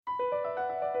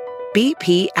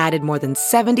BP added more than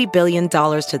 $70 billion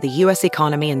to the U.S.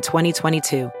 economy in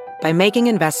 2022 by making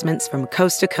investments from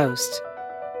coast to coast.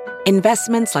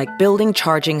 Investments like building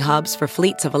charging hubs for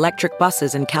fleets of electric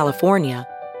buses in California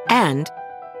and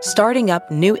starting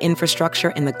up new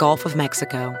infrastructure in the Gulf of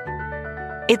Mexico.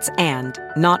 It's and,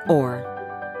 not or.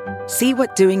 See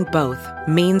what doing both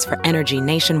means for energy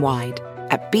nationwide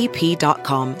at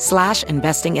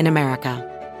bp.com/investing in America.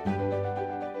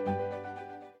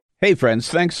 Hey, friends,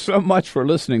 thanks so much for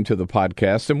listening to the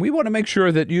podcast. And we want to make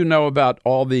sure that you know about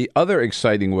all the other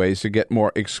exciting ways to get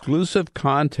more exclusive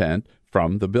content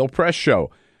from The Bill Press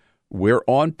Show. We're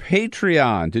on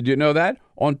Patreon. Did you know that?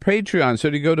 On Patreon. So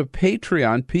you go to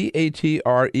Patreon,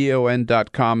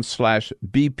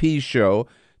 patreon.com/BP Show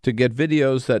to get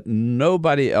videos that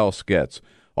nobody else gets.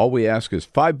 All we ask is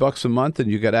 $5 a month,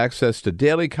 and you get access to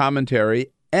daily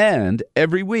commentary. And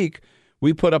every week,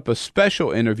 we put up a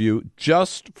special interview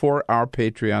just for our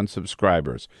Patreon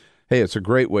subscribers. Hey, it's a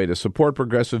great way to support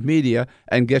progressive media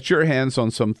and get your hands on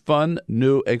some fun,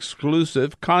 new,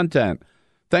 exclusive content.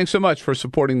 Thanks so much for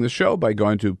supporting the show by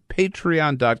going to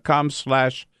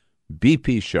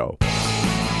patreon.com/BP Show.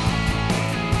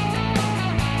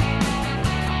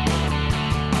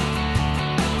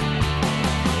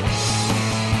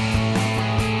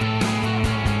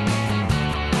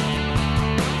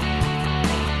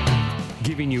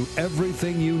 Giving you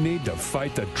everything you need to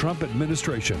fight the Trump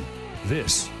administration.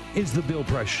 This is The Bill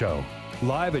Press Show,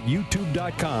 live at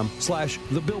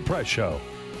youtube.com/The Bill Press Show.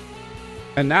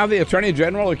 And now the Attorney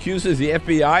General accuses the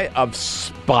FBI of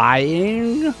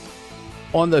spying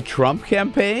on the Trump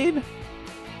campaign?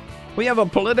 We have a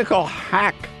political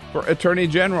hack for Attorney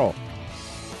General.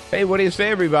 Hey, what do you say,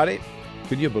 everybody?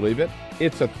 Could you believe it?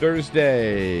 It's a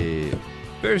Thursday,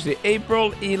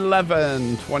 April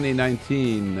 11,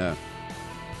 2019.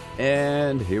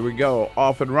 And here we go,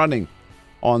 off and running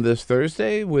on this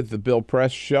Thursday with the Bill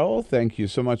Press Show. Thank you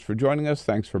so much for joining us.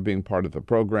 Thanks for being part of the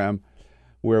program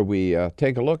where we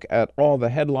take a look at all the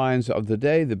headlines of the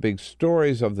day, the big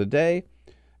stories of the day.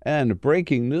 And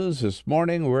breaking news this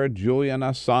morning, where Julian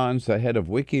Assange, the head of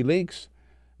WikiLeaks,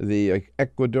 the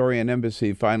Ecuadorian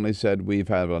embassy finally said, we've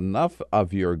had enough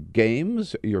of your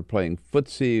games. You're playing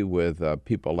footsie with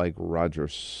people like Roger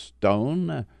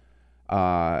Stone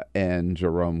and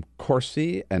Jerome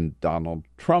Corsi and Donald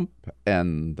Trump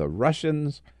and the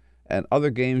Russians and other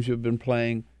games you've been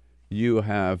playing. You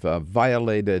have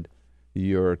violated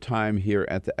your time here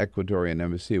at the Ecuadorian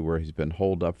embassy, where he's been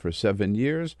holed up for 7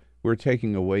 years. We're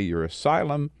taking away your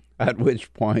asylum, at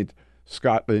which point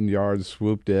Scotland Yard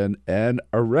swooped in and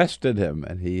arrested him,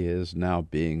 and he is now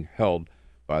being held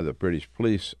by the British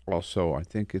police. Also, I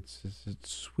think it's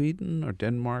Sweden or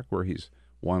Denmark, where he's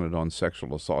wanted on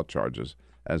sexual assault charges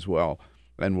as well,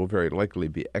 and will very likely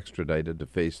be extradited to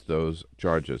face those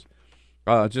charges.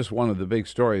 Just one of the big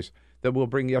stories that we'll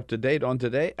bring you up to date on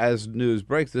today as news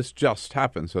breaks. This just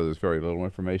happened, so there's very little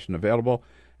information available.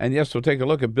 And yes, we'll take a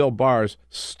look at Bill Barr's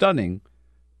stunningly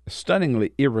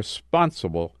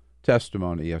irresponsible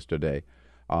testimony yesterday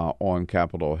on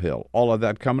Capitol Hill. All of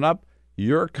that coming up.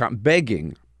 You're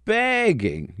begging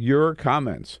your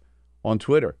comments on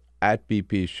Twitter at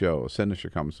BP Show. Send us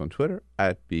your comments on Twitter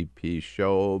at BP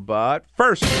Show. But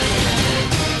first,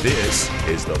 this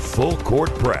is the Full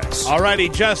Court Press. All righty,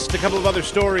 just a couple of other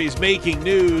stories making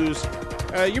news.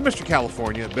 You're Mr.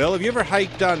 California, Bill. Have you ever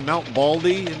hiked on Mount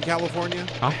Baldy in California?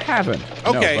 I haven't.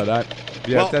 Okay. No, but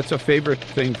that's a favorite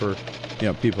thing for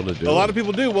people to do. A lot of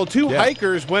people do. Well, two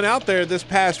hikers went out there this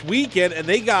past weekend, and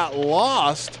they got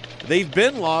lost. They've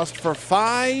been lost for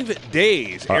 5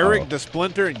 days. Eric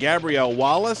DeSplinter and Gabrielle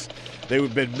Wallace.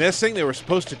 They've been missing. They were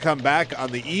supposed to come back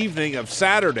on the evening of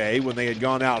Saturday when they had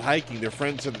gone out hiking. Their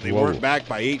friends said that they weren't back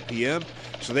by 8 p.m.,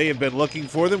 so they have been looking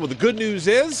for them. Well, the good news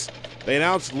is they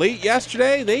announced late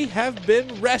yesterday they have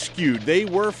been rescued. They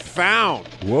were found.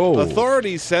 Whoa.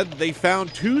 Authorities said that they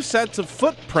found 2 sets of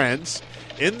footprints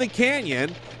in the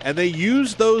canyon, and they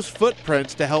used those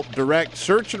footprints to help direct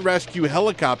search and rescue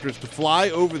helicopters to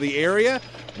fly over the area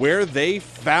where they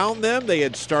found them. They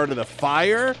had started a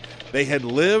fire. They had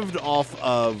lived off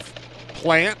of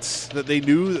plants that they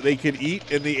knew that they could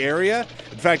eat in the area.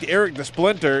 In fact, Eric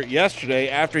DeSplinter yesterday,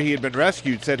 after he had been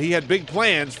rescued, said he had big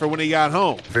plans for when he got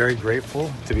home. Very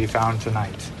grateful to be found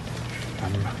tonight.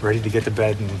 I'm ready to get to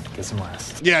bed and get some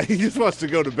rest. Yeah, he just wants to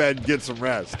go to bed and get some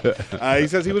rest. He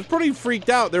says he was pretty freaked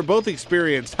out. They're both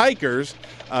experienced hikers,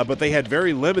 but they had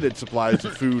very limited supplies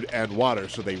of food and water.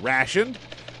 So they rationed,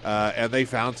 and they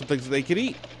found some things that they could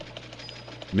eat.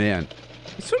 Man,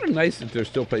 it's sort of nice that there's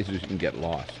still places you can get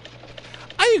lost.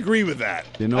 I I agree with that.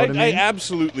 You know what I mean? I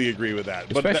absolutely agree with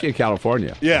that. Especially in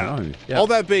California. Yeah. You know? Yeah. All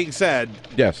that being said,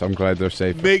 yes, I'm glad they're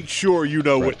safe. make sure you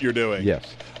know what you're doing.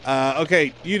 Yes.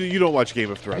 Okay, you don't watch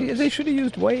Game of Thrones. They should have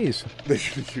used Waze. They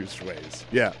should have used Waze.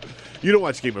 Yeah. You don't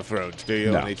watch Game of Thrones, do you,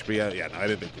 No. on HBO? Yeah, no, I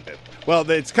didn't think you did. Well,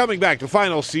 it's coming back. The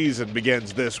final season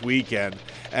begins this weekend.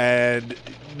 And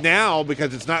now,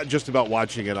 because it's not just about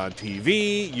watching it on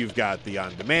TV, you've got the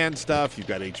on-demand stuff. You've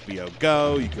got HBO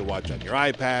Go. You can watch on your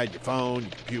iPad, your phone,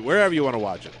 your computer, wherever you want to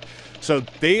watch it. So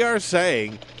they are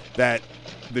saying that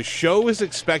the show is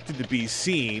expected to be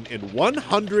seen in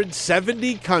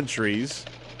 170 countries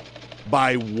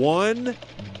by 1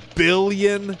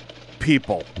 billion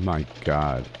people. My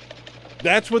God.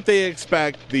 That's what they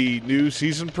expect the new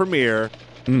season premiere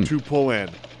to pull in.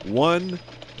 1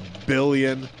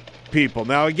 billion people.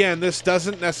 Now, again, this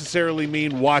doesn't necessarily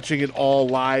mean watching it all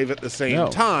live at the same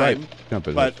time. Right. No,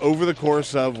 but over the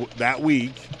course of that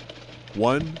week,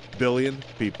 1 billion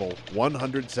people,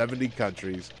 170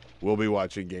 countries will be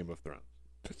watching Game of Thrones.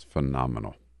 That's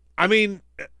phenomenal. I mean,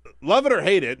 love it or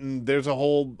hate it, and there's a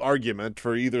whole argument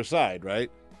for either side, right?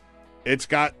 It's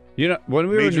got when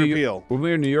we were major in appeal. When we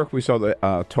were in New York, we saw the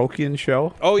Tolkien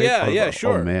show. Oh, yeah,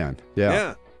 sure. Oh, man.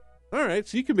 Yeah. All right,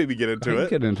 so you can maybe get into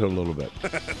it. Get into it a little bit.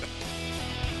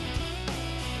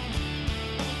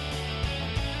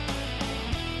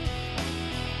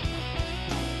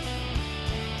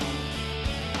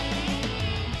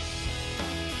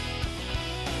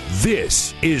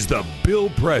 This is the Bill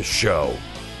Press Show.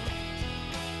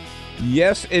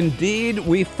 Yes, indeed.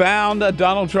 We found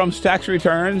Donald Trump's tax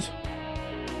returns.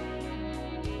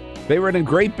 They were in a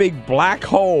great big black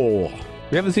hole.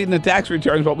 We haven't seen the tax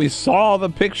returns, but we saw the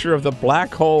picture of the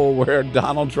black hole where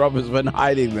Donald Trump has been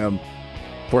hiding them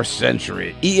for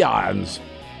centuries, eons.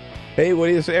 Hey, what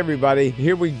do you say, everybody?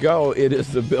 Here we go. It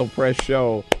is the Bill Press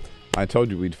Show. I told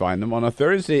you we'd find them on a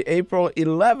Thursday, April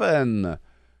 11.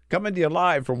 Coming to you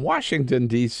live from Washington,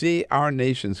 D.C., our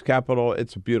nation's capital.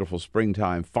 It's a beautiful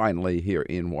springtime finally here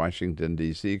in Washington,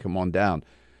 D.C. Come on down.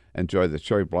 Enjoy the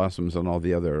cherry blossoms and all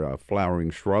the other flowering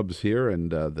shrubs here,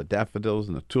 and the daffodils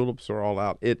and the tulips are all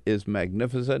out. It is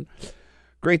magnificent.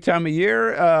 Great time of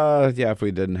year. If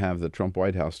we didn't have the Trump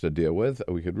White House to deal with,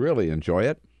 we could really enjoy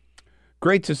it.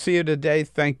 Great to see you today.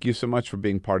 Thank you so much for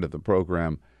being part of the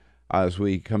program as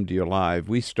we come to you live.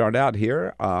 We start out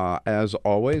here, as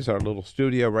always, our little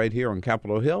studio right here on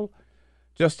Capitol Hill,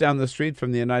 just down the street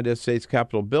from the United States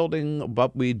Capitol building,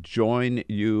 but we join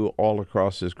you all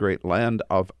across this great land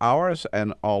of ours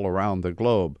and all around the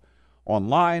globe.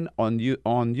 Online on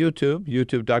YouTube,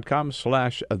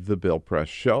 youtube.com/The Bill Press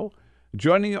Show.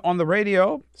 Joining you on the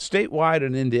radio, statewide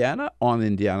in Indiana, on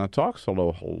Indiana Talks.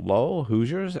 Hello, hello,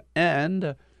 Hoosiers.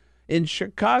 And in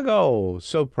Chicago,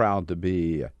 so proud to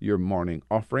be your morning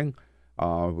offering.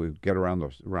 We get around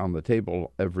the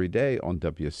table every day on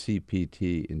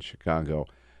WCPT in Chicago.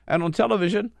 And on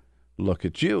television, look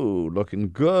at you, looking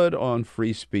good on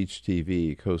Free Speech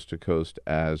TV, coast to coast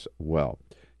as well.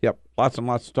 Yep, lots and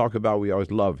lots to talk about. We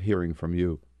always love hearing from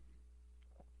you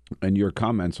and your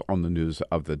comments on the news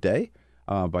of the day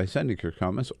by sending your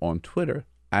comments on Twitter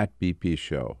 @BP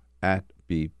Show,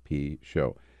 @BP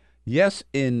Show. Yes,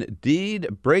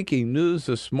 indeed, breaking news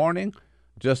this morning.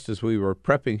 Just as we were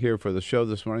prepping here for the show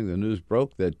this morning, the news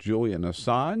broke that Julian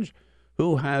Assange,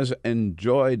 who has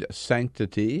enjoyed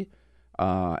sanctity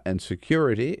and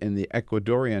security in the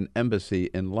Ecuadorian embassy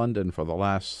in London for the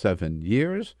last 7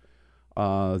 years,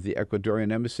 the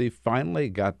Ecuadorian embassy finally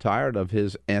got tired of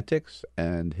his antics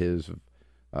and his,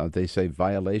 they say,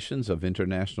 violations of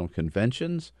international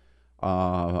conventions,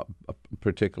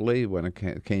 particularly when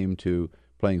it came to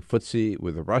playing footsie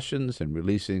with the Russians and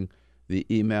releasing the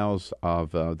emails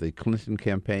of the Clinton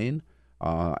campaign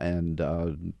and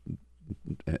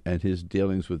his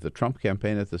dealings with the Trump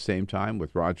campaign at the same time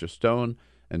with Roger Stone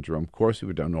and Jerome Corsi.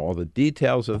 We don't know all the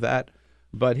details of that,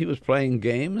 but he was playing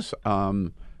games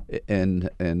and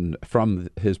from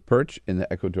his perch in the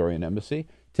Ecuadorian embassy,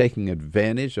 taking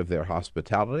advantage of their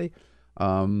hospitality.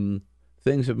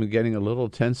 Things have been getting a little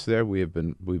tense there.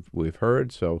 We've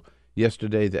heard. So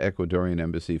yesterday, the Ecuadorian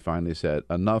embassy finally said,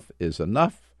 "Enough is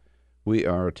enough. We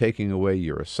are taking away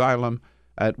your asylum,"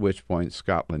 at which point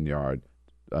Scotland Yard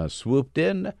swooped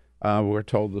in, we're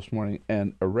told this morning,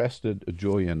 and arrested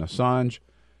Julian Assange.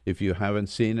 If you haven't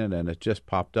seen it, and it just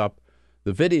popped up,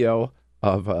 the video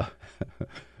of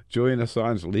Julian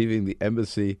Assange leaving the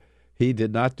embassy, he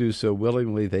did not do so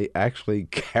willingly. They actually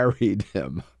carried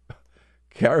him.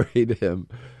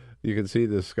 You can see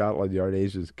the Scotland Yard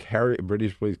agents,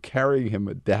 British police, carrying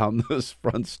him down the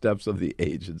front steps of the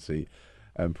agency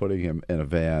and putting him in a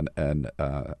van and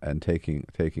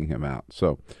taking him out.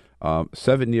 So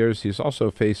 7 years. He's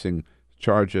also facing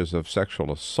charges of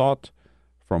sexual assault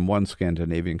from one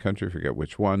Scandinavian country, forget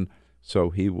which one. So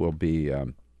he will be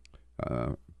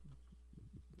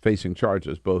facing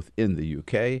charges both in the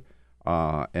UK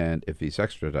and if he's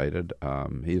extradited,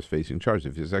 he is facing charges.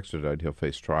 If he's extradited, he'll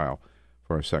face trial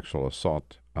for a sexual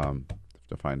assault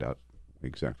to find out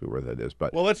exactly where that is.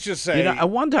 But well, let's just say at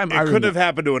one time it couldn't have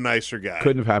happened to a nicer guy.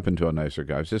 Couldn't have happened to a nicer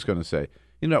guy. I was just going to say,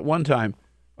 at one time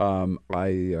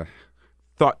I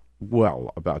thought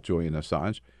well about Julian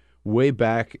Assange way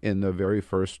back in the very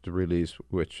first release,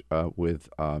 which with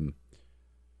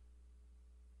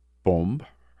Bomb,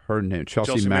 her name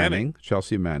Chelsea Manning.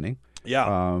 Chelsea Manning.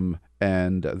 Yeah.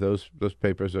 And those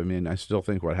papers. I mean, I still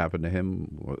think what happened to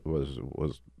him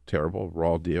was terrible,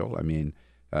 raw deal. I mean,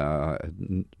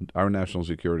 our national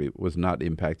security was not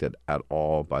impacted at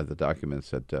all by the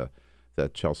documents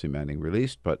that Chelsea Manning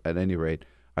released. But at any rate,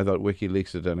 I thought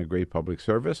WikiLeaks had done a great public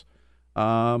service.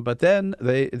 But then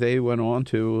they went on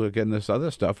to, again, this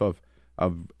other stuff of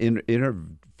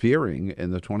interfering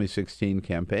in the 2016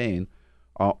 campaign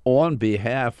on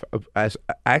behalf of,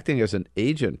 acting as an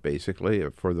agent, basically,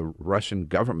 for the Russian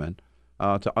government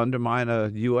to undermine a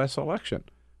U.S. election.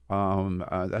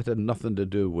 That had nothing to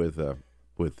do with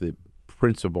the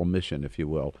principal mission, if you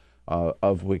will,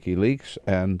 of WikiLeaks.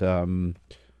 And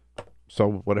so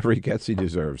whatever he gets, he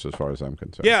deserves, as far as I'm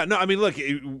concerned. Yeah, no, I mean, look,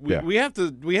 we have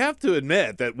to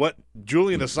admit that what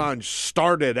Julian Assange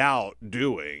started out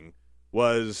doing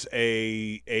was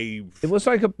it was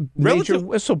like a major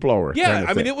whistleblower. Yeah, kind of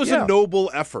I mean, thing. it was a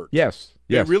noble effort. Yes.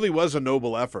 It really was a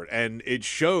noble effort, and it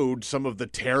showed some of the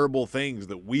terrible things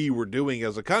that we were doing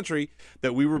as a country,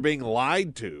 that we were being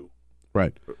lied to.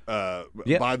 Right.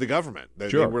 By the government. They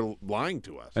were lying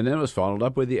to us. And then it was followed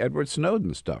up with the Edward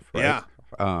Snowden stuff, right? Yeah.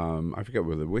 I forget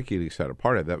whether WikiLeaks had a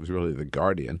part of that. That was really the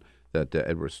Guardian that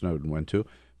Edward Snowden went to.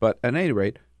 But at any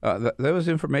rate, there was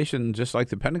information, just like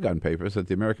the Pentagon Papers, that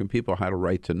the American people had a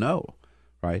right to know,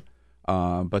 right?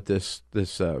 But this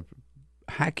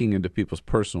hacking into people's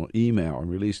personal email and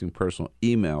releasing personal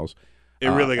emails, it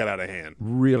really got out of hand.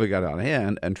 Really got out of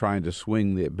hand, and trying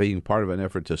to being part of an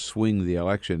effort to swing the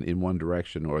election in one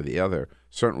direction or the other,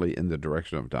 certainly in the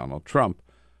direction of Donald Trump.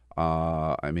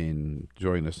 I mean,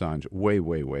 Julian Assange, way,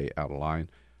 way, way out of line.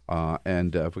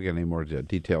 And if we get any more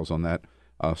details on that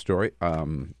story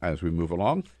as we move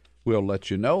along, we'll let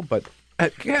you know. But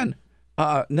again,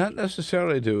 not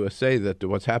necessarily to say that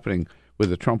what's happening with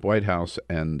the Trump White House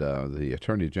and the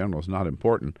Attorney General is not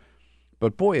important.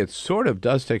 But boy, it sort of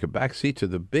does take a backseat to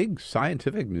the big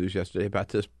scientific news yesterday about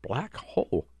this black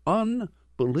hole.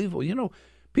 Unbelievable.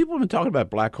 People have been talking about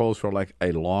black holes for like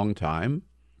a long time,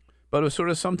 but it was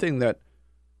sort of something that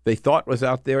they thought was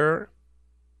out there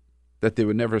that they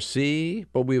would never see,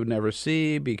 but we would never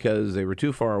see because they were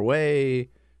too far away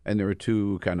and they were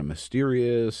too kind of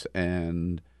mysterious,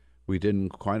 and we didn't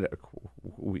quite,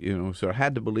 sort of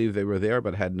had to believe they were there,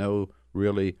 but had no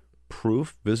really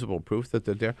visible proof that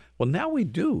they're there. Well, now we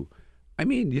do. I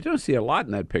mean, you don't see a lot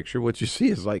in that picture. What you see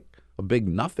is like a big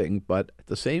nothing, but at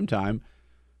the same time,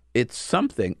 it's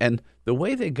something. And the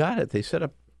way they got it, they set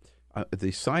up,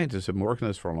 the scientists have been working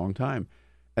on this for a long time,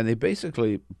 and they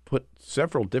basically put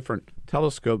several different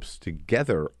telescopes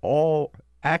together, all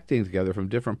acting together from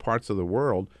different parts of the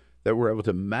world, that were able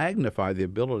to magnify the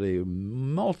ability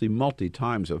multi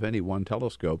times of any one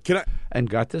telescope, and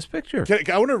got this picture.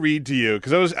 I want to read to you,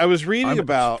 because I was reading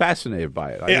about... fascinated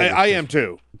by it. I am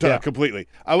too, completely.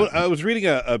 I was reading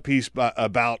a piece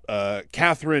about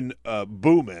Catherine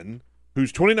Bowman,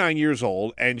 who's 29 years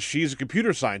old, and she's a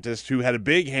computer scientist who had a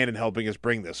big hand in helping us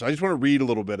bring this. So I just want to read a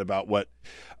little bit about what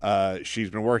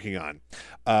she's been working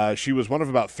on. She was one of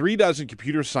about 36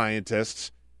 computer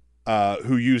scientists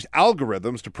who used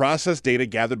algorithms to process data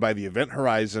gathered by the Event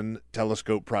Horizon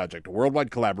Telescope Project, a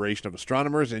worldwide collaboration of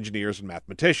astronomers, engineers, and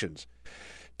mathematicians.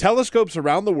 Telescopes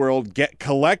around the world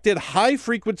collected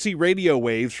high-frequency radio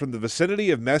waves from the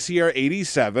vicinity of Messier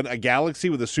 87, a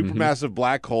galaxy with a supermassive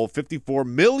black hole 54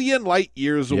 million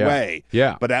light-years away.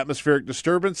 Yeah. But atmospheric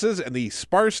disturbances and the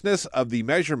sparseness of the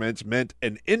measurements meant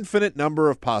an infinite number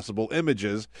of possible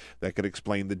images that could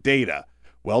explain the data.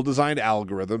 Well-designed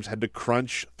algorithms had to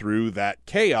crunch through that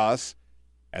chaos,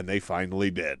 and they finally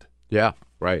did. Yeah,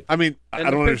 right. I mean, I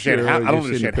don't understand half of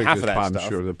that I'm stuff.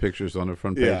 sure the pictures on the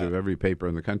front page of every paper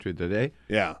in the country today.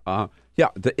 Yeah.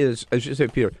 There is, as you say,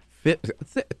 Peter, it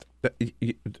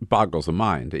boggles the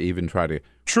mind to even try to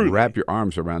wrap your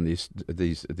arms around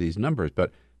these numbers.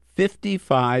 But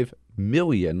 55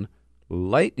 million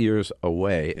light years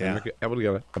away, and you're able to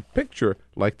get a picture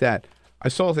like that. I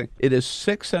saw a thing. It is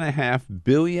 6.5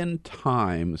 billion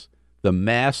times the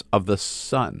mass of the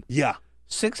sun. Yeah.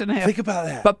 6.5. Think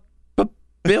about that.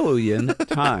 Billion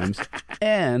times,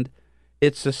 and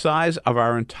it's the size of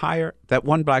our entire, that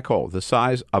one black hole, the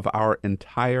size of our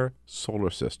entire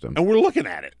solar system. And we're looking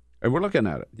at it.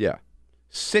 Yeah.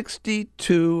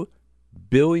 62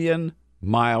 billion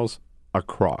miles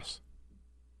across.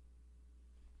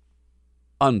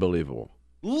 Unbelievable.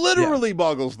 Literally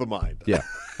boggles the mind. Yeah.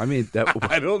 I mean,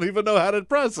 I don't even know how to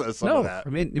process some of that.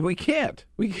 I mean, we can't.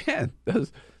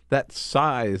 That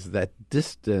size, that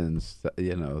distance,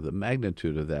 the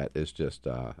magnitude of that is just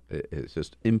it's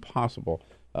just impossible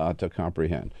to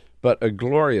comprehend. But a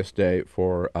glorious day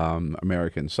for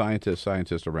American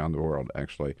scientists around the world,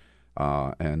 actually.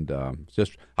 And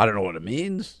just, I don't know what it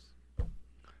means.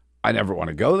 I never want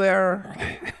to go there.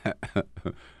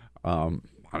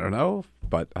 I don't know,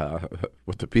 but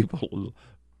what the people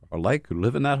are like who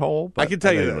live in that hole. But I can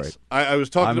tell you this. I was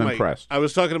talking impressed. I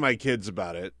was talking to my kids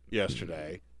about it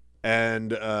yesterday.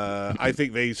 And I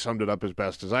think they summed it up as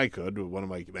best as I could. One of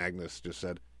my Magnus just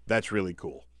said, "That's really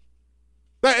cool."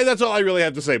 That's all I really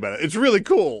have to say about it. It's really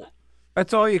cool.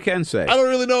 That's all you can say. I don't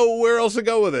really know where else to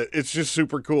go with it. It's just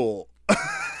super cool.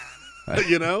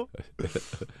 You know?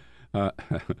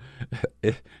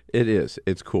 It is.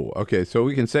 It's cool. Okay, so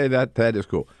we can say that is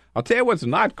cool. I'll tell you what's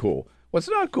not cool. What's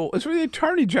not cool is for the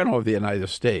Attorney General of the United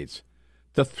States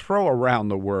to throw around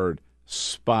the word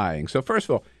spying. So first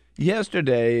of all,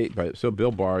 yesterday, so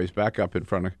Bill Barr, he's back up in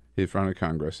front of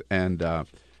Congress, and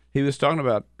he was talking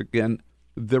about, again,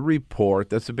 the report.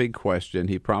 That's a big question.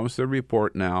 He promised the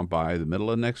report now by the middle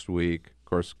of next week. Of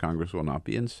course, Congress will not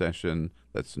be in session.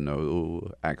 That's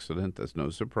no accident. That's no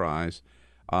surprise.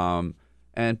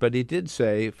 But he did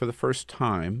say for the first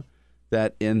time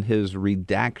that in his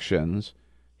redactions,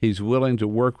 he's willing to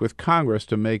work with Congress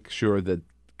to make sure that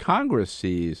Congress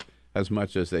sees as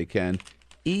much as they can,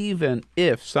 even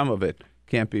if some of it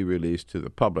can't be released to the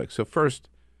public. So first,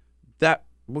 that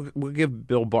we'll give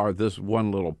Bill Barr this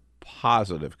one little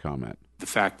positive comment. The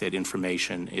fact that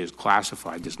information is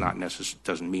classified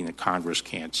doesn't mean that Congress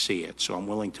can't see it. So I'm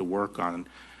willing to work on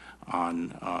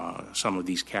some of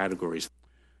these categories.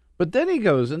 But then he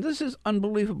goes, and this is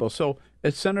unbelievable. So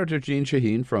it's Senator Jeanne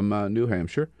Shaheen from New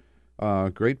Hampshire,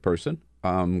 great person,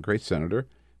 great senator.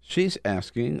 She's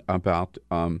asking about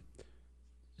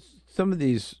some of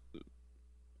these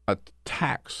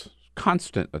attacks,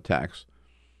 constant attacks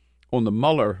on the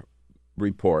Mueller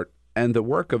report and the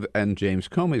work and James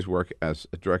Comey's work as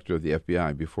a director of the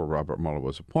FBI before Robert Mueller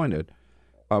was appointed,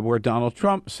 where Donald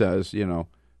Trump says,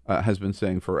 has been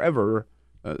saying forever,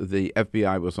 the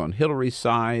FBI was on Hillary's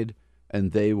side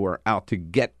and they were out to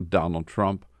get Donald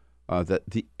Trump, that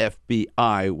the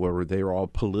FBI they were all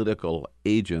political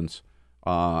agents,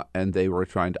 and they were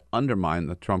trying to undermine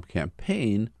the Trump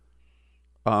campaign.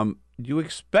 You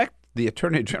expect the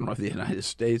Attorney General of the United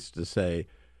States to say,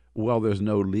 well, there's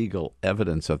no legal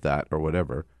evidence of that or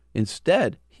whatever.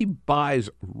 Instead, he buys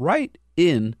right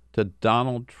into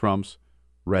Donald Trump's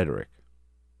rhetoric.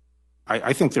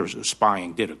 I think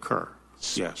spying did occur.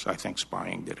 Yes, I think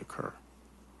spying did occur.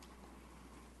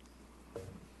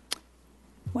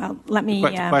 Well, let me...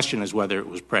 But the question is whether it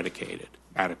was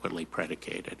adequately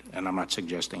predicated. And I'm not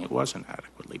suggesting it wasn't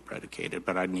adequately predicated,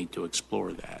 but I'd need to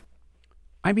explore that.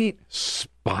 I mean,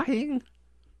 spying?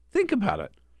 Think about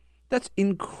it. That's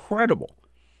incredible.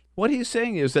 What he's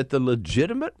saying is that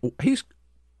he's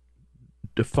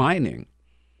defining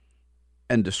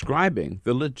and describing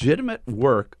the legitimate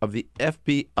work of the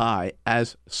FBI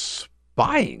as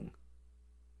spying.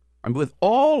 And with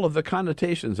all of the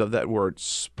connotations of that word,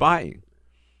 spying,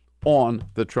 on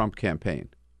the Trump campaign.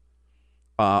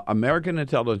 American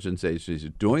intelligence agencies are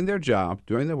doing their job,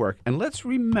 doing their work. And let's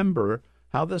remember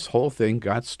how this whole thing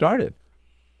got started.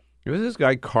 There was this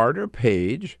guy, Carter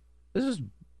Page. This has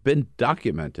been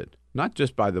documented, not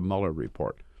just by the Mueller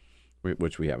report,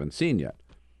 which we haven't seen yet.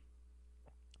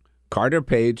 Carter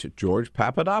Page, George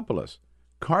Papadopoulos.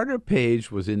 Carter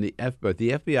Page was in the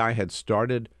FBI had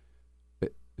started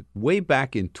way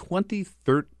back in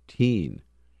 2013.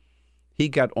 He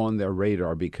got on their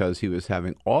radar because he was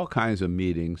having all kinds of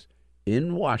meetings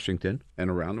in Washington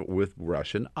and around with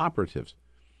Russian operatives.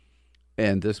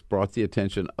 And this brought the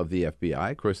attention of the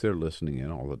FBI. Of course, they're listening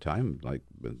in all the time, like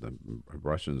the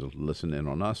Russians listen in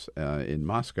on us in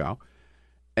Moscow.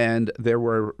 And there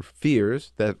were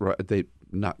fears that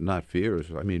not fears.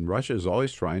 I mean, Russia is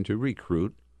always trying to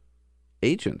recruit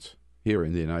agents here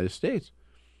in the United States.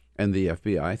 And the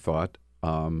FBI thought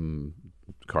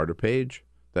Carter Page.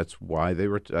 That's why they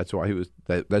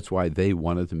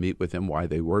wanted to meet with him. Why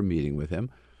they were meeting with him.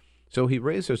 So he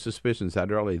raised their suspicions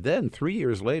that early. Then 3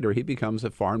 years later, he becomes a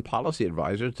foreign policy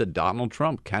advisor to Donald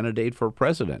Trump, candidate for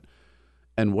president.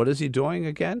 And what is he doing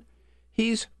again?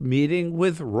 He's meeting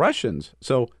with Russians.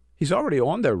 So he's already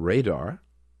on their radar.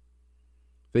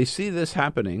 They see this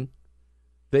happening.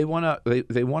 They want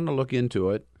to look into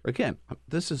it. Again,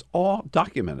 this is all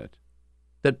documented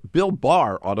that Bill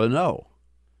Barr ought to know.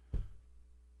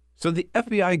 So the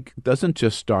FBI doesn't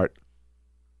just start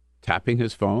tapping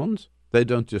his phones. They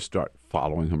don't just start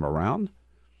following him around.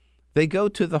 They go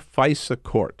to the FISA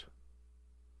court.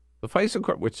 The FISA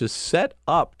court, which is set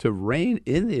up to rein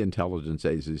in the intelligence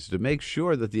agencies, to make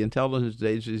sure that the intelligence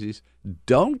agencies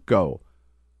don't go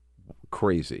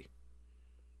crazy.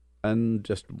 And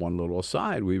just one little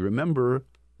aside, we remember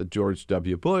that George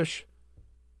W. Bush,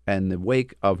 in the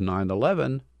wake of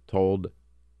 9/11, told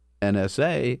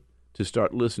NSA to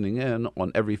start listening in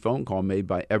on every phone call made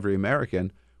by every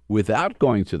American without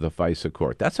going to the FISA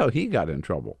court. That's how he got in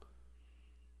trouble.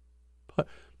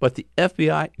 But the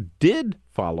FBI did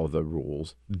follow the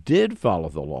rules, did follow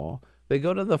the law. They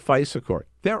go to the FISA court.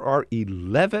 There are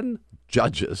 11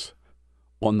 judges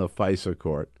on the FISA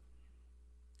court.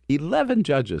 11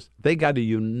 judges. They got a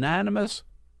unanimous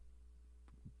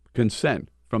consent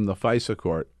from the FISA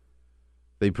court.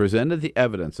 They presented the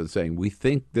evidence and saying, we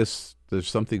think there's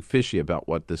something fishy about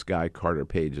what this guy Carter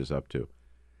Page is up to.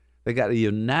 They got a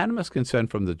unanimous consent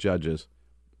from the judges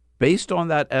based on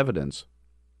that evidence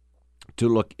to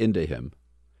look into him.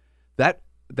 That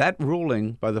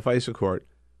ruling by the FISA court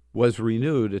was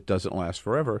renewed. It doesn't last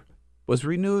forever. Was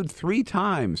renewed 3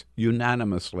 times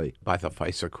unanimously by the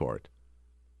FISA court.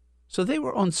 So they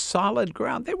were on solid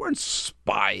ground. They weren't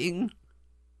spying.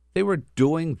 They were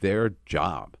doing their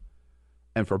job.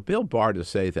 And for Bill Barr to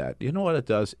say that, you know what it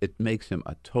does? It makes him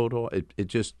a total, it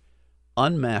just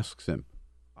unmasks him,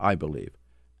 I believe,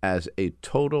 as a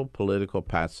total political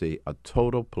patsy, a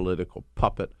total political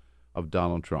puppet of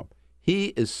Donald Trump. He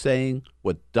is saying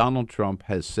what Donald Trump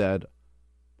has said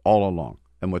all along,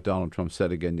 and what Donald Trump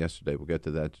said again yesterday. We'll get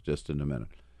to that just in a minute.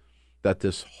 That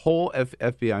this whole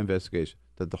FBI investigation,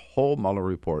 that the whole Mueller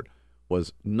report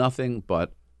was nothing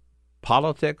but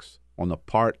politics on the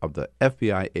part of the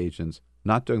FBI agents,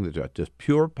 not doing the job, just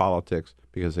pure politics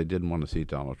because they didn't want to see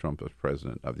Donald Trump as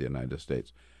president of the United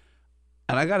States.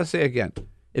 And I got to say again,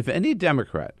 if any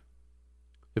Democrat,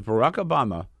 if Barack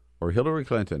Obama or Hillary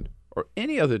Clinton or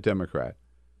any other Democrat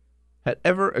had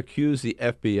ever accused the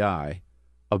FBI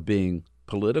of being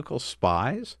political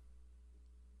spies,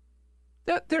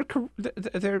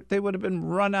 they would have been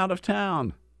run out of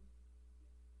town.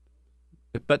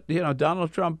 But,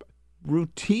 Donald Trump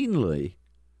routinely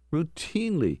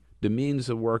demeans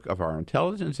the work of our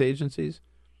intelligence agencies.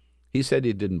 He said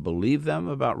he didn't believe them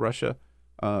about Russia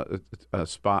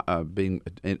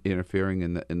interfering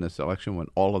in this election when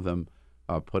all of them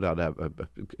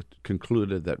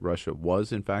concluded that Russia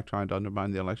was in fact trying to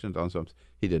undermine the election. Donald Trump,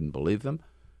 he didn't believe them.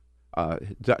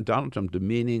 Donald Trump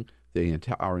demeaning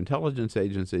our intelligence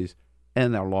agencies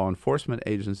and our law enforcement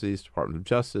agencies, Department of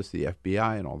Justice, the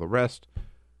FBI, and all the rest.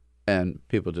 And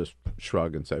people just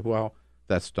shrug and say, well,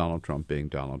 that's Donald Trump being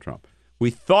Donald Trump. We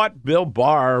thought Bill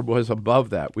Barr was above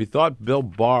that. We thought Bill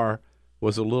Barr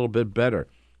was a little bit better.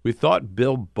 We thought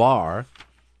Bill Barr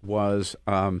was,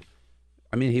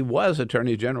 he was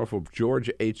Attorney General for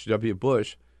George H.W.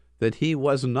 Bush, that he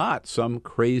was not some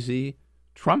crazy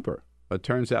Trumper. It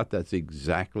turns out that's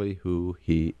exactly who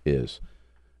he is.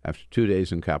 After 2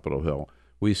 days in Capitol Hill,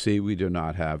 we see we do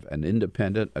not have an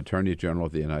independent Attorney General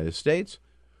of the United States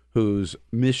whose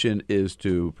mission is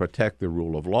to protect the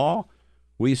rule of law.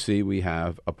 We see we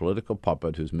have a political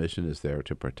puppet whose mission is there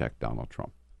to protect Donald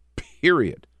Trump.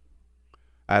 Period.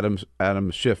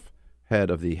 Adam Schiff, head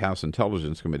of the House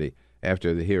Intelligence Committee,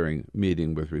 after the hearing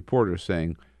meeting with reporters,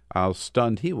 saying how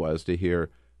stunned he was to hear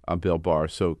Bill Barr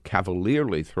so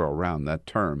cavalierly throw around that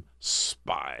term,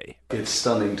 spy. It's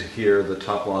stunning to hear the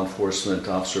top law enforcement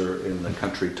officer in the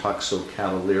country talk so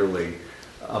cavalierly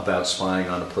about spying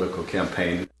on a political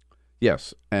campaign.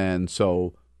 Yes, and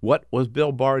so what was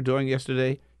Bill Barr doing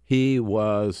yesterday? He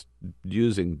was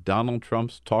using Donald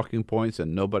Trump's talking points,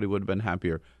 and nobody would have been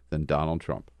happier than Donald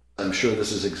Trump. I'm sure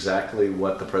this is exactly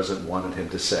what the president wanted him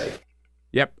to say.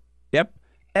 Yep.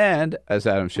 And as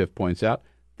Adam Schiff points out,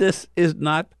 this is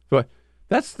not,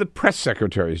 that's the press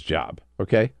secretary's job,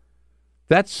 okay?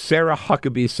 That's Sarah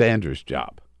Huckabee Sanders'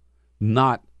 job,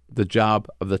 not the job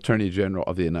of the Attorney General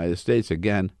of the United States.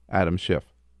 Again, Adam Schiff.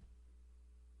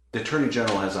 The Attorney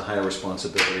General has a higher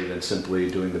responsibility than simply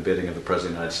doing the bidding of the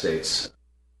President of the United States.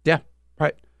 Yeah,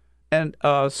 right. And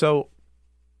so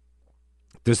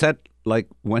does that, like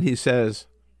when he says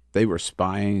they were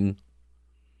spying,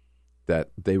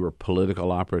 that they were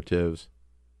political operatives,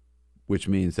 which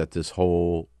means that this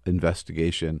whole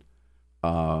investigation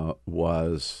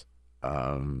was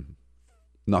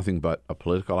nothing but a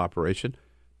political operation.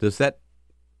 Does that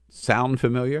sound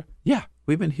familiar? Yeah,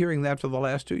 we've been hearing that for the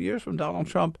last 2 years from Donald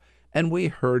Trump, and we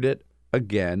heard it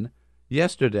again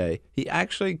yesterday. He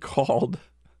actually called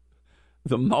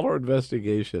the Mueller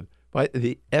investigation by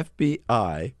the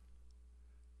FBI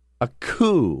a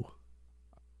coup.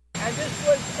 And this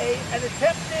was an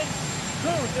attempted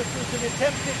coup. This was an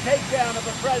attempted takedown of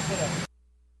a president.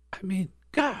 I mean,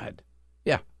 God.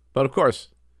 Yeah. But, of course,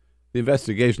 the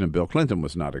investigation of Bill Clinton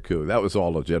was not a coup. That was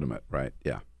all legitimate, right?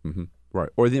 Yeah. Mm-hmm. Right.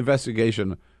 Or the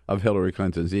investigation of Hillary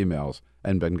Clinton's emails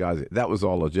and Benghazi. That was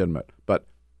all legitimate. But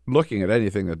looking at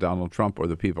anything that Donald Trump or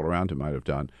the people around him might have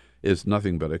done is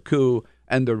nothing but a coup.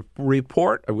 And the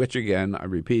report, of which, again, I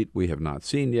repeat, we have not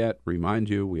seen yet. Remind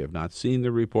you, we have not seen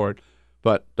the report.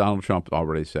 But Donald Trump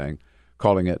already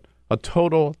calling it a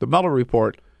total, the Mueller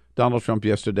report, Donald Trump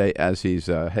yesterday, as he's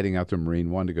heading out to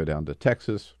Marine One to go down to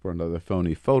Texas for another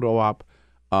phony photo op,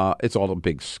 it's all a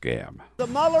big scam. The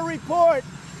Mueller report,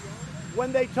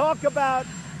 when they talk about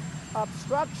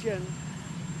obstruction,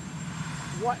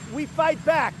 we fight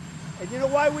back. And you know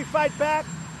why we fight back?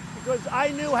 Because I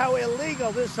knew how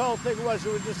illegal this whole thing was.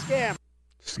 It was a scam.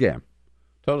 Scam.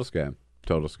 Total scam.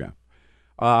 Total scam.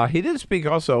 He did speak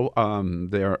also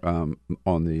there on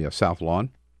the South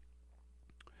Lawn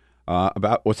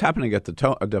about what's happening at the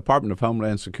Department of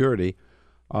Homeland Security.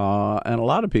 And a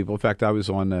lot of people, in fact, I was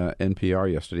on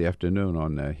NPR yesterday afternoon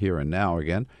on Here and Now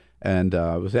again, and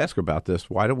I was asked about this.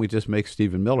 Why don't we just make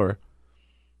Stephen Miller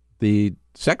the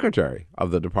Secretary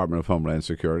of the Department of Homeland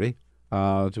Security?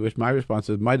 To which my response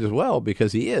is, might as well,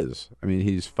 because he is. I mean,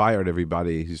 he's fired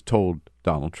everybody. He's told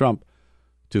Donald Trump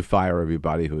to fire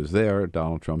everybody who was there.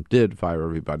 Donald Trump did fire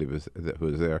everybody who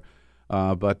was there.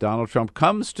 But Donald Trump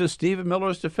comes to Stephen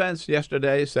Miller's defense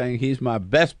yesterday saying he's my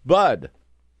best bud.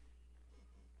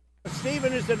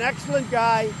 Stephen is an excellent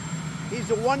guy. He's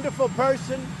a wonderful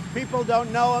person. People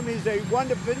don't know him. He's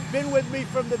been with me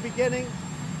from the beginning.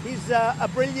 He's a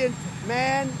brilliant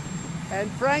man. And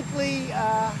frankly,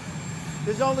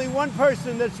 there's only one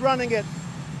person that's running it.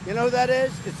 You know who that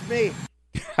is? It's me.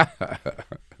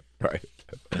 Right.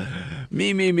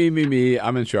 Me.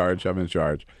 I'm in charge.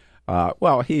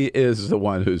 Well, he is the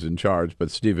one who's in charge, but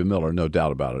Stephen Miller, no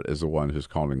doubt about it, is the one who's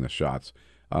calling the shots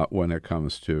when it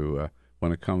comes to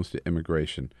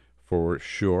immigration, for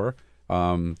sure.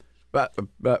 But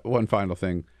one final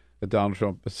thing that Donald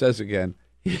Trump says again,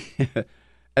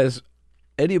 as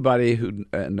anybody who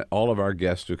and all of our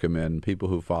guests who come in, people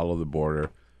who follow the border,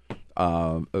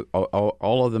 all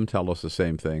of them tell us the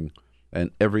same thing,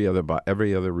 and every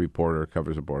other reporter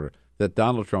covers the border, that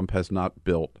Donald Trump has not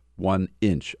built 1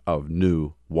 inch of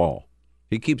new wall.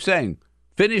 He keeps saying,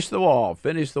 finish the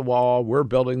wall, we're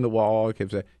building the wall.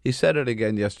 He said it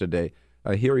again yesterday.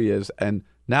 Here he is, and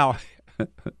now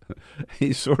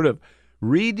he sort of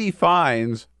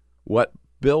redefines what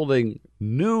building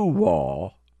new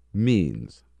wall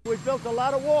means. We built a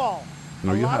lot of wall.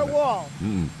 No, a you lot haven't. of wall.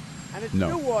 Mm. And it's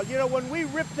No. new wall. You know, when we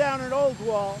rip down an old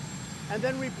wall and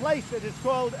then replace it, it's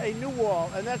called a new wall,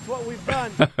 and that's what we've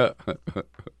done.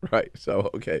 Right.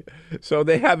 So, okay. So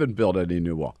they haven't built any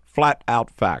new wall. Flat out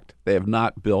fact. They have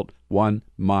not built 1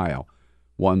 mile,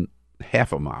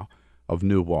 half a mile of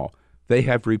new wall. They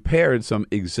have repaired some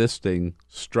existing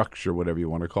structure, whatever you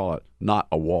want to call it, not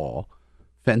a wall,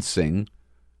 fencing.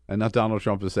 And now Donald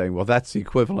Trump is saying, well, that's the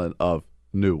equivalent of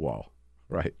new wall,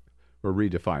 right? We're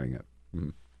redefining it.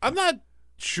 Mm. I'm not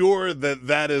sure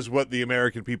that is what the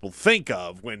American people think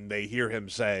of when they hear him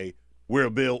say,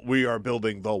 we are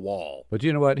building the wall. But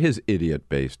you know what? His idiot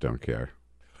base don't care.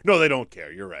 No, they don't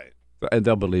care. You're right. And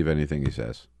they'll believe anything he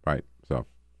says, right? So,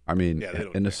 I mean, Yeah,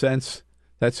 in a sense,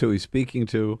 that's who he's speaking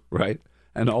to, right?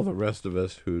 And all the rest of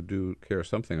us who do care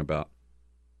something about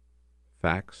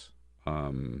facts,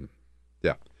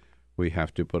 yeah, we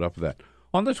have to put up with that.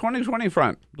 On the 2020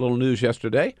 front, little news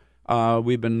yesterday.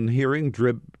 We've been hearing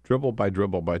dribble by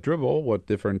dribble what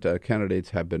different candidates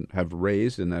have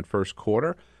raised in that first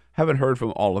quarter. Haven't heard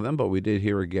from all of them, but we did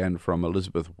hear again from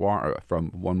Elizabeth Warren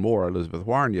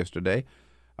yesterday.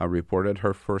 Reported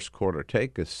her first quarter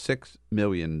take is $6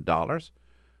 million,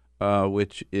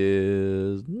 which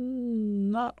is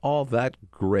not all that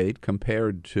great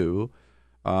compared to.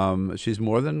 She's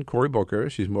more than Cory Booker.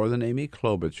 She's more than Amy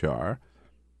Klobuchar,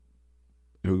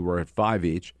 who were at 5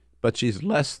 each. But she's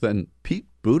less than Pete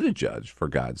Buttigieg, for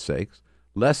God's sakes.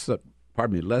 Less than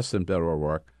Beto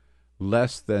O'Rourke,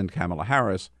 less than Kamala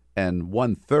Harris, and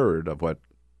 1/3 of what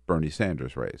Bernie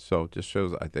Sanders raised. So it just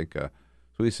shows, I think,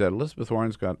 so he said Elizabeth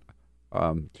Warren's got,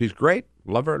 she's great,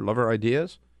 love her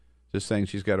ideas. Just saying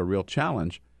she's got a real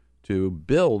challenge to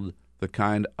build the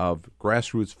kind of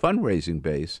grassroots fundraising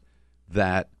base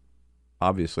that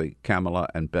obviously Kamala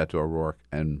and Beto O'Rourke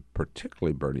and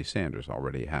particularly Bernie Sanders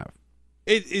already have.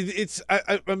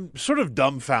 I'm sort of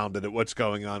dumbfounded at what's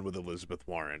going on with Elizabeth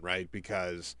Warren, right?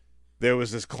 Because there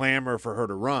was this clamor for her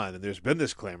to run, and there's been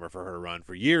this clamor for her to run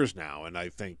for years now, and I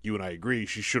think you and I agree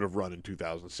she should have run in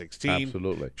 2016.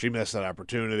 Absolutely. She missed that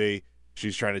opportunity.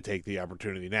 She's trying to take the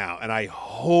opportunity now, and I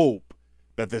hope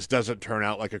that this doesn't turn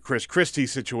out like a Chris Christie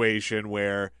situation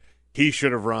where he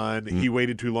should have run, he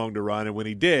waited too long to run, and when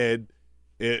he did,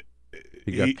 he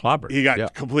got clobbered. He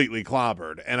got completely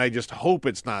clobbered, and I just hope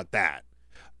it's not that.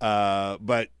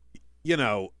 But, you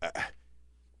know,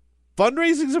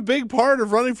 fundraising is a big part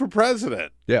of running for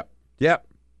president. Yeah. Yeah.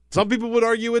 Some people would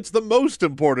argue it's the most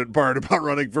important part about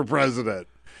running for president.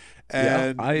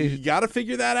 And you got to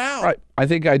figure that out. Right. I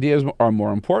think ideas are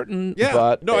more important. Yeah.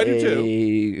 But no, I do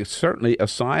too. Certainly a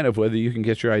sign of whether you can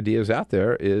get your ideas out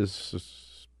there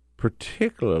is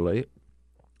particularly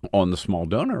on the small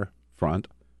donor front,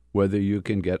 whether you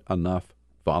can get enough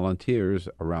volunteers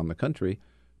around the country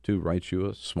to write you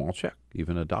a small check,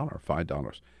 even $1,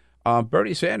 $5.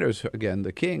 Bernie Sanders, again,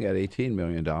 the king at $18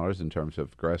 million in terms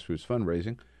of grassroots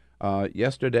fundraising.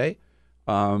 Yesterday,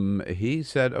 he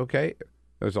said, okay,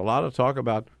 there's a lot of talk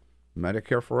about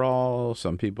Medicare for all.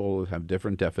 Some people have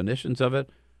different definitions of it.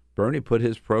 Bernie put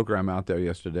his program out there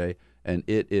yesterday, and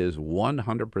it is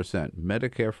 100%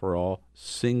 Medicare for all,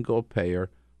 single payer,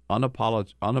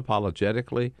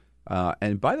 unapologetically.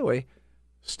 And by the way,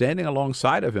 standing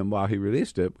alongside of him while he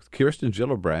released it was Kirsten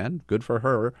Gillibrand, good for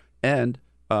her, and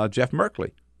Jeff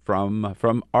Merkley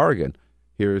from Oregon.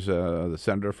 Here's the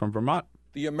senator from Vermont.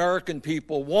 The American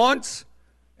people wants,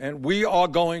 and we are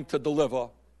going to deliver,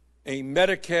 a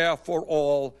Medicare for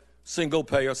all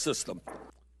single-payer system.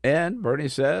 And Bernie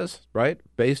says, right,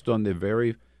 based on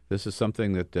this is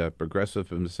something that progressive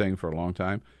have been saying for a long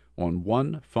time, on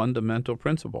one fundamental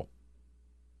principle.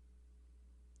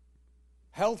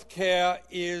 Health care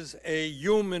is a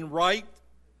human right,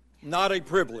 not a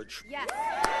privilege. Yes.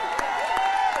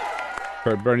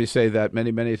 Heard Bernie say that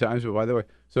many, many times. But by the way,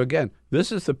 so again,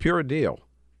 this is the pure deal,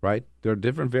 right? There are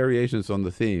different variations on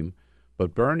the theme,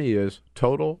 but Bernie is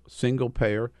total single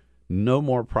payer, no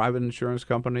more private insurance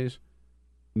companies.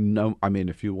 No, I mean,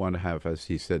 if you want to have, as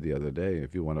he said the other day,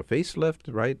 if you want a facelift,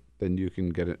 right, then you can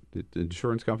get it. The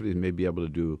insurance companies may be able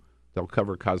to they'll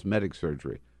cover cosmetic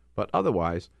surgery, but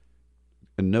otherwise,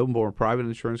 no more private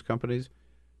insurance companies,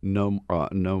 no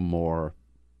more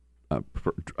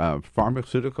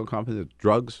pharmaceutical companies.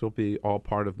 Drugs will be all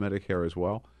part of Medicare as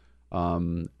well,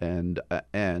 and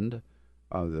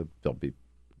there'll be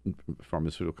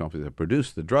pharmaceutical companies that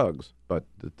produce the drugs, but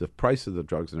the price of the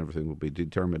drugs and everything will be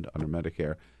determined under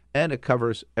Medicare, and it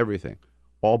covers everything,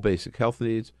 all basic health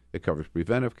needs. It covers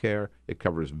preventive care, it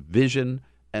covers vision,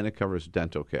 and it covers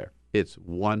dental care. It's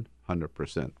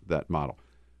 100% that model.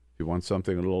 If you want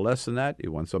something a little less than that,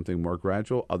 you want something more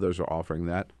gradual, others are offering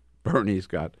that. Bernie's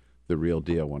got the real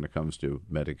deal when it comes to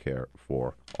Medicare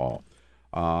for all.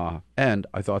 And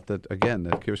I thought that, again,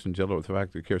 the fact that Kirsten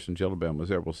Gillibrand was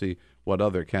there, we'll see what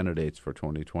other candidates for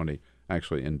 2020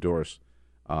 actually endorse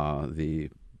the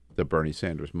Bernie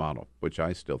Sanders model, which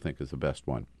I still think is the best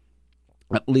one,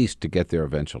 at least to get there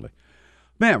eventually.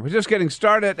 Man, we're just getting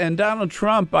started. And Donald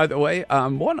Trump, by the way,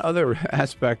 one other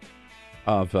aspect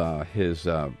of his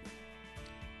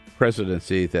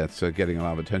presidency that's getting a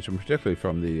lot of attention, particularly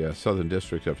from the Southern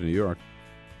District of New York,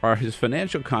 are his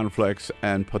financial conflicts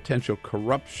and potential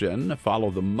corruption. Follow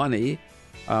the money.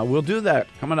 We'll do that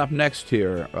coming up next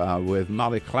here with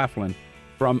Molly Claflin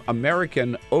from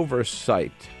American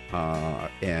Oversight. So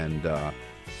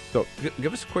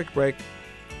give us a quick break.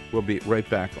 We'll be right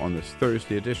back on this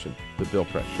Thursday edition of the Bill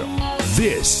Press Show.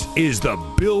 This is the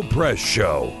Bill Press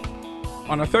Show.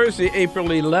 On a Thursday,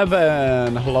 April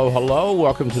 11. Hello.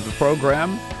 Welcome to the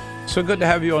program. So good to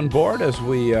have you on board as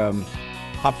we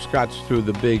hopscotch through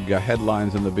the big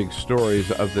headlines and the big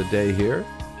stories of the day here.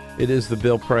 It is the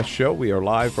Bill Press Show. We are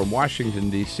live from Washington,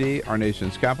 D.C., our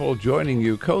nation's capital, joining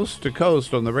you coast to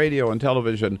coast on the radio and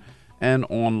television and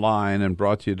online, and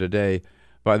brought to you today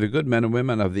by the good men and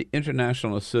women of the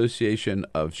International Association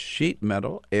of Sheet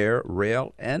Metal, Air,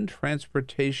 Rail, and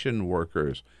Transportation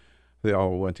Workers. They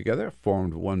all went together,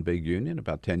 formed one big union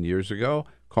about 10 years ago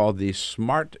called the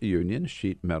SMART Union,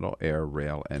 Sheet Metal, Air,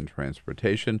 Rail, and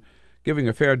Transportation, giving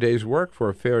a fair day's work for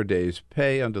a fair day's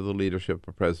pay under the leadership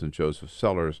of President Joseph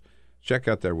Sellers. Check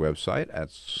out their website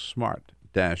at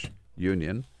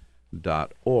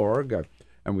smart-union.org.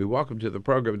 And we welcome to the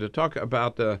program to talk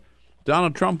about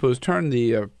Donald Trump, who's turned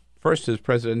first his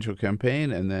presidential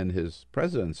campaign and then his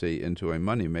presidency into a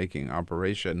money-making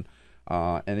operation.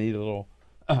 Any little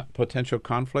potential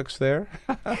conflicts there?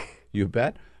 You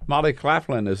bet. Molly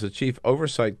Claflin is the Chief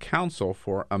Oversight Counsel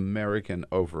for American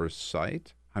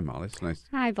Oversight. Hi, Molly. It's nice.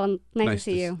 Hi, Bill. Nice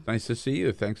to see you. Nice to see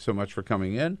you. Thanks so much for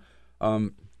coming in.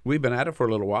 We've been at it for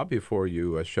a little while before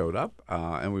you showed up,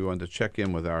 and we wanted to check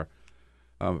in with our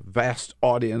vast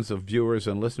audience of viewers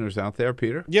and listeners out there,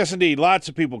 Peter. Yes, indeed. Lots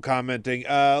of people commenting.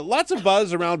 Lots of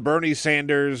buzz around Bernie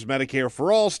Sanders' Medicare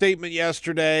for All statement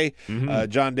yesterday.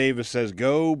 John Davis says,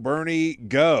 "Go, Bernie,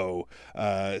 go."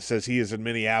 Says he is in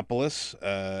Minneapolis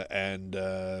and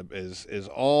is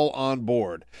all on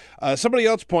board. Somebody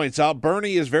else points out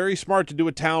Bernie is very smart to do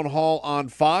a town hall on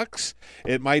Fox.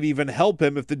 It might even help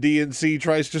him if the DNC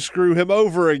tries to screw him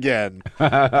over again.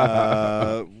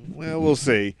 Well, we'll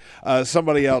see.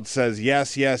 Somebody else says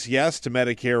yes, yes, yes to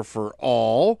Medicare for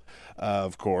all,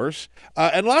 of course.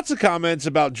 And lots of comments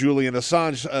about Julian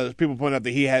Assange. People point out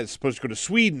that he is supposed to go to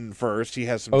Sweden first. He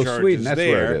has some charges Sweden, that's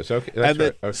there. where it is. Okay, that's and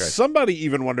that right. Okay. Somebody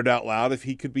even wondered out loud if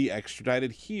he could be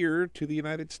extradited here to the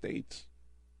United States.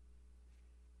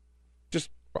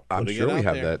 Just I'm putting sure it we out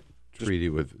have there. that treaty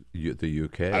with the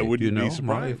UK. I wouldn't be surprised.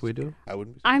 Molly, if we do? I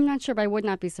wouldn't be surprised. I'm not sure, but I would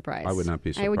not be surprised. I would not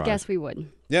be surprised. I would guess we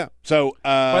would. Yeah. So,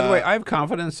 by the way, I have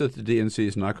confidence that the DNC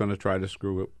is not going to try to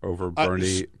screw over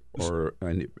Bernie or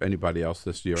anybody else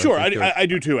this year. Sure, I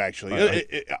do too, actually.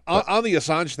 On the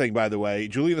Assange thing, by the way,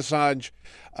 Julian Assange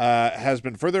has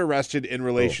been further arrested in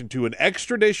relation to an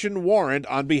extradition warrant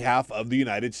on behalf of the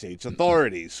United States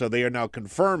authorities. So they are now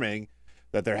confirming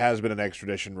that there has been an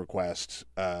extradition request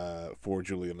for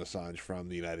Julian Assange from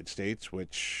the United States,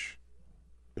 which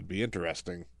could be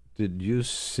interesting. Did you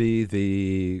see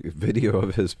the video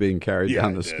of his being carried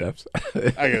down the steps?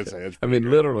 I gotta say, it's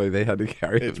literally, they had to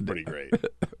carry him. It's pretty great.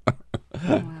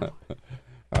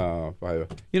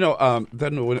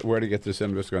 Don't know where to get this in.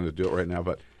 I'm just going to do it right now.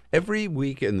 But every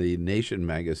week in the Nation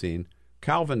magazine,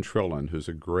 Calvin Trillin, who's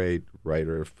a great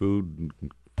writer, food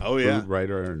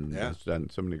writer, and has done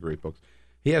so many great books.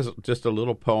 He has just a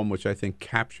little poem which I think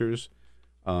captures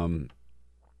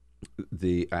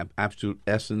the absolute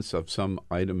essence of some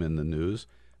item in the news.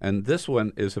 And this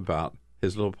one is about,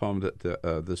 his little poem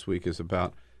that this week is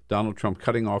about Donald Trump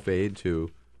cutting off aid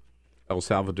to El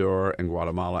Salvador and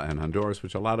Guatemala and Honduras,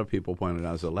 which a lot of people pointed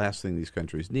out is the last thing these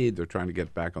countries need. They're trying to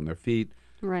get back on their feet.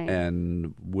 Right.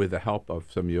 And with the help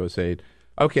of some U.S. aid.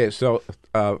 Okay, so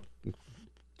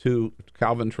to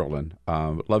Calvin Trillin,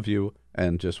 love you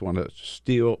and just want to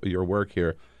steal your work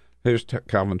here. Here's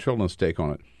Calvin Trillin's take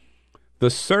on it. The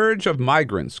surge of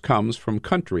migrants comes from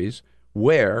countries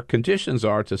where conditions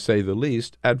are, to say the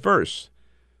least, adverse.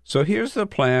 So here's the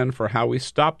plan for how we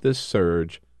stop this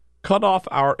surge, cut off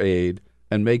our aid,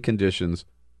 and make conditions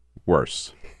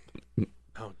worse.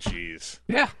 Oh, jeez.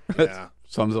 Yeah.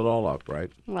 Sums it all up,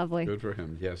 right? Lovely. Good for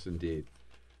him. Yes, indeed.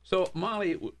 So,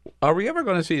 Molly, are we ever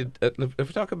going to see,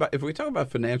 if we talk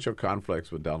about financial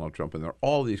conflicts with Donald Trump, and there are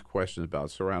all these questions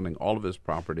about surrounding all of his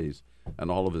properties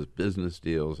and all of his business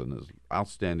deals and his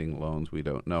outstanding loans we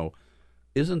don't know,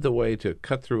 isn't the way to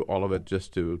cut through all of it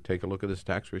just to take a look at his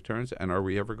tax returns? And are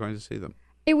we ever going to see them?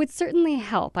 It would certainly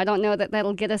help. I don't know that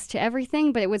that'll get us to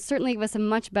everything, but it would certainly give us a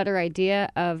much better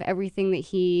idea of everything that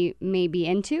he may be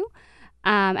into.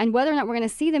 And whether or not we're going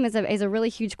to see them is a really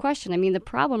huge question. I mean, the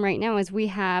problem right now is we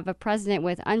have a president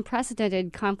with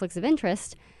unprecedented conflicts of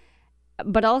interest,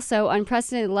 but also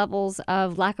unprecedented levels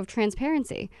of lack of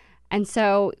transparency. And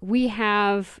so we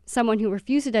have someone who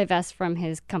refused to divest from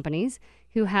his companies,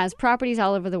 who has properties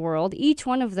all over the world. Each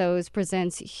one of those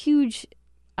presents huge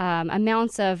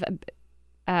amounts of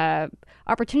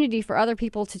opportunity for other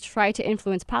people to try to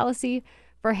influence policy,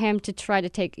 for him to try to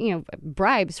take,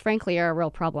 bribes, frankly, are a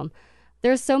real problem.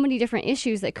 There's so many different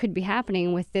issues that could be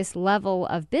happening with this level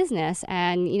of business,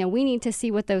 and, we need to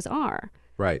see what those are.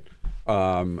 Right.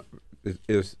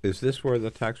 Is this where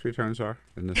the tax returns are,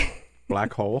 in this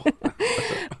black hole?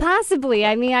 Possibly.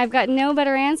 I mean, I've got no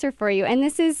better answer for you. And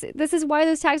this is why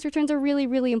those tax returns are really,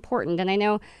 really important. And I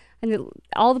know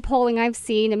all the polling I've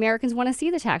seen, Americans want to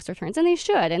see the tax returns, and they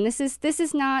should. And this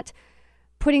is not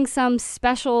putting some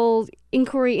special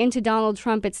inquiry into Donald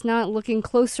Trump. It's not looking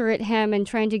closer at him and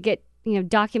trying to get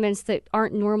documents that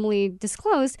aren't normally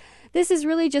disclosed. This is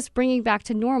really just bringing back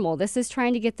to normal. This is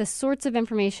trying to get the sorts of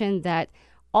information that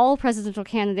all presidential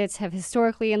candidates have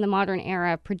historically in the modern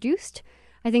era produced.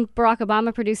 I think Barack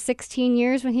Obama produced 16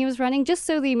 years when he was running, just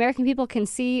so the American people can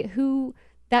see who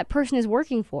that person is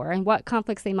working for and what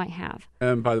conflicts they might have.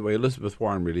 And by the way, Elizabeth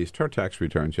Warren released her tax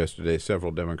returns yesterday.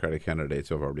 Several Democratic candidates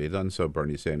have already done so.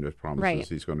 Bernie Sanders promises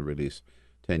he's going to release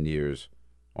 10 years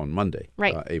on Monday,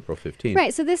 April 15th.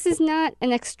 Right, so this is not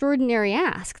an extraordinary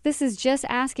ask. This is just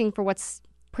asking for what's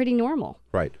pretty normal.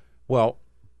 Right. Well,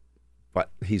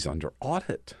 but he's under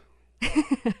audit.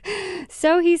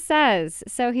 So he says.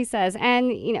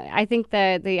 And, I think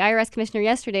the IRS commissioner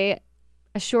yesterday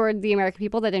assured the American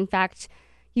people that, in fact,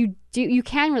 you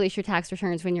can release your tax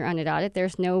returns when you're under audit.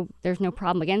 There's no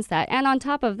problem against that. And on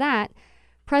top of that,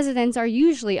 presidents are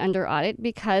usually under audit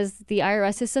because the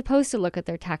IRS is supposed to look at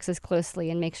their taxes closely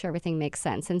and make sure everything makes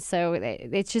sense. And so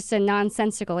it's just a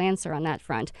nonsensical answer on that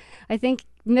front. I think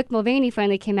Mick Mulvaney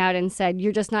finally came out and said,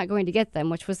 you're just not going to get them,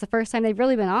 which was the first time they've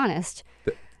really been honest.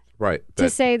 Right. To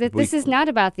say that this is not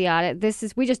about the audit.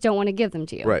 We just don't want to give them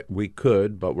to you. Right. We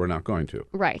could, but we're not going to.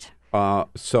 Right.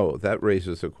 So that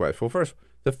raises the question. Well, first,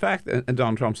 the fact, and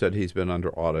Donald Trump said he's been under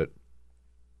audit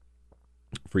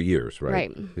for years,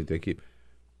 right? Right. They keep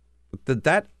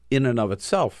that in and of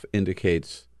itself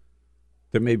indicates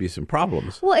there may be some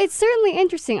problems. Well, it's certainly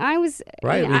interesting. I was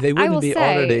right. I mean, they wouldn't be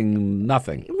auditing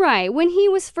nothing. Right. When he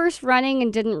was first running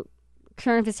and didn't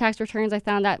turn off his tax returns, I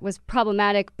found that was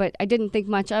problematic, but I didn't think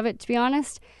much of it, to be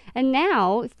honest. And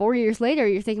now, 4 years later,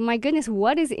 you're thinking, my goodness,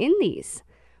 what is in these?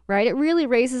 Right? It really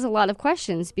raises a lot of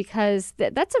questions because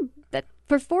that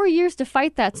for 4 years to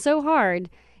fight that so hard,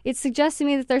 it suggests to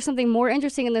me that there's something more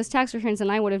interesting in those tax returns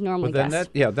than I would have normally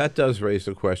guessed. That does raise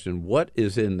the question, what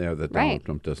is in there that Donald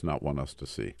Trump does not want us to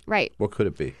see? Right. What could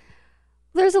it be?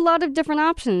 There's a lot of different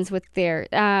options with there.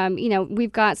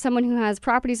 We've got someone who has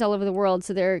properties all over the world,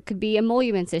 so there could be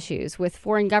emoluments issues with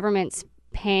foreign governments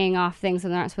paying off things that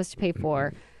they're not supposed to pay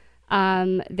for.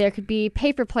 There could be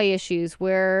pay-for-play issues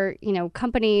where,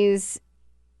 companies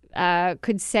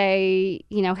could say,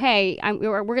 hey,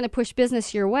 we're going to push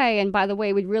business your way, and by the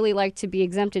way, we'd really like to be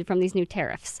exempted from these new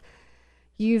tariffs.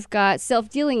 You've got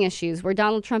self-dealing issues where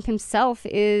Donald Trump himself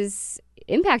is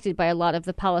impacted by a lot of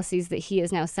the policies that he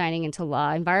is now signing into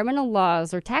law, environmental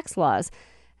laws or tax laws.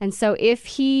 And so if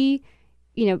he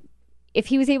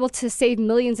was able to save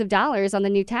millions of dollars on the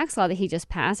new tax law that he just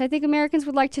passed, I think Americans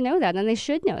would like to know that, and they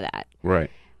should know that.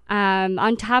 Right.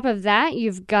 On top of that,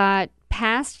 you've got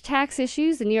past tax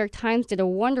issues. The New York Times did a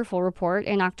wonderful report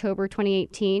in October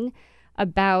 2018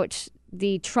 about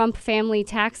the Trump family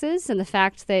taxes and the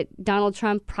fact that Donald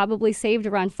Trump probably saved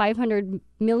around $500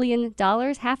 million,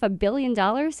 $500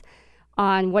 million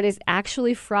on what is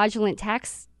actually fraudulent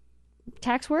tax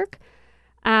work.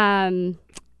 And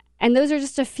those are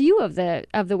just a few of the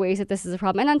ways that this is a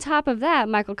problem. And on top of that,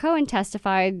 Michael Cohen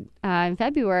testified in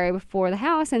February before the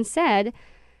House and said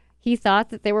he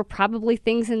thought that there were probably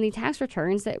things in the tax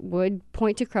returns that would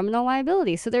point to criminal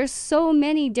liability. So there's so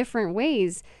many different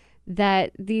ways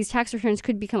that these tax returns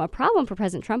could become a problem for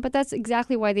President Trump, but that's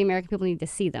exactly why the American people need to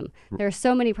see them. There are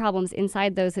so many problems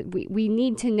inside those that we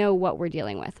need to know what we're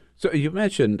dealing with. So you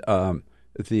mentioned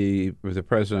the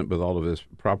president with all of his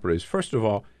properties. First of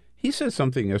all, he said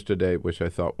something yesterday which I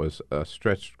thought was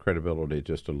stretched credibility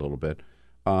just a little bit.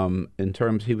 In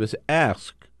terms, he was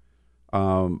asked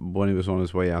when he was on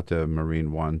his way out to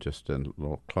Marine One, just a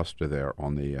little cluster there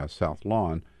on the South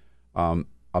Lawn,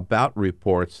 about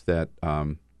reports that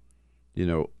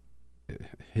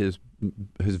his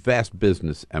vast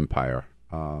business empire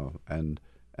and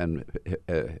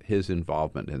his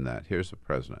involvement in that. Here's the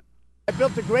president. I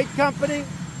built a great company,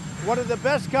 one of the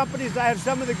best companies. I have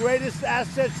some of the greatest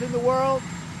assets in the world.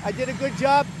 I did a good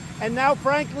job, and now,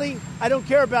 frankly, I don't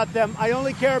care about them. I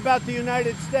only care about the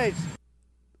United States.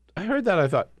 I heard that. I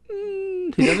thought,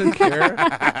 he doesn't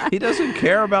care. He doesn't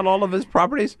care about all of his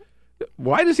properties.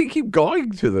 Why does he keep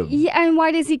going to them? Yeah, and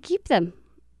why does he keep them?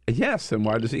 Yes, and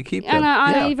why does he keep them? And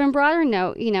on an even broader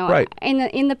note, right.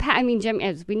 in the past,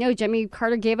 as we know, Jimmy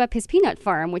Carter gave up his peanut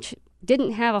farm, which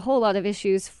didn't have a whole lot of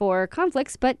issues for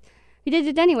conflicts, but he did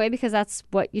it anyway because that's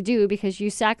what you do, because you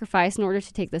sacrifice in order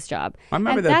to take this job. I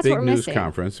remember that big news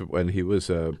conference when he was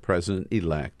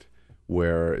president-elect,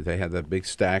 where they had that big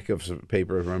stack of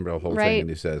paper, remember the whole thing, and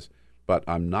he says, but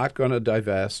I'm not going to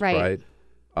divest, right?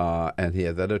 And he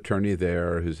had that attorney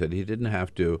there who said he didn't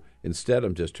have to. Instead,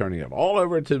 I'm just turning it all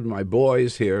over to my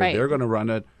boys here. Right. They're going to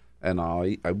run it, and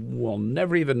I will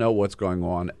never even know what's going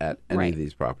on at any of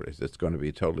these properties. It's going to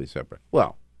be totally separate.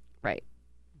 Well, right.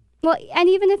 Well, and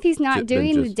even if he's not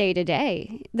doing the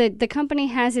day-to-day, the company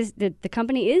has the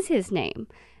company is his name,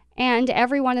 and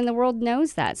everyone in the world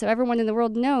knows that. So everyone in the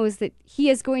world knows that he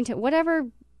is going to, whatever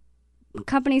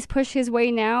companies push his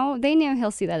way now, they know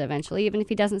he'll see that eventually, even if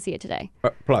he doesn't see it today.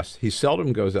 Plus, he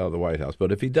seldom goes out of the White House,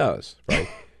 but if he does, right,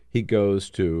 he goes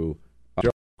to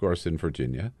golf course in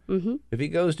Virginia. Mm-hmm. If he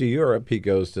goes to Europe, he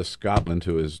goes to Scotland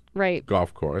to his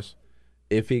golf course.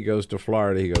 If he goes to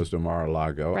Florida, he goes to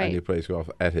Mar-a-Lago, and he plays golf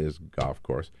at his golf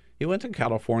course. He went to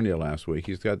California last week.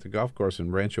 He's got the golf course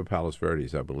in Rancho Palos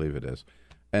Verdes, I believe it is.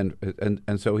 And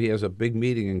so he has a big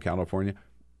meeting in California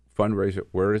fundraiser,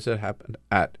 where does it happen?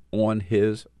 On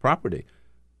his property.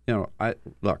 I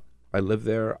live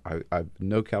there. I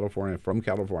know California, from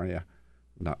California,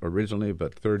 not originally,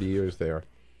 but 30 years there.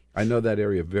 I know that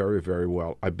area very, very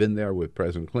well. I've been there with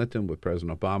President Clinton, with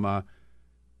President Obama,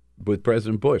 with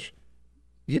President Bush.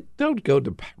 You don't go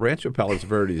to Rancho Palos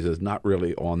Verdes is not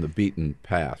really on the beaten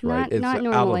path, right? It's not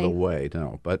out of the way,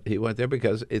 no. But he went there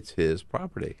because it's his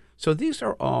property. So these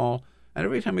are all, and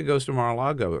every time he goes to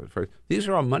Mar-a-Lago, these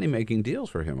are all money-making deals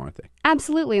for him, aren't they?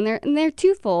 Absolutely, and they're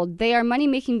twofold. They are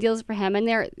money-making deals for him, and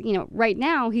they're, right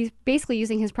now he's basically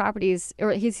using his properties,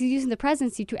 or he's using the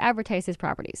presidency to advertise his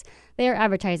properties. They are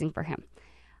advertising for him.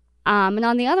 And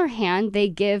on the other hand, they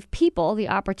give people the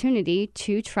opportunity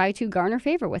to try to garner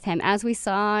favor with him, as we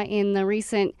saw in the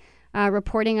recent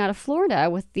reporting out of Florida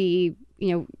with the,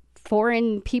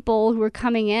 foreign people who were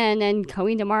coming in and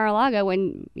going to Mar-a-Lago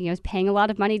and, paying a lot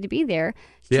of money to be there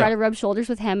to try to rub shoulders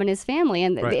with him and his family.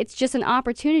 And it's just an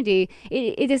opportunity.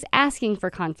 It is asking for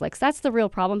conflicts. That's the real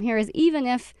problem here, is even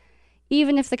if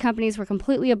the companies were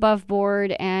completely above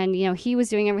board and, he was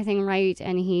doing everything right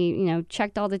and he,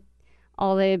 checked all the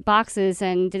boxes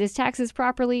and did his taxes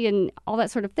properly and all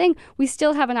that sort of thing, we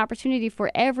still have an opportunity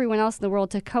for everyone else in the world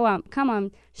to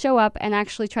show up and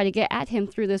actually try to get at him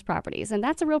through those properties. And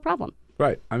that's a real problem.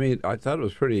 Right. I mean, I thought it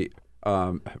was pretty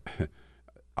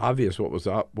obvious what was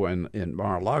up when in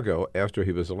Mar-a-Lago, after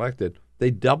he was elected, they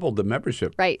doubled the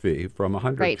membership fee from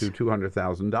 $100,000 to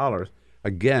 $200,000,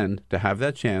 again, to have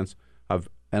that chance of,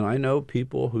 and I know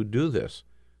people who do this,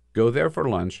 go there for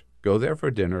lunch, go there for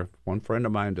dinner. One friend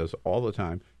of mine does all the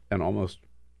time, and almost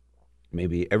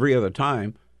maybe every other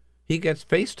time, he gets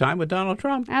FaceTime with Donald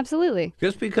Trump. Absolutely.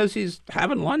 Just because he's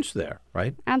having lunch there,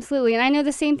 right? Absolutely. And I know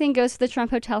the same thing goes for the Trump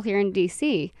Hotel here in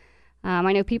D.C.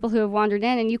 I know people who have wandered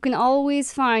in, and you can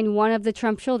always find one of the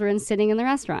Trump children sitting in the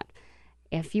restaurant.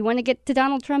 If you want to get to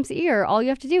Donald Trump's ear, all you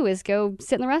have to do is go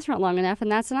sit in the restaurant long enough,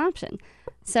 and that's an option.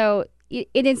 So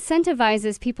it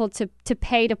incentivizes people to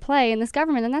pay to play in this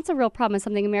government, and that's a real problem and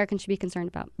something Americans should be concerned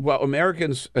about. Well,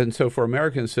 Americans, and so for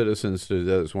American citizens to do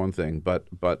that is one thing, but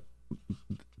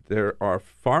there are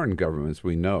foreign governments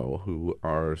we know who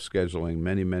are scheduling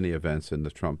many, many events in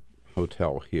the Trump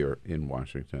Hotel here in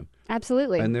Washington.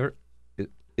 Absolutely. And there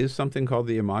is something called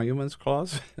the Emoluments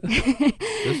Clause.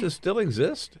 Does still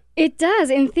exist? It does.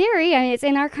 In theory, I mean, it's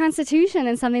in our Constitution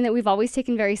and something that we've always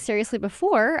taken very seriously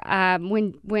before.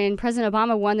 When President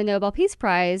Obama won the Nobel Peace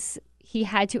Prize, he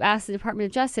had to ask the Department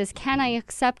of Justice, can I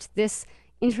accept this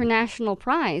international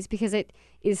prize? Because it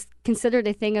is considered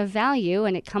a thing of value,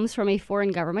 and it comes from a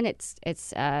foreign government.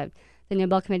 It's the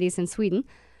Nobel Committee's in Sweden.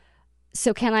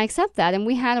 So can I accept that? And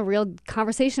we had a real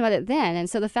conversation about it then. And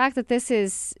so the fact that this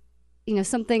is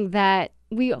something that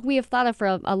we have thought of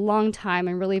for a long time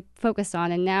and really focused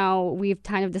on, and now we've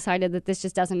kind of decided that this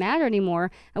just doesn't matter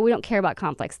anymore, and we don't care about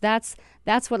conflicts. That's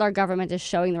what our government is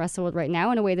showing the rest of the world right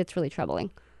now in a way that's really troubling.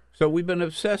 So we've been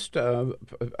obsessed.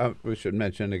 We should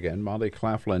mention again, Molly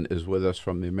Claflin is with us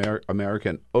from the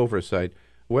American Oversight.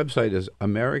 Website is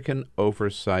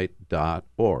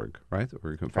americanoversight.org, right?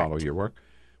 Where you can follow your work.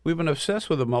 We've been obsessed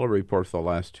with the Mueller report for the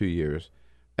last 2 years.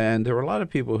 And there were a lot of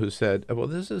people who said, well,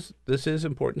 this is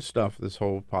important stuff, this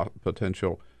whole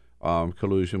potential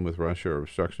collusion with Russia or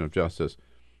obstruction of justice,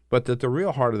 but that the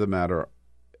real heart of the matter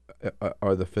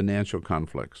are the financial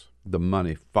conflicts, the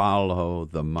money, follow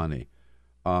the money.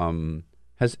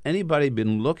 Has anybody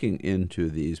been looking into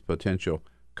these potential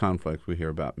conflicts? We hear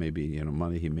about maybe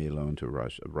money he may loan to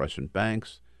Russian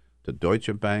banks, to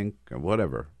Deutsche Bank, or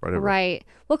whatever. Right.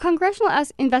 Well, congressional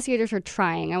investigators are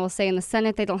trying. I will say in the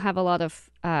Senate they don't have a lot of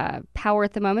power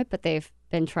at the moment, but they've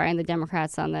been trying. The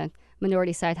Democrats on the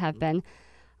minority side have been.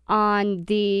 On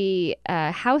the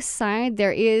House side,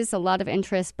 there is a lot of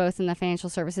interest both in the Financial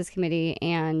Services Committee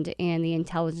and in the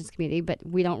Intelligence Committee, but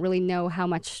we don't really know how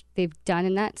much they've done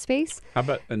in that space. How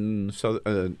about in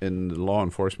the law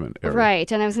enforcement area?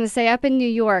 Right, and I was going to say up in New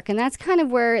York, and that's kind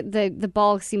of where the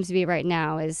ball seems to be right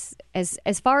now. Is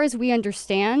as far as we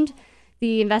understand,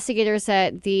 the investigators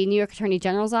at the New York Attorney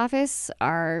General's office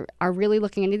are really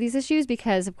looking into these issues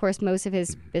because, of course, most of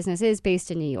his business is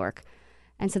based in New York.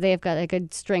 And so they have got a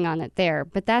good string on it there.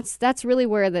 But that's really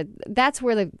where the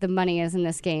money is in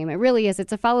this game. It really is.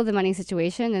 It's a follow the money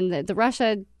situation. And the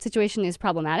Russia situation is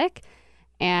problematic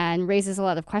and raises a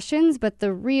lot of questions. But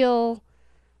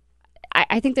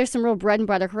I think there's some real bread and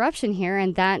butter corruption here.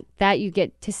 And that you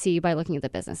get to see by looking at the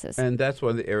businesses. And that's one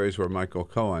of the areas where Michael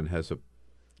Cohen has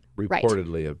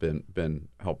reportedly have been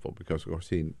helpful because, of course,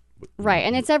 he Right,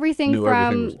 and it's everything knew from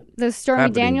everything was the Stormy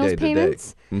happening Daniels day to day.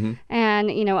 payments Mhm.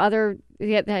 and, other,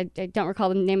 I don't recall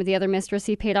the name of the other mistress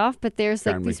he paid off, but there's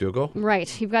Karen these, McDougal?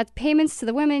 right, you've got payments to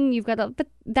the women, but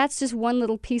that's just one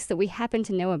little piece that we happen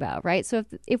to know about, right? So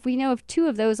if we know of two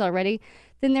of those already,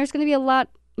 then there's going to be a lot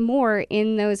more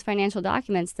in those financial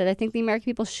documents that I think the American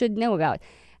people should know about.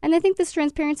 And I think this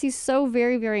transparency is so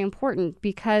very, very important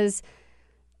because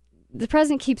the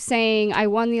president keeps saying, I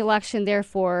won the election,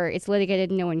 therefore it's litigated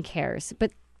and no one cares.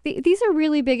 But these are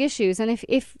really big issues. And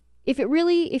if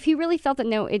he really felt that,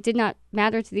 no, it did not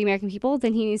matter to the American people,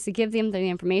 then he needs to give them the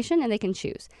information and they can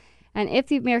choose. And if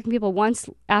the American people, once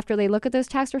after they look at those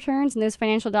tax returns and those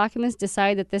financial documents,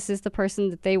 decide that this is the person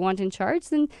that they want in charge,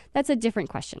 then that's a different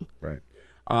question. Right.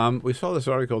 We saw this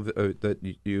article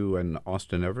that you and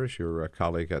Austin Evers, your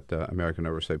colleague at American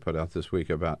Oversight, put out this week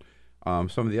about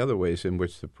some of the other ways in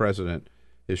which the president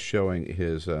is showing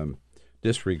his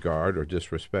disregard or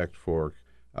disrespect for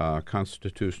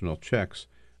constitutional checks.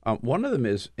 One of them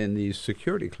is in these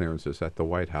security clearances at the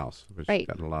White House, which right.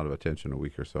 got a lot of attention a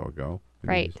week or so ago. And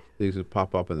right. These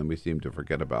pop up and then we seem to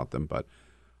forget about them. But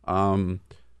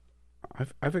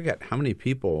I forget how many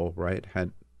people, right,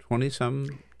 had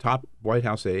 20-some top White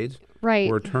House aides right.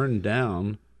 were turned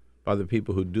down by the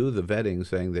people who do the vetting,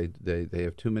 saying they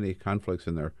have too many conflicts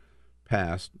in their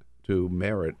past to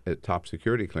merit a top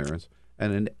security clearance.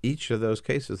 And in each of those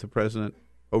cases, the president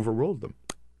overruled them.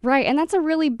 Right, and that's a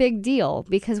really big deal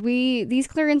because these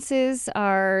clearances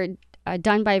are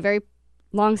done by very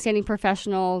longstanding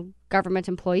professional government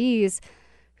employees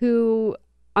who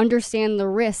understand the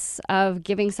risks of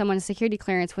giving someone a security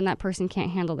clearance when that person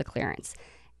can't handle the clearance.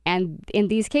 And in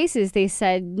these cases, they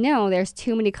said, no, there's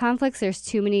too many conflicts, there's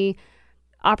too many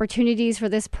opportunities for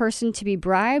this person to be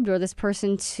bribed or this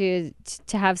person to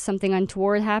have something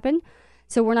untoward happen.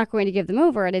 So we're not going to give them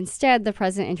over. And instead, the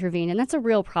president intervened. And that's a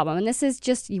real problem. And this is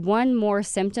just one more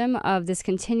symptom of this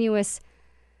continuous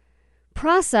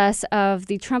process of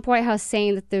the Trump White House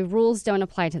saying that the rules don't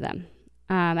apply to them.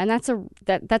 And that's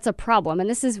a problem. And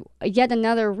this is yet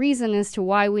another reason as to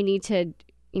why we need to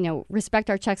respect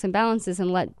our checks and balances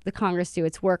and let the Congress do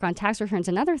its work on tax returns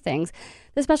and other things.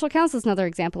 The special counsel is another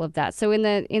example of that. So in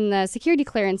the security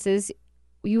clearances,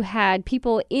 you had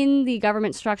people in the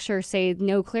government structure say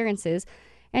no clearances,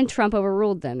 and Trump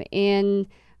overruled them. In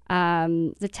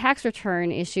the tax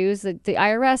return issues, the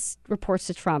IRS reports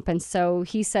to Trump, and so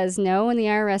he says no, and the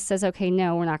IRS says, okay,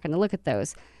 no, we're not going to look at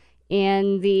those.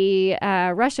 In the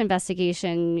Russia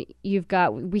investigation,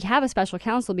 we have a special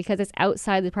counsel because it's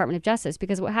outside the Department of Justice.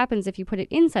 Because what happens if you put it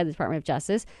inside the Department of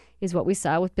Justice is what we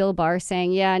saw with Bill Barr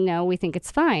saying, yeah, no, we think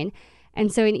it's fine.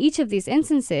 And so in each of these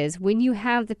instances, when you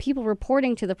have the people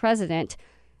reporting to the president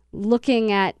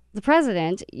looking at the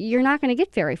president, you're not going to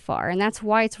get very far. And that's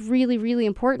why it's really, really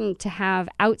important to have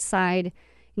outside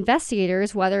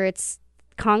investigators, whether it's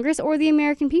Congress or the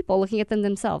American people, looking at them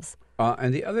themselves.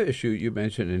 And the other issue you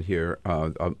mentioned in here,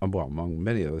 well, among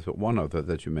many others, but one other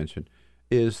that you mentioned,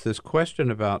 is this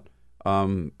question about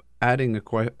adding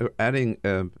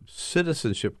a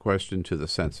citizenship question to the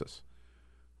census,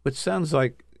 which sounds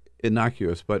like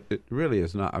innocuous, but it really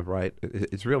is not, right?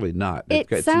 It's really not.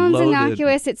 It sounds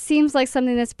innocuous. It seems like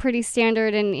something that's pretty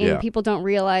standard, and people don't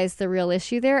realize the real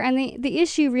issue there. And the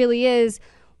issue really is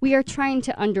we are trying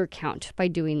to undercount by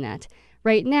doing that.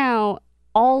 Right now,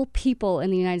 all people in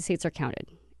the United States are counted,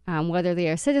 whether they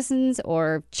are citizens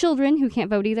or children who can't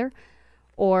vote either,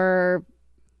 or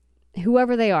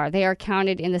whoever they are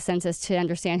counted in the census to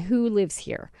understand who lives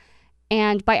here.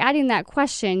 And by adding that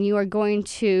question, you are going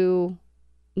to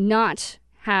not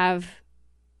have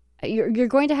you're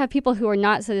going to have people who are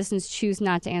not citizens choose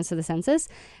not to answer the census,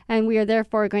 and we are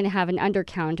therefore going to have an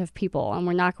undercount of people, and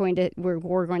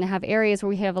we're going to have areas where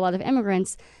we have a lot of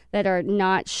immigrants that are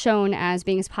not shown as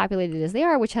being as populated as they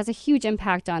are, which has a huge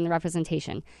impact on the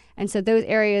representation. And so those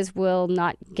areas will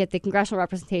not get the congressional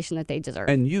representation that they deserve.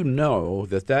 And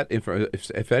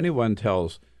if anyone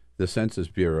tells the Census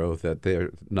Bureau that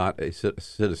they're not a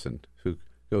citizen who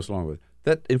goes along with it,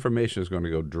 that information is going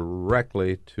to go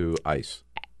directly to ICE.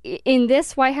 In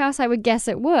this White House, I would guess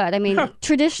it would. I mean,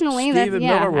 traditionally, Stephen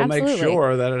Miller will absolutely. make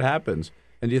sure that it happens.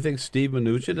 And do you think Steve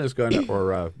Mnuchin is going to,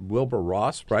 or Wilbur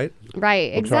Ross, right?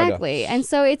 Right, exactly. And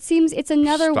so it seems it's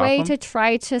another way to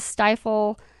try to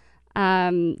stifle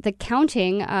the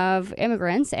counting of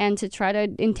immigrants and to try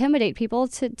to intimidate people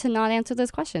to not answer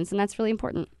those questions. And that's really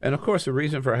important. And, of course, the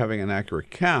reason for having an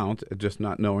accurate count, just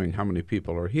not knowing how many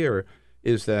people are here,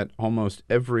 is that almost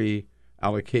every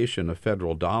allocation of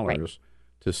federal dollars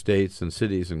to states and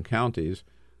cities and counties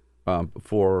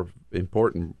for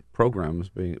important programs,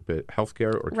 being it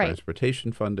healthcare or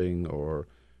transportation funding or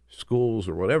schools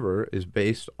or whatever is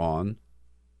based on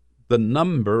the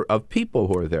number of people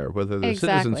who are there, whether they're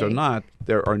citizens or not.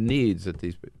 There are needs at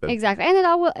these. Exactly, and it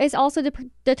also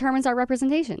determines our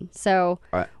representation. So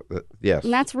yes,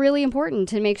 and that's really important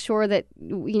to make sure that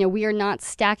we are not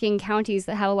stacking counties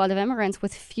that have a lot of immigrants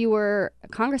with fewer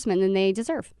congressmen than they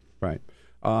deserve. Right.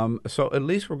 So at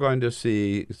least we're going to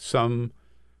see some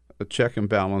check and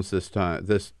balance this time.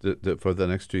 For the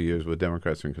next 2 years with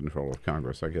Democrats in control of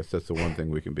Congress. I guess that's the one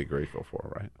thing we can be grateful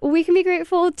for, right? We can be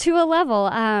grateful to a level.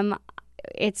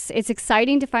 It's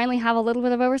exciting to finally have a little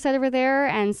bit of oversight over there,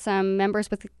 and some members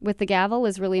with the gavel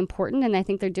is really important. And I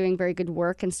think they're doing very good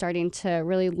work and starting to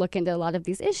really look into a lot of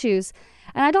these issues.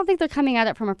 And I don't think they're coming at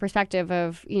it from a perspective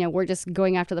of we're just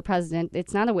going after the president.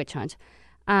 It's not a witch hunt.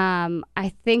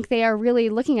 I think they are really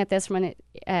looking at this from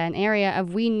an area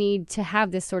of we need to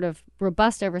have this sort of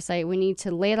robust oversight. We need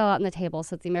to lay it all out on the table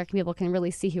so that the American people can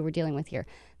really see who we're dealing with here.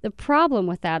 The problem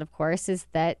with that, of course, is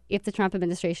that if the Trump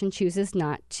administration chooses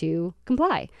not to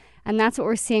comply, and that's what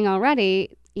we're seeing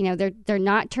already, they're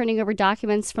not turning over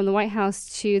documents from the White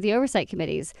House to the oversight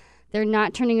committees. They're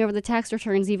not turning over the tax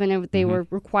returns even if they were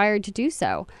required to do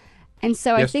so. And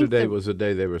so yesterday was the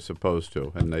day they were supposed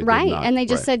to, and they did not. And they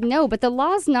just said no. But the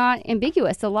law's not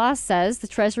ambiguous. The law says the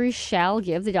Treasury shall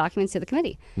give the documents to the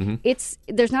committee.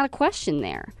 There's not a question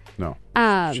there. No,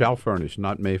 shall furnish,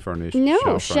 not may furnish.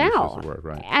 No, shall. Is the word,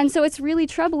 right? And so it's really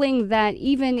troubling that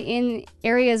even in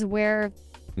areas where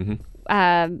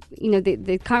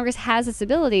the Congress has this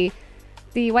ability,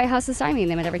 the White House is stymieing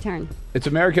them at every turn. It's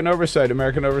American Oversight,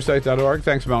 AmericanOversight.org.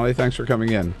 Thanks, Molly. Thanks for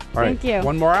coming in. All right, thank you.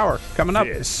 One more hour coming up.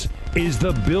 This is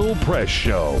the Bill Press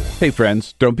Show. Hey,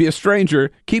 friends, don't be a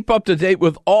stranger. Keep up to date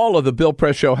with all of the Bill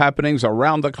Press Show happenings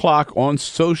around the clock on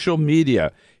social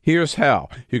media. Here's how.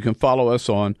 You can follow us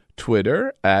on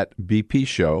Twitter at BP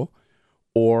Show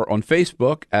or on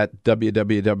Facebook at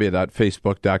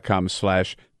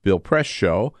www.facebook.com/Bill Press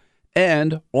Show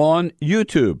and on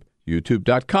YouTube,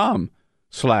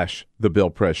 youtube.com/The Bill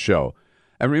Press Show.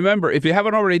 And remember, if you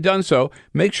haven't already done so,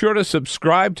 make sure to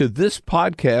subscribe to this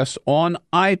podcast on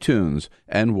iTunes.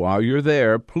 And while you're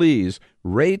there, please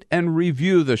rate and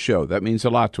review the show. That means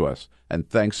a lot to us. And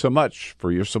thanks so much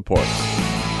for your support.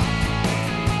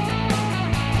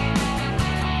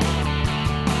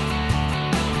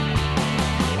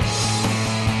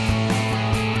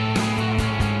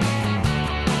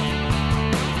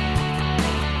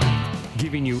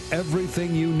 Giving you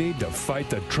everything you need to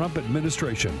fight the Trump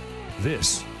administration.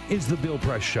 This is The Bill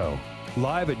Press Show,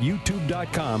 live at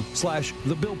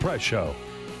youtube.com/The Bill Press Show.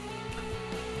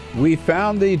 We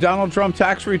found the Donald Trump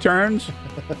tax returns.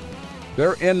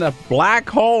 They're in the black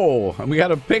hole, and we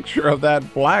got a picture of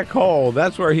that black hole.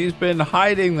 That's where he's been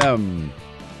hiding them.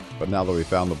 But now that we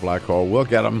found the black hole, we'll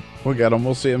get them.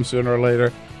 We'll see them sooner or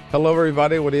later. Hello,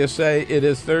 everybody. What do you say? It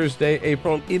is Thursday,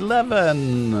 April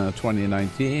 11,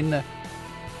 2019.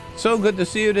 So good to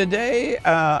see you today,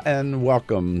 and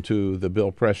welcome to the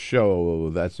Bill Press Show.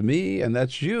 That's me, and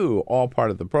that's you, all part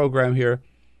of the program here.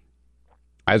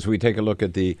 As we take a look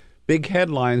at the big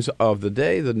headlines of the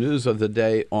day, the news of the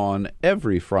day on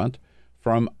every front,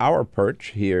 from our perch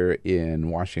here in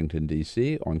Washington,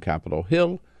 D.C., on Capitol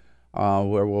Hill,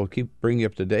 where we'll keep bringing you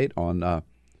up to date on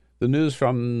the news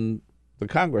from the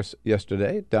Congress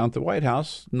yesterday, down at the White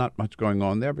House. Not much going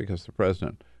on there because the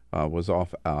president was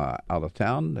off out of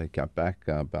town. They got back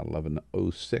about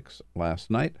 11:06 last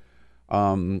night.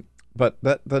 But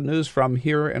the news from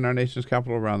here in our nation's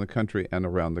capital, around the country and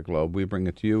around the globe, we bring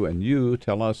it to you, and you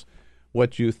tell us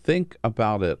what you think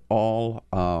about it all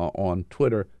on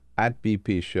Twitter at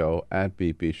BP Show,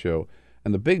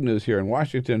 And the big news here in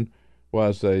Washington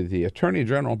was the Attorney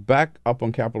General back up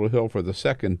on Capitol Hill for the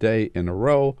second day in a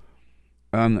row,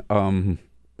 and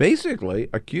basically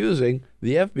accusing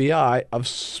the FBI of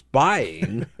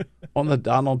spying on the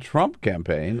Donald Trump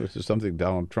campaign, which is something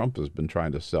Donald Trump has been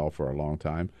trying to sell for a long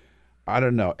time. I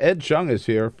don't know. Ed Chung is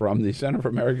here from the Center for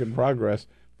American Progress,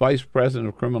 Vice President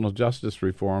of Criminal Justice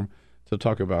Reform, to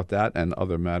talk about that and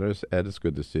other matters. Ed, it's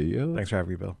good to see you. Thanks for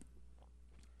having me, Bill.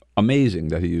 Amazing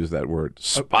that he used that word,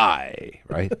 spy,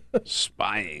 right?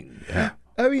 Spying. Yeah.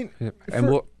 I mean,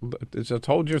 and just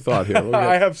hold your thought here.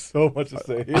 I have so much to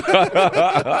say.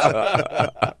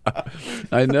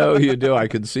 I know you do. I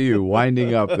can see you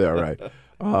winding up there, right?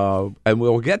 And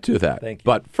we'll get to that. Thank you.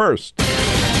 But first,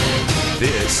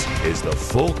 this is the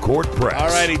Full Court Press. All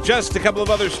righty, just a couple of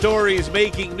other stories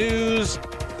making news.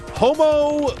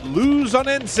 Homo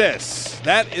luzonensis.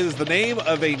 That is the name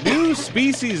of a new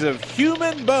species of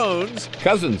human bones.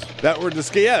 Cousins. That were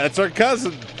discovered. Yeah, that's our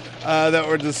cousin. that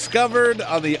were discovered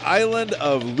on the island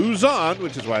of Luzon,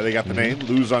 which is why they got the name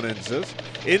Luzonensis,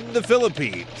 in the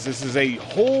Philippines. This is a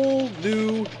whole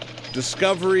new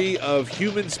discovery of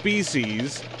human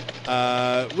species,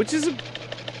 which is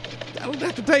I don't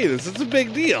have to tell you this. It's a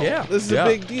big deal. Yeah, this is a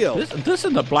big deal. This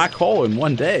is a black hole in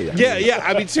one day.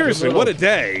 I mean, seriously, what a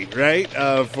day, right,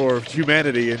 for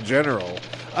humanity in general.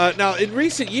 Now, in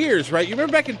recent years, right, you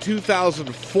remember back in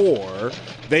 2004,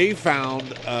 they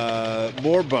found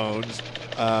more bones.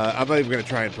 I'm not even going to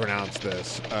try and pronounce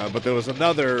this, but there was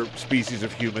another species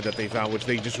of human that they found, which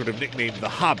they just sort of nicknamed the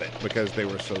Hobbit because they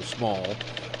were so small.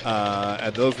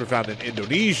 And those were found in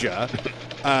Indonesia.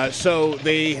 So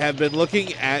they have been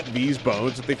looking at these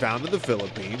bones that they found in the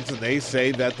Philippines, and they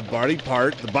say that the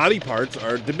body parts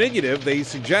are diminutive. They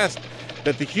suggest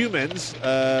that the humans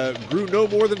grew no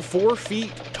more than 4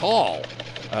 feet tall.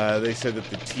 They said that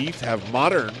the teeth have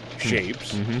modern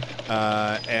shapes,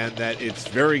 and that it's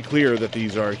very clear that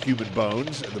these are human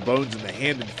bones. And the bones in the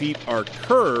hand and feet are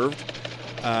curved.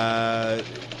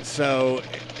 So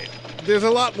there's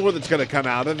a lot more that's going to come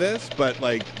out of this, but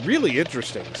like really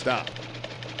interesting stuff.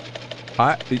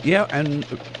 And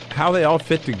how they all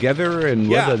fit together and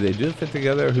whether they do fit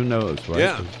together, who knows, right?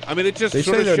 Yeah, I mean, it just they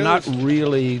sort say of they're shows... not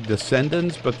really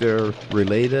descendants, but they're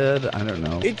related. I don't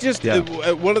know. It just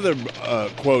one of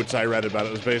the quotes I read about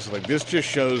it was basically like, this just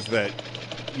shows that,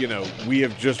 you know, we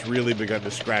have just really begun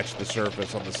to scratch the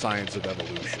surface on the science of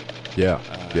evolution. And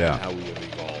how we have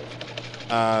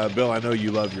evolved. Bill, I know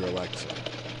you love your Alexa.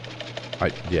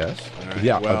 Yes. Right,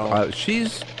 yeah. well,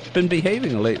 she's been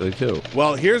behaving lately too.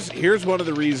 Well, here's one of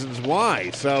the reasons why.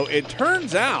 So it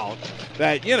turns out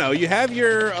that, you know, you have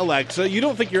your Alexa. You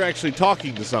don't think you're actually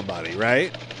talking to somebody,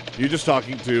 right? You're just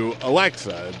talking to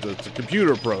Alexa. It's a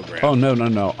computer program. Oh,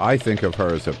 no. I think of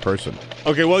her as a person.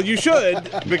 Okay, well, you should,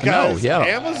 because No, yeah.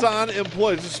 Amazon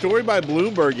employs, a story by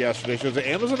Bloomberg yesterday shows that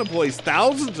Amazon employs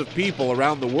thousands of people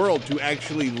around the world to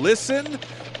actually listen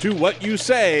to what you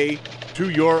say to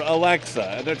your Alexa.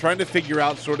 And they're trying to figure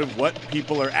out sort of what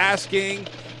people are asking.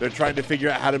 They're trying to figure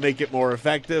out how to make it more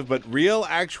effective. But real,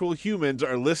 actual humans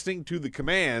are listening to the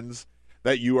commands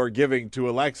that you are giving to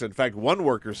Alexa. In fact, one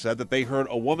worker said that they heard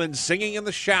a woman singing in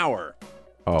the shower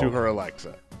to her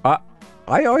Alexa.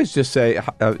 I always just say,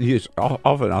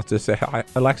 often I'll just say, hi,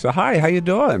 Alexa, hi, how you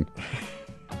doing?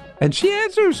 And she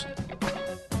answers.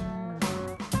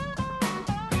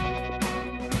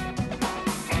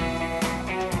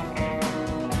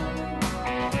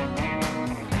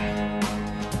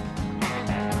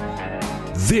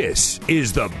 This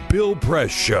is the Bill Press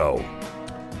Show.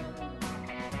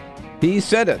 He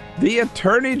said it. The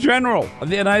Attorney General of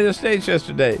the United States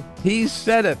yesterday, he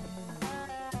said it,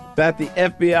 that the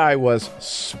FBI was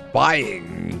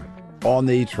spying on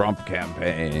the Trump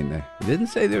campaign. He didn't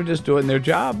say they were just doing their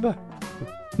job.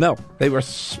 No, they were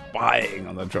spying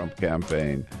on the Trump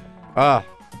campaign.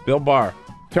 Bill Barr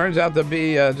turns out to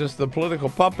be just the political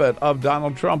puppet of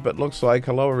Donald Trump, it looks like.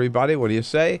 Hello, everybody. What do you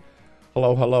say?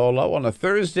 Hello. On a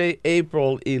Thursday,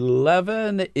 April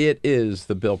 11, it is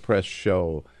the Bill Press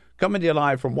Show. Coming to you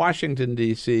live from Washington,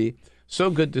 D.C. So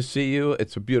good to see you.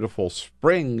 It's a beautiful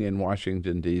spring in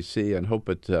Washington, D.C., and hope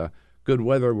it's good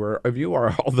weather wherever you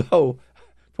are. Although,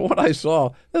 from what I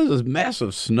saw, there's this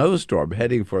massive snowstorm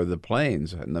heading for the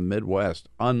plains in the Midwest.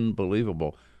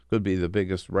 Unbelievable. Could be the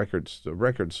biggest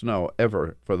record snow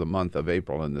ever for the month of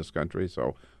April in this country.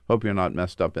 So hope you're not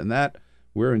messed up in that.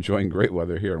 We're enjoying great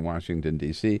weather here in Washington,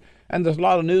 D.C., and there's a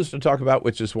lot of news to talk about,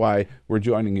 which is why we're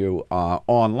joining you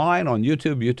online on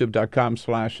YouTube,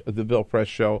 youtube.com/The Bill Press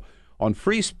Show, on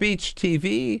Free Speech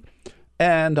TV,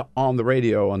 and on the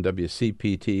radio on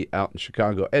WCPT out in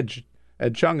Chicago. Ed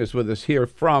Chung is with us here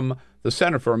from the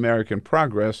Center for American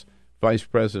Progress, Vice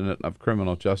President of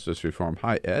Criminal Justice Reform.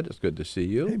 Hi, Ed. It's good to see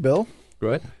you. Hey, Bill.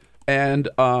 Good. And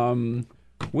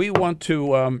we want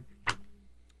to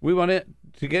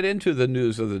get into the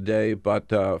news of the day,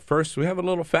 but first we have a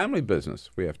little family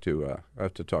business we have to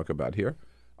talk about here.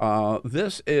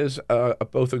 This is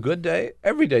both a good day.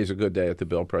 Every day is a good day at the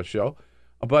Bill Press Show,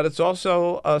 but it's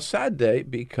also a sad day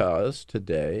because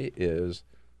today is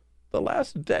the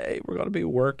last day we're going to be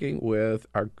working with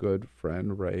our good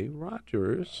friend Ray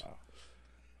Rogers.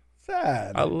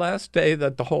 Sad. A last day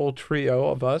that the whole trio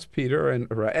of us, Peter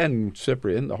and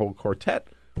Cyprian, the whole quartet,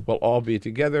 will all be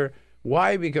together.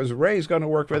 Why? Because Ray's going to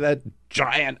work for that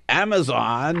giant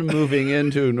Amazon moving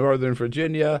into Northern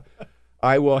Virginia.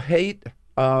 I will hate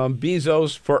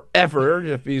Bezos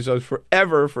forever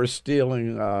for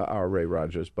stealing our Ray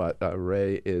Rogers. But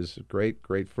Ray is a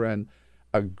great friend,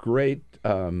 a great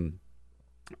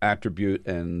attribute,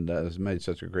 and has made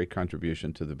such a great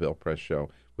contribution to the Bill Press Show.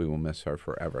 We will miss her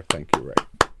forever. Thank you, Ray.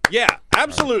 Yeah,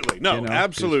 absolutely. No, You know,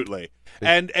 absolutely.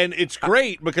 And it's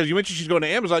great because you mentioned she's going to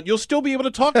Amazon. You'll still be able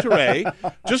to talk to Ray.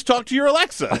 Just talk to your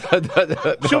Alexa.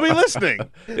 She'll be listening.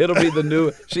 It'll be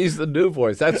she's the new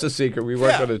voice. That's the secret we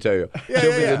weren't going to tell you.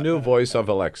 She'll be the new voice of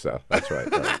Alexa. That's right.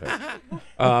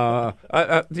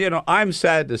 I'm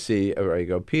sad to see Ray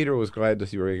go. Peter was glad to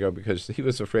see Ray go because he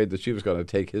was afraid that she was going to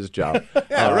take his job.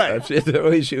 Right. The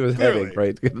way she was heading,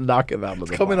 right? Knock him out of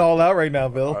the Coming all out right now,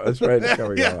 Bill. That's right. It's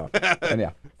coming all out.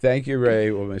 And thank you, Ray.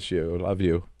 We'll miss you. Love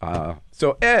you.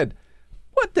 So, Ed,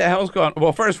 what the hell's going on?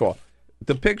 Well, first of all,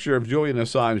 the picture of Julian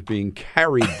Assange being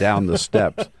carried down the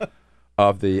steps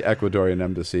of the Ecuadorian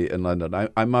embassy in London,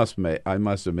 I must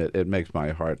admit, it makes my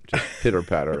heart just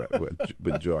pitter-patter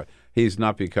with joy. He's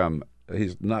not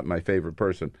my favorite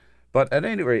person. But at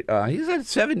any rate, he's had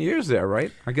 7 years there,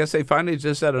 right? I guess they finally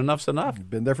just said enough's enough.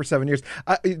 Been there for 7 years.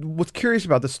 What's curious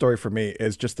about this story for me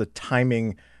is just the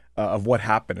timing of what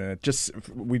happened, and it just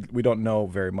we don't know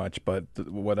very much. But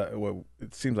what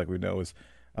it seems like we know is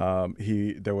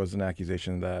there was an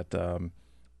accusation that the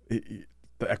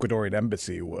Ecuadorian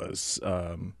embassy was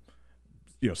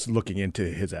looking into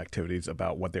his activities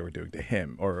about what they were doing to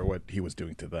him or what he was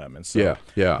doing to them, and so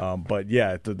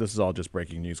this is all just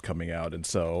breaking news coming out, and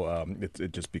so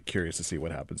it'd just be curious to see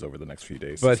what happens over the next few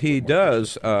days. But he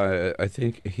does. I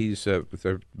think he's there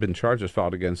have been charges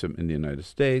filed against him in the United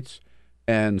States.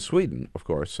 And Sweden, of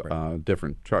course, right.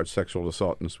 Different charge, sexual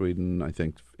assault in Sweden, I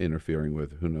think interfering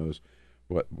with who knows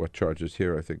what charges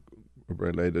here, I think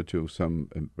related to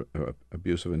some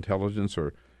abuse of intelligence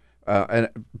so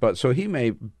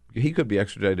he could be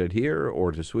extradited here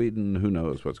or to Sweden, who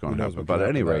knows what's going to happen. But at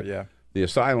any rate, the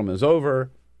asylum is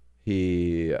over.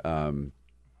 The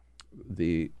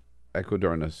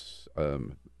Ecuadorian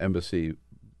embassy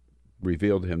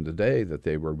revealed to him today that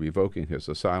they were revoking his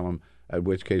asylum, at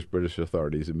which case British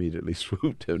authorities immediately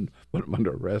swooped and put him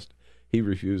under arrest. He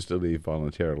refused to leave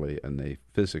voluntarily, and they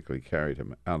physically carried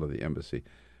him out of the embassy.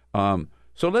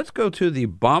 So let's go to the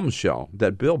bombshell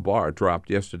that Bill Barr dropped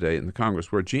yesterday in the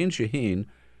Congress, where Jeanne Shaheen,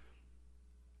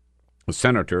 a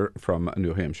senator from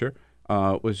New Hampshire,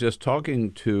 was just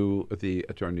talking to the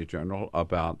Attorney General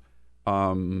about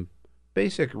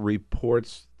basic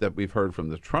reports that we've heard from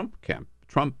the Trump camp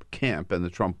and the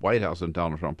Trump White House and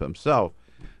Donald Trump himself,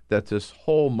 that this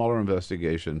whole Mueller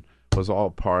investigation was all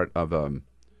part of a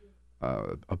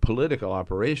political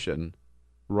operation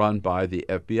run by the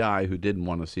FBI, who didn't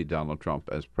want to see Donald Trump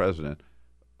as president.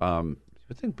 I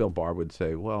think Bill Barr would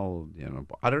say, well,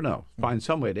 I don't know, find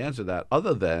some way to answer that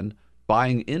other than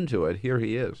buying into it. Here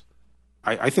he is.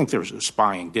 I think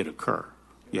spying did occur.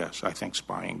 Yes, I think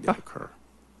spying did occur.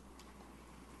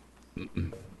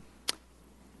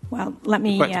 Well, let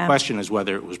me... But the question is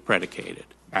whether it was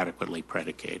adequately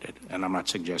predicated. And I'm not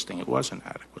suggesting it wasn't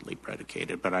adequately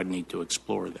predicated, but I'd need to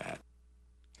explore that.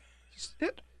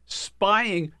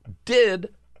 Spying did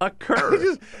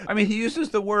occur. I mean, he uses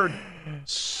the word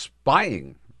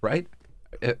spying, right?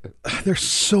 There's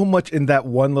so much in that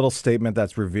one little statement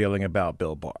that's revealing about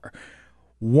Bill Barr.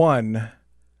 One,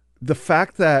 the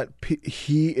fact that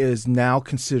he is now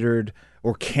considered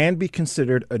or can be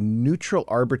considered a neutral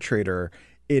arbitrator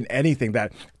in anything,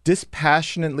 that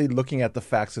dispassionately looking at the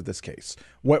facts of this case,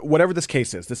 whatever this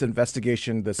case is, this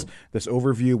investigation, this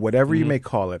overview, whatever you may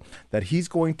call it, that he's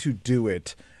going to do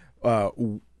it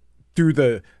through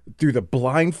the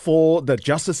blindfold, that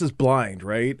justice is blind,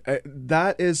 right?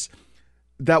 That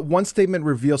one statement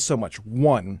reveals so much.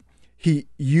 One, he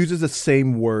uses the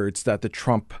same words that the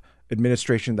Trump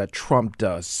administration, that Trump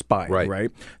does, spying,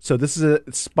 right? So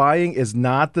spying is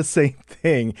not the same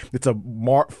thing. It's a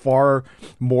far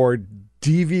more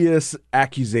devious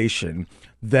accusation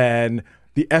than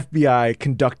the FBI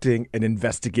conducting an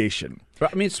investigation.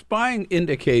 I mean, spying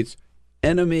indicates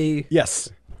enemy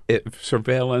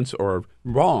surveillance or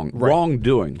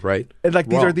wrongdoing, right? And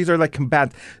these are like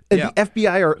combatants. And the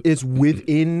FBI is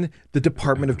within the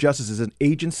Department of Justice, is an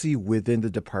agency within the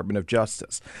Department of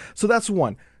Justice. So that's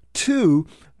one. Two,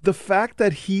 the fact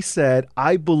that he said,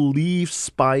 I believe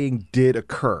spying did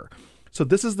occur. So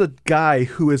this is the guy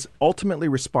who is ultimately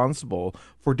responsible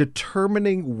for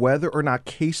determining whether or not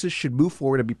cases should move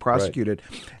forward and be prosecuted.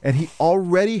 Right. And he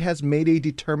already has made a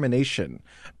determination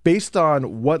based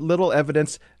on what little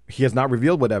evidence. He has not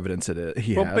revealed what evidence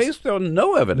he has. Well, based on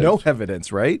no evidence. No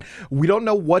evidence, right? We don't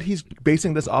know what he's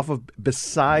basing this off of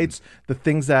besides the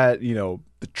things that,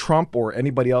 the Trump or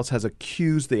anybody else has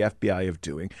accused the FBI of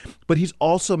doing. But he's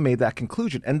also made that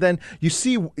conclusion. And then you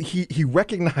see he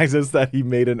recognizes that he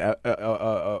made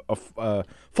a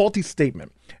faulty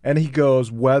statement. And he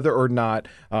goes whether or not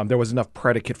there was enough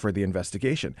predicate for the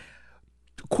investigation.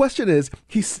 question is,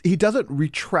 he doesn't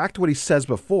retract what he says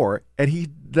before, and he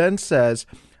then says,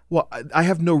 well, I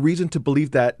have no reason to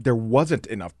believe that there wasn't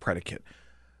enough predicate.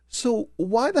 So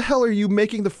why the hell are you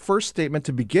making the first statement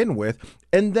to begin with?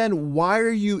 And then why are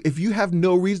you, if you have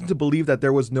no reason to believe that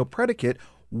there was no predicate,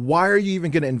 why are you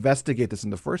even going to investigate this in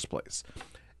the first place?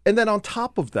 And then on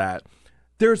top of that,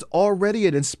 there's already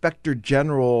an inspector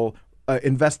general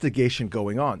investigation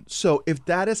going on. So if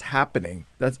that is happening,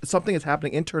 that's something is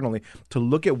happening internally to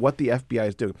look at what the FBI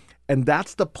is doing. And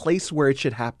that's the place where it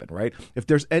should happen, right? If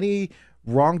there's any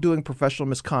wrongdoing, professional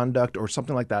misconduct, or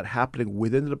something like that happening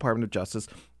within the Department of Justice,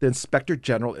 the Inspector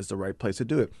General is the right place to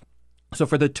do it. So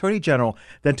for the Attorney General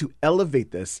then to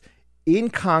elevate this in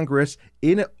Congress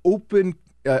in an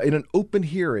open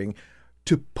hearing,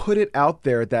 to put it out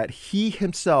there that he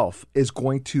himself is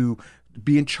going to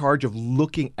be in charge of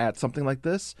looking at something like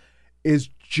this is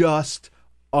just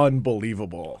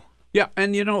unbelievable. Yeah,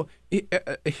 and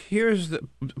here's the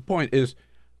point: is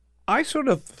I sort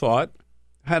of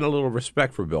had a little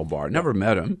respect for Bill Barr. Never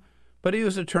met him, but he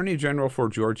was Attorney General for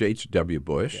George H.W.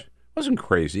 Bush. Yeah. Wasn't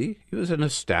crazy. He was an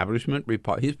establishment.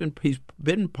 He's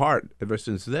been part ever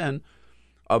since then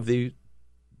of the,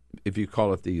 if you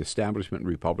call it the establishment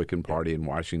Republican Party in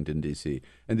Washington, D.C.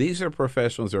 And these are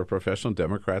professionals. They're professional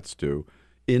Democrats too,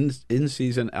 in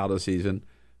season, out of season.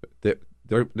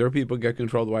 Their people get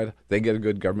control of the White House. They get a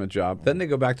good government job. Then they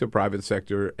go back to the private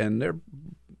sector, and they're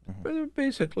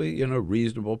basically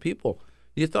reasonable people.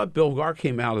 You thought Bill Barr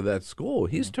came out of that school.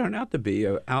 He's turned out to be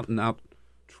an out-and-out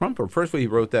Trumper. First, he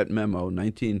wrote that memo,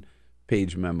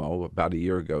 19-page memo, about a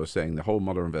year ago, saying the whole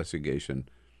Mueller investigation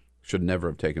should never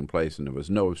have taken place, and there was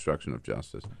no obstruction of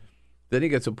justice. Then he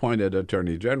gets appointed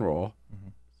Attorney General.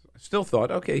 Still thought,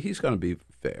 okay, he's going to be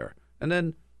fair. And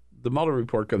then the Mueller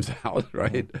report comes out,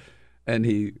 right? And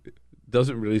he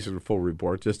doesn't release a full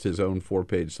report, just his own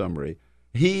 4-page summary.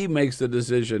 He makes the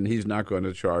decision he's not going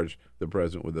to charge the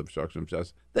president with obstruction of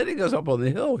justice. Then he goes up on the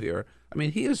Hill here. I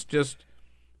mean, he is just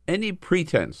any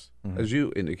pretense, as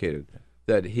you indicated,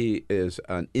 that he is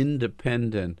an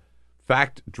independent,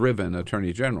 fact-driven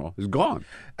Attorney General is gone.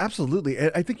 Absolutely.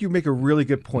 And I think you make a really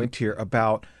good point here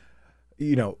about,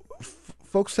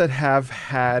 folks that have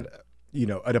had,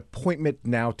 an appointment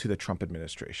now to the Trump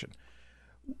administration.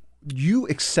 You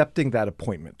accepting that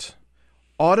appointment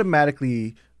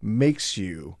automatically makes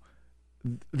you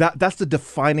that's the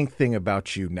defining thing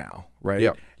about you now, right?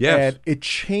 Yeah. Yes. And it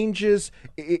changes.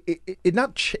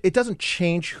 It doesn't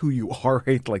change who you are or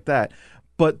anything like that.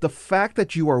 But the fact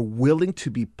that you are willing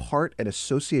to be part and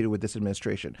associated with this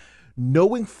administration,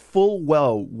 knowing full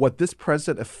well what this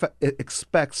president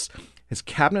expects his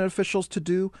cabinet officials to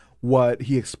do, what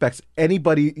he expects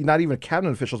anybody, not even cabinet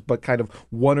officials, but kind of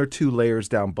one or two layers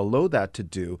down below that to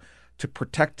do, to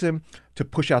protect him, to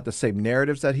push out the same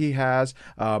narratives that he has,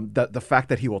 the fact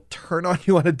that he will turn on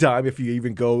you on a dime if you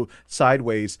even go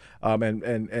sideways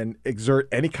and exert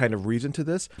any kind of reason to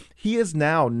this. He is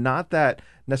now not that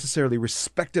necessarily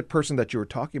respected person that you were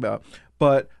talking about,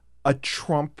 but a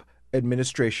Trump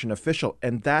administration official,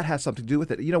 and that has something to do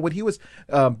with it. When he was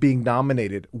being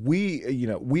nominated,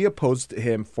 we opposed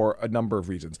him for a number of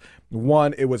reasons.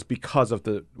 One, it was because of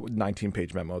the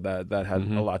 19-page memo that had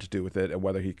a lot to do with it and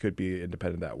whether he could be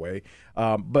independent that way.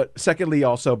 But secondly,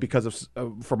 also because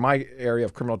of for my area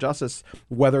of criminal justice,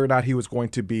 whether or not he was going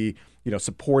to be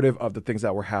supportive of the things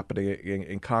that were happening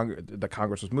in Congress. The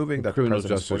Congress was moving. That criminal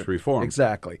justice reform.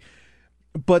 Exactly.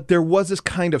 But there was this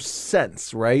kind of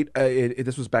sense, right?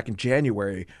 This was back in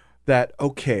January, that,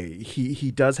 okay,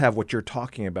 he does have what you're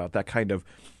talking about, that kind of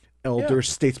elder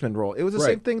statesman role. It was the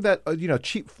same thing that,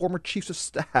 former chiefs of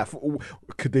staff,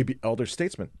 could they be elder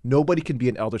statesmen? Nobody can be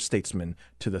an elder statesman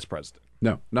to this president.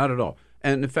 No, not at all.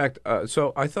 And in fact,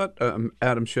 so I thought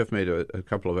Adam Schiff made a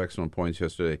couple of excellent points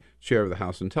yesterday, chair of the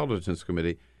House Intelligence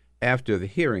Committee. After the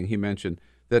hearing, he mentioned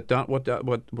that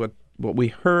what we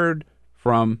heard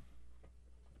from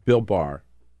Bill Barr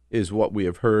is what we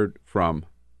have heard from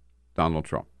Donald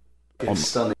Trump. It's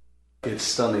stunning. It's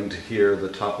stunning to hear the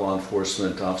top law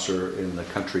enforcement officer in the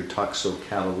country talk so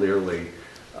cavalierly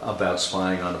about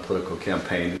spying on a political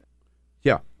campaign.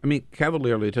 Yeah, I mean,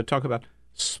 cavalierly to talk about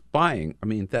spying. I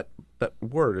mean, that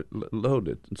word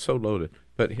loaded, so loaded.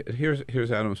 But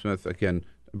here's Adam Smith again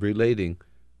relating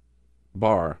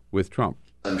Barr with Trump.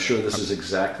 I'm sure this is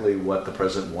exactly what the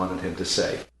president wanted him to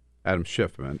say. Adam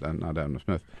Schiff, not Adam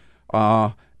Smith.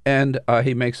 And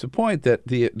he makes the point that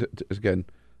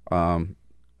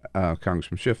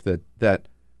Congressman Schiff, that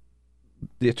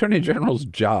the Attorney General's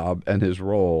job and his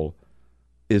role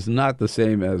is not the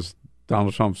same as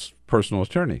Donald Trump's personal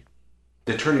attorney.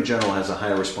 The Attorney General has a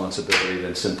higher responsibility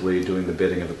than simply doing the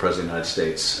bidding of the President of the United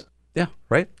States. Yeah,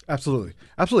 right? Absolutely.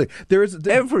 There is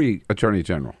every attorney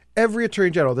general. Every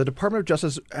attorney general, the Department of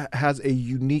Justice has a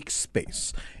unique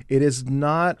space. It is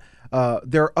not.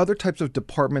 There are other types of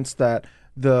departments that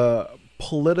the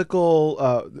political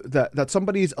that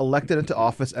somebody's elected into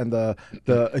office and the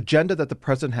agenda that the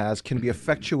president has can be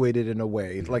effectuated in a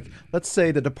way. Like, let's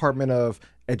say the Department of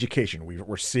Education.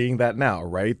 We're seeing that now,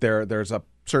 right? There's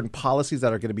certain policies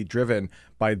that are going to be driven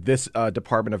by this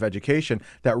Department of Education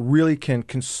that really can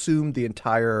consume the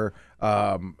entire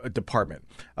department.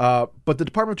 But the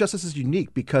Department of Justice is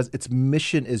unique because its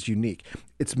mission is unique.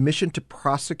 Its mission to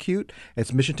prosecute,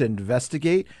 its mission to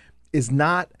investigate is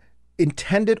not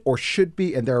intended or should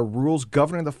be, and there are rules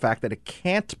governing the fact that it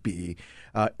can't be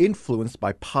influenced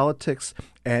by politics,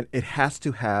 and it has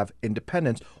to have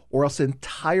independence, or else the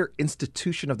entire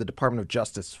institution of the Department of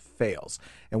Justice fails.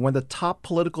 And when the top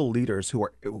political leaders who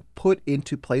are put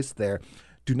into place there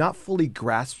do not fully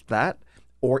grasp that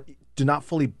or do not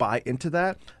fully buy into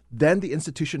that, then the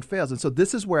institution fails. And so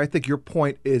this is where I think your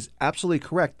point is absolutely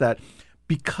correct, that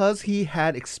because he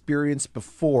had experience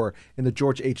before in the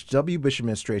George H.W. Bush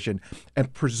administration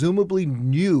and presumably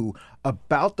knew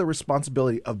about the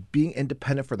responsibility of being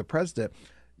independent for the president,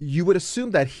 you would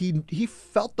assume that he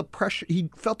felt the pressure. He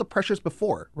felt the pressures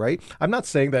before, right? I'm not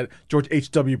saying that George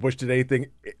H.W. Bush did anything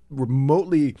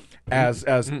remotely as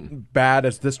bad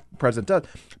as this president does,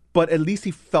 but at least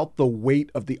he felt the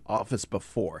weight of the office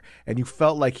before, and you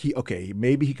felt like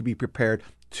maybe he could be prepared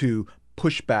to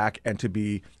push back and to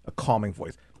be a calming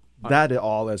voice. That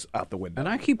all is out the window. And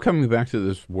I keep coming back to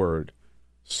this word,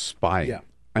 spying. Yeah.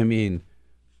 I mean,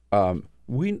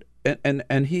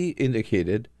 and he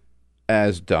indicated,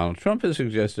 as Donald Trump has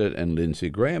suggested and Lindsey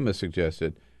Graham has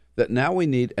suggested, that now we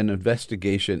need an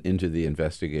investigation into the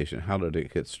investigation. How did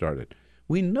it get started?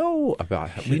 We know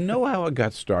how it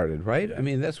got started, right? I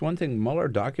mean, that's one thing Mueller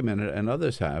documented and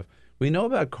others have. We know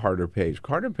about Carter Page.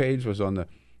 Carter Page was on the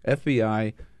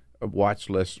FBI watch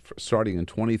list starting in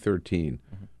 2013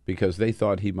 because they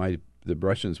thought the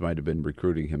Russians might have been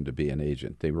recruiting him to be an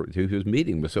agent. He was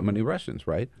meeting with so many Russians,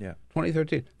 right? Yeah.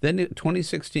 2013. Then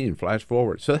 2016, flash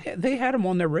forward. So they had him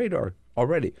on their radar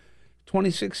already.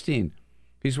 2016,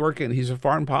 he's a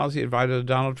foreign policy advisor to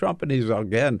Donald Trump, and he's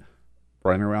again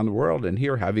running around the world and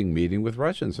here having meeting with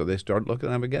Russians. So they start looking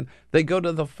at him again. They go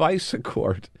to the FISA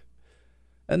court,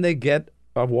 and they get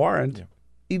a warrant. Yeah.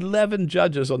 11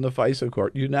 judges on the FISA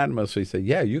court unanimously say,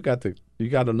 yeah, you got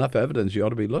enough evidence. You ought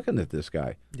to be looking at this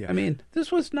guy. Yeah. I mean,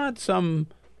 this was not some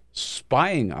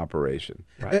spying operation.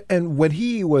 Right? And when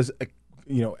he was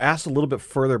asked a little bit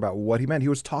further about what he meant, he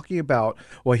was talking about,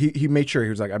 he made sure he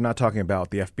was like, I'm not talking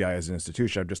about the FBI as an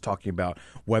institution. I'm just talking about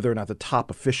whether or not the top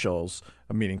officials,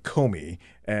 meaning Comey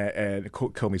and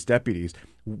Comey's deputies,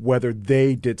 whether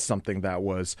they did something that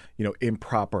was,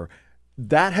 improper.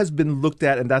 That has been looked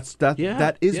at, and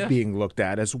that is being looked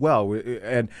at as well.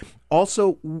 And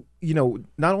also,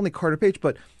 not only Carter Page,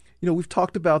 but we've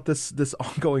talked about this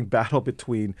ongoing battle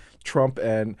between Trump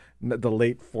and the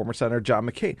late former Senator John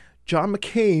McCain. John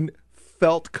McCain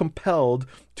felt compelled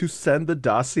to send the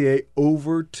dossier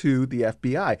over to the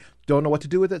FBI. Don't know what to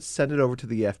do with it, send it over to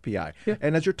the FBI. Yeah.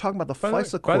 And as you're talking about the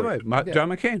FISA court. By the way, John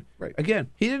McCain, right.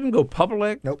 Again, he didn't go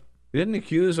public. Nope. He didn't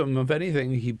accuse him of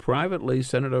anything. He privately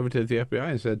sent it over to the FBI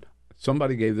and said,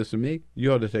 somebody gave this to me.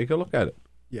 You ought to take a look at it.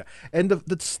 Yeah. And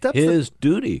the steps. His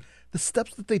duty. The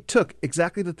steps that they took,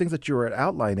 exactly the things that you were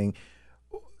outlining,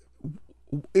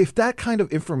 if that kind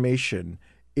of information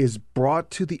is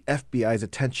brought to the FBI's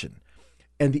attention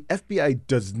and the FBI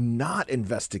does not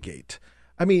investigate,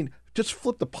 I mean, just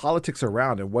flip the politics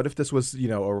around. And what if this was,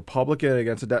 a Republican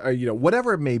against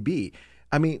whatever it may be?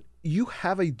 I mean, you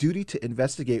have a duty to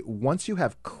investigate once you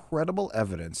have credible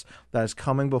evidence that is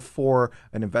coming before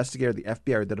an investigator, the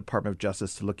FBI, or the Department of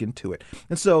Justice to look into it.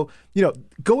 And so,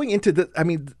 going into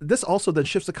this also then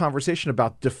shifts the conversation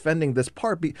about defending this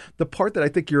part. The part that I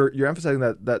think you're emphasizing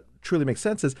that truly makes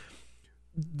sense is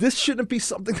this shouldn't be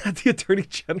something that the Attorney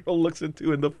General looks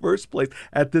into in the first place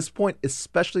at this point,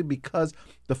 especially because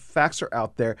the facts are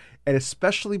out there, and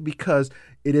especially because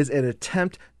it is an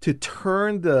attempt to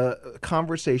turn the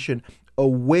conversation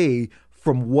away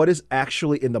from what is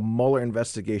actually in the Mueller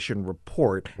investigation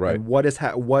report, right, and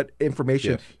what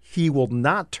information he will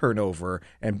not turn over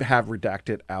and have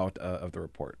redacted out of the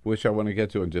report. Which I want to get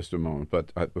to in just a moment.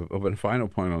 But one final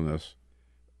point on this,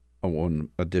 one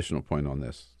additional point on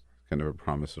this, I never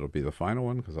promise it'll be the final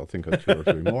one because I'll think of 2 or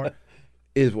 3 more,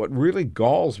 is what really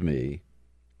galls me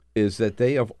is that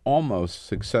they have almost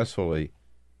successfully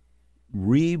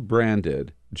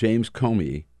rebranded James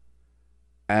Comey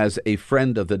as a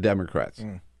friend of the Democrats.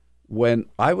 when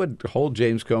I would hold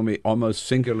James Comey almost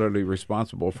singularly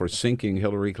responsible for sinking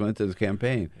Hillary Clinton's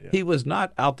campaign. Yeah. He was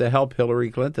not out to help Hillary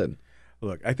Clinton.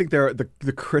 Look, I think there are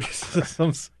the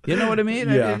criticisms. You know what I mean?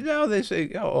 Yeah. They say,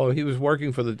 he was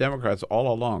working for the Democrats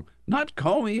all along. Not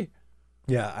Comey.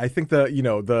 Yeah, I think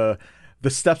the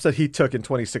steps that he took in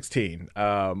 2016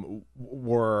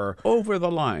 were over the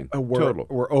line.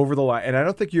 Were over the line, and I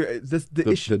don't think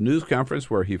the news conference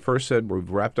where he first said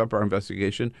we've wrapped up our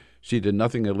investigation. She did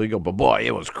nothing illegal, but boy,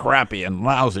 it was crappy and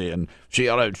lousy, and she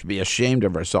ought to be ashamed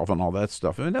of herself and all that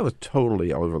stuff. I mean, that was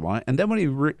totally over the line. And then when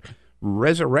he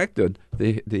resurrected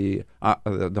the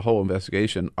whole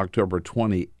investigation, October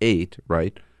 28,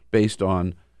 right, based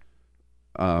on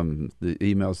the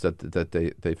emails that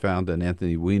they found in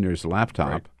Anthony Weiner's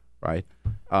laptop, right?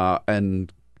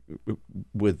 And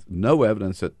with no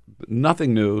evidence that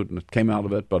nothing new came out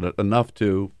of it, but enough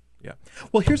to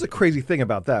Well, here's the crazy thing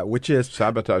about that, which is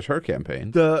sabotage her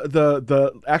campaign.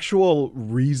 The actual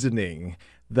reasoning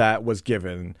that was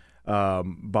given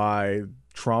by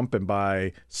Trump and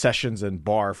by Sessions and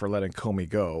Barr for letting Comey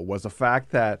go was the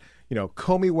fact that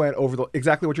Comey went over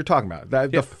exactly what you're talking about.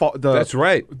 That's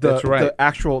right. That's right.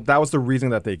 That was the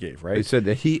reasoning that they gave, right? They said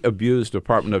that he abused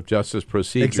Department of Justice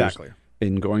procedures exactly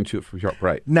in going to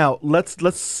right. Now let's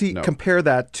compare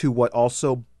that to what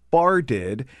also Barr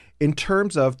did in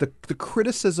terms of the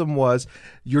criticism was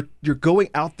you're going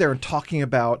out there and talking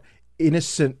about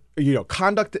innocent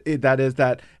conduct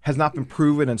that has not been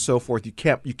proven and so forth. You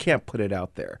can't put it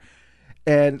out there.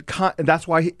 And that's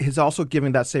why he's also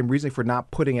giving that same reasoning for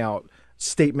not putting out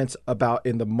statements about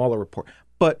in the Mueller report.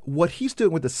 But what he's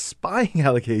doing with the spying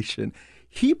allegation,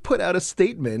 he put out a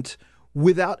statement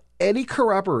without any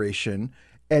corroboration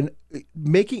and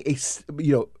making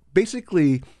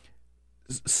basically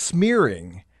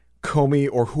smearing Comey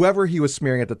or whoever he was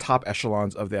smearing at the top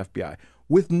echelons of the FBI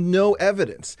with no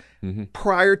evidence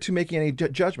prior to making any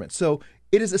judgment. So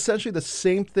it is essentially the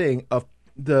same thing of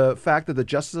the fact that the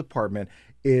Justice Department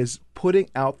is putting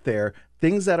out there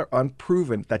things that are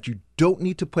unproven that you don't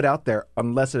need to put out there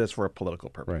unless it is for a political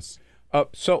purpose. Right.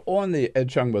 So on the Ed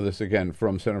Chung with us again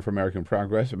from Center for American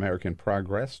Progress,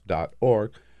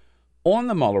 AmericanProgress.org, on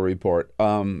the Mueller report,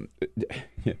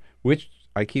 which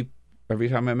I keep, every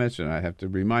time I mention it, I have to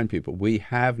remind people, we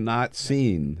have not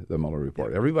seen the Mueller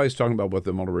report. Everybody's talking about what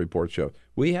the Mueller report shows.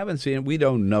 We haven't seen it. We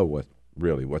don't know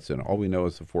what's in it. All we know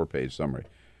is the 4-page summary.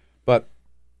 But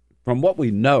from what we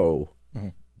know,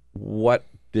 what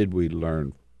did we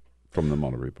learn from the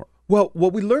Mueller report? Well,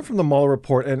 what we learned from the Mueller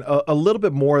report, and a little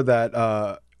bit more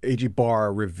that AG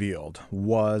Barr revealed,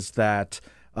 was that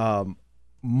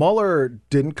Mueller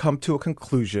didn't come to a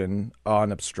conclusion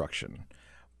on obstruction.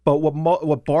 But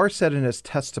what Barr said in his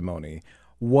testimony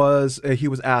was he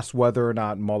was asked whether or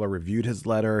not Mueller reviewed his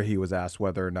letter. He was asked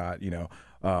whether or not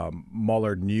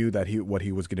Mueller knew that what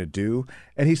he was going to do,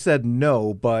 and he said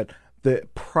no. But the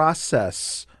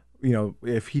process,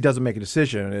 if he doesn't make a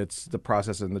decision, it's the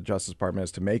process in the Justice Department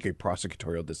is to make a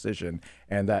prosecutorial decision,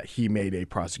 and that he made a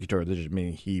prosecutorial decision,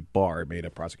 meaning Barr made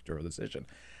a prosecutorial decision.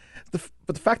 But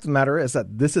the fact of the matter is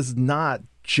that this is not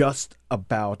just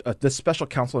about this special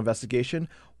counsel investigation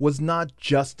was not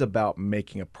just about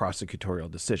making a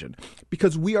prosecutorial decision,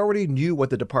 because we already knew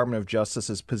what the Department of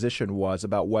Justice's position was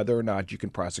about whether or not you can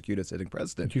prosecute a sitting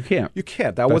president. You can't.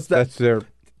 That's their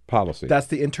policy. That's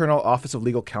the Internal Office of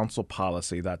Legal Counsel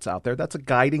policy that's out there. That's a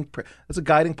guiding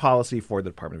policy for the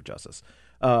Department of Justice.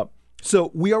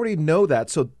 So we already know that.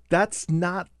 So that's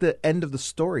not the end of the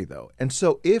story, though. And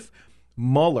so if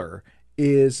Mueller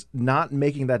is not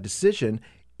making that decision,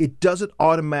 it doesn't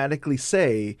automatically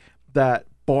say that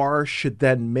Barr should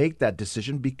then make that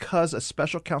decision, because a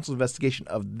special counsel investigation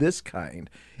of this kind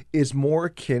is more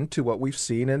akin to what we've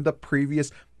seen in the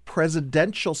previous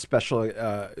presidential special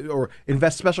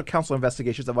counsel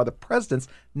investigations of other presidents,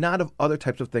 not of other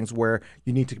types of things where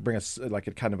you need to bring a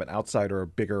kind of an outsider or a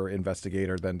bigger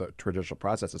investigator than the traditional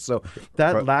processes. So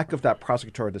that lack of that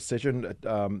prosecutorial decision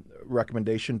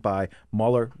recommendation by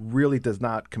Mueller really does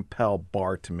not compel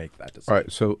Barr to make that decision. All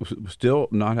right. So still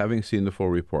not having seen the full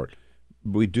report,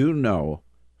 we do know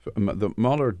the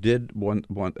Mueller did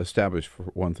establish, for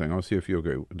one thing. I'll see if you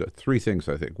agree. Three things,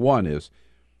 I think. One is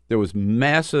there was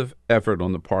massive effort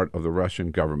on the part of the Russian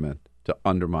government to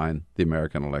undermine the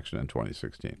American election in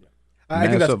 2016.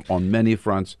 Massive on many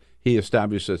fronts. He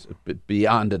established this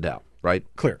beyond a doubt, right?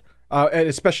 Clear. And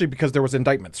especially because there was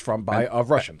indictments of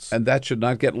Russians. And that should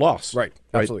not get lost. Right.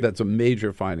 Absolutely. That's a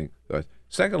major finding.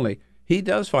 Secondly, he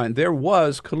does find there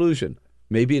was collusion.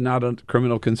 Maybe not a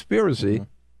criminal conspiracy,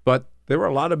 but there were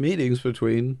a lot of meetings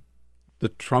between the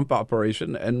Trump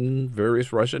operation and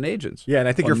various Russian agents. Yeah, and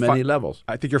I think on many levels.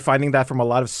 I think you're finding that from a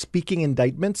lot of speaking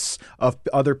indictments of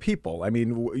other people. I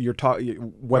mean, you're talking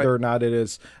whether or not it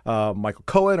is Michael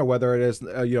Cohen or whether it is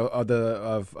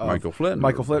Michael Flynn,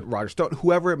 Roger Stone,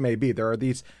 whoever it may be. There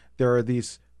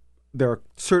are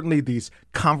certainly these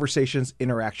conversations,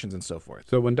 interactions, and so forth.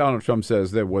 So when Donald Trump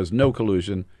says there was no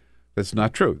collusion, that's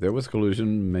not true. There was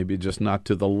collusion, maybe just not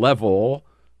to the level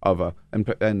of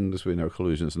and as we know,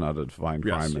 collusion is not a defined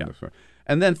crime. Yes, yeah.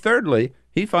 And then thirdly,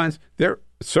 he finds there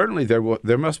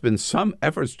must have been some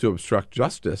efforts to obstruct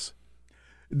justice.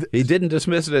 He didn't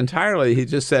dismiss it entirely. He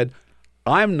just said,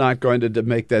 I'm not going to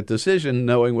make that decision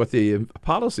knowing what the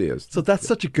policy is. So that's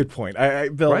such a good point,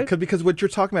 Bill, right? Because what you're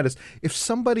talking about is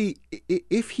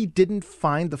if he didn't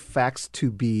find the facts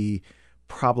to be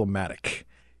problematic,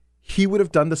 he would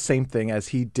have done the same thing as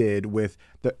he did with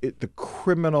the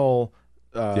criminal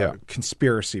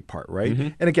conspiracy part, right? Mm-hmm.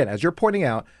 And again, as you're pointing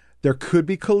out, there could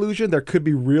be collusion, there could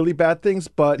be really bad things,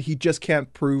 but he just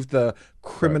can't prove the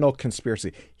criminal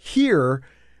conspiracy. Here,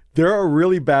 there are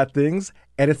really bad things,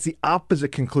 and it's the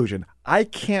opposite conclusion. I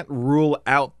can't rule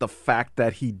out the fact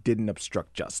that he didn't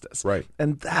obstruct justice. Right.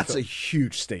 And that's a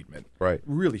huge statement. Right.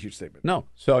 Really huge statement. No.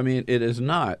 So, I mean, it is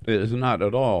not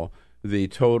at all the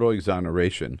total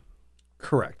exoneration.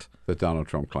 Correct. That Donald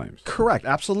Trump claims. Correct.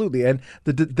 Absolutely. And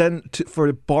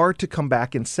for Barr to come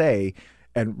back and say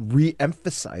and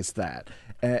re-emphasize that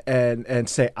and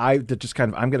say, I'm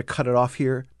going to cut it off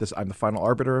here. I'm the final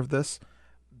arbiter of this.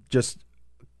 Just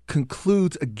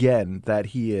concludes again that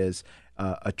he is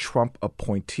a Trump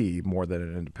appointee more than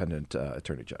an independent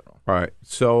attorney general. All right.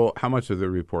 So how much of the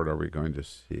report are we going to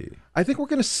see? I think we're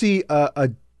going to see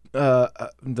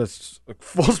this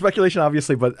full speculation,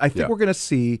 obviously, but I think we're going to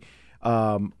see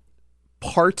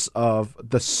parts of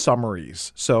the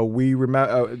summaries. So we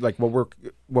remember,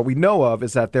 what we know of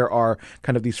is that there are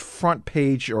kind of these front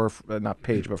page or not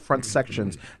page, but front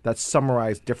sections that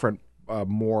summarize different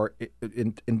more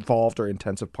involved or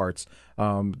intensive parts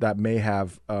that may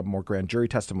have more grand jury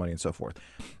testimony and so forth.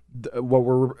 What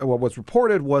was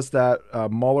reported was that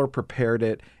Mueller prepared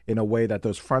it in a way that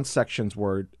those front sections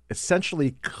were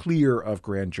essentially clear of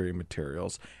grand jury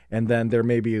materials, and then there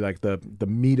may be like the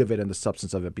meat of it and the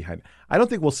substance of it behind it. I don't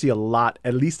think we'll see a lot,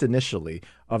 at least initially,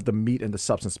 of the meat and the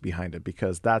substance behind it,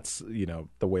 because that's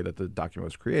the way that the document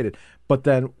was created. But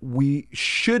then we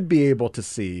should be able to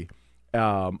see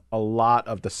a lot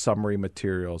of the summary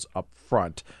materials up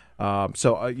front. That's,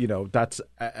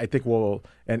 I think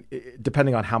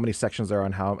depending on how many sections there are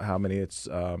and how many it's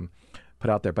put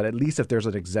out there, but at least if there's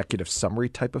an executive summary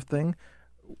type of thing,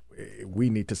 we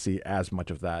need to see as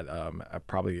much of that,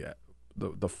 probably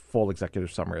the full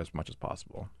executive summary as much as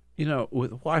possible.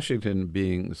 With Washington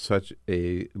being such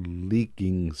a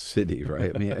leaking city,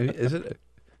 right? I mean,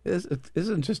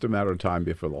 isn't just a matter of time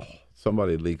before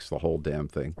somebody leaks the whole damn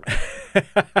thing?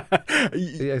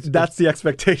 That's the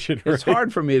expectation. Right? It's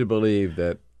hard for me to believe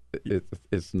that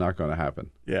it's not going to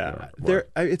happen. Yeah,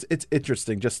 it's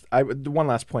interesting. Just one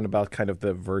last point about kind of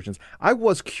the versions. I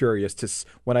was curious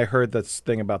when I heard this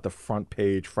thing about the front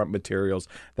materials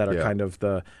that are kind of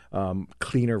the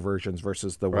cleaner versions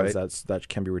versus the ones that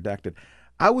can be redacted.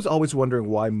 I was always wondering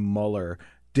why Mueller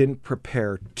didn't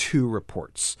prepare two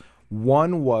reports.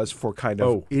 One was for kind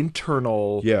of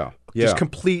internal, just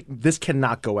complete. This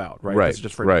cannot go out, right? This is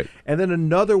just for and then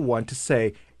another one to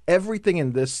say everything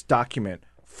in this document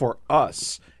for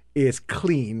us is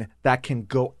clean that can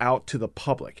go out to the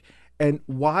public. And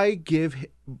why give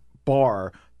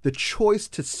Barr the choice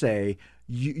to say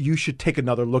you should take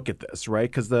another look at this,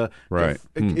 right? Because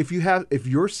if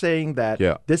you're saying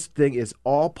that this thing is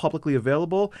all publicly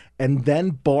available, and then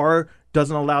Barr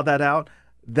doesn't allow that out,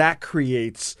 that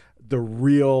creates the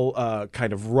real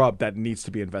kind of rub that needs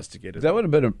to be investigated. That would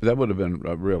have been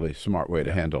a really smart way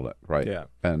to handle it, right? Yeah,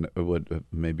 and it would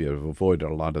maybe have avoided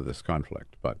a lot of this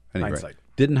conflict. But anyway, hindsight.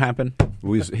 Didn't happen.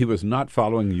 He was not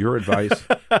following your advice,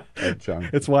 Chung.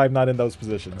 It's why I'm not in those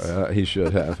positions. He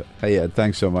should have. Hey, Ed,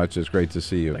 thanks so much. It's great to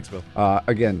see you. Thanks, Bill.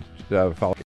 Again,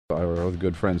 follow our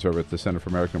good friends over at the Center for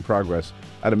American Progress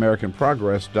at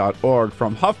AmericanProgress.org.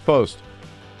 From HuffPost,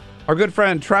 our good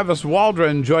friend Travis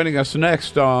Waldron joining us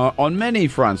next on many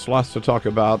fronts. Lots to talk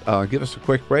about. Give us a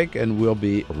quick break, and we'll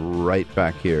be right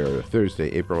back here Thursday,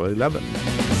 April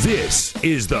 11th. This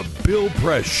is the Bill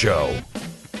Press Show.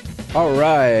 All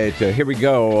right, here we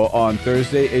go on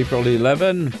Thursday, April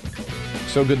 11.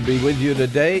 So good to be with you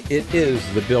today. It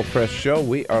is the Bill Press Show.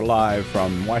 We are live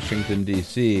from Washington,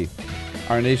 D.C.,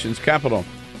 our nation's capital,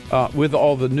 with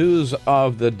all the news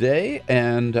of the day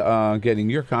and getting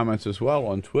your comments as well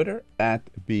on Twitter at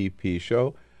BP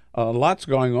Show. Lots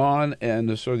going on, and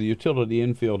the sort of the utility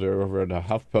infielder over at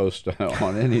HuffPost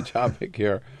on any topic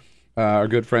here. Our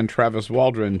good friend Travis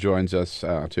Waldron joins us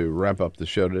to wrap up the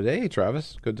show today. Hey,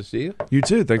 Travis, good to see you. You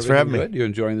too. Thanks for having me. You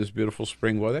enjoying this beautiful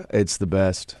spring weather? It's the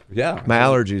best. Yeah. My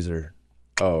allergies are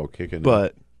kicking.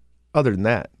 But other than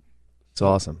that, it's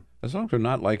awesome. As long as they're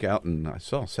not like out in, I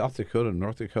saw South Dakota,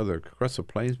 North Dakota, across the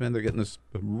plains, man, they're getting this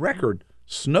record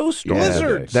snowstorm.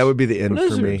 Blizzards. That would be the end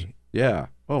for me. Yeah.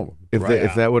 Oh, if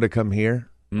that would have come here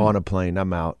on a plane,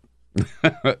 I'm out.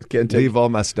 Leave all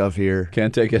my stuff here.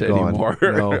 Can't take it anymore.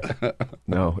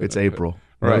 No, it's April.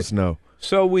 No Right. snow.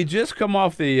 So we just come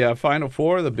off the Final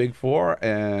Four, the Big Four,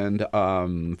 and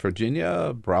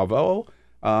Virginia, bravo.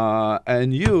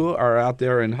 And you are out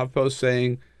there in HuffPost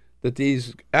saying that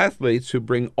these athletes who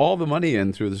bring all the money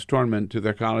in through this tournament to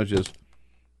their colleges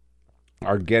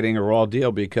are getting a raw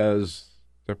deal because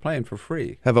they're playing for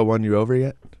free. Have I won you over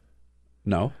yet?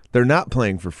 No. They're not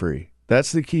playing for free.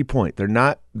 That's the key point. They're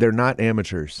not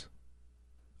amateurs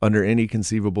under any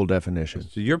conceivable definition.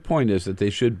 So your point is that they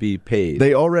should be paid.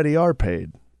 They already are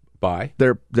paid. By?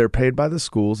 They're paid by the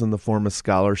schools in the form of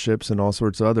scholarships and all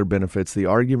sorts of other benefits. The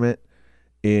argument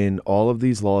in all of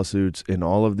these lawsuits, in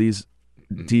all of these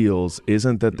deals,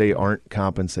 isn't that they aren't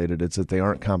compensated. It's that they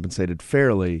aren't compensated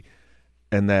fairly,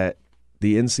 and that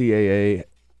the NCAA,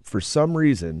 for some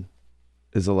reason,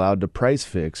 is allowed to price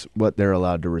fix what they're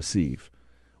allowed to receive.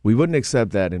 We wouldn't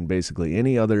accept that in basically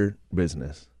any other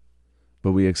business,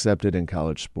 but we accept it in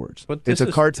college sports. It's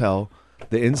a cartel.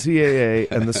 The NCAA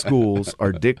and the schools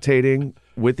are dictating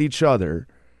with each other,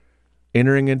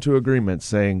 entering into agreements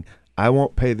saying, I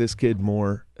won't pay this kid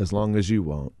more as long as you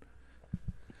won't.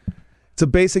 It's a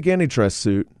basic antitrust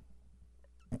suit.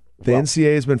 The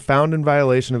NCAA has been found in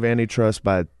violation of antitrust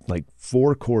by like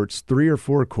 3 or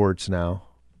 4 courts now.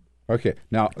 Okay,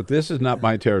 now this is not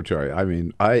my territory. I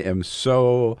mean, I am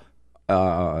so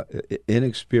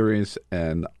inexperienced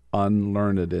and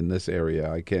unlearned in this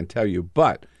area. I can't tell you,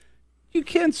 but you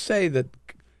can't say that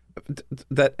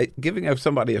giving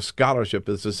somebody a scholarship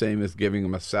is the same as giving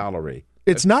them a salary.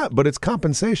 It's not, but it's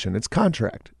compensation. It's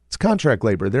contract. It's contract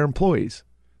labor. They're employees.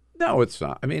 No, it's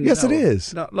not. I mean, yes, it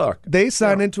is. No, look, they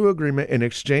sign into agreement in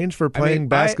exchange for playing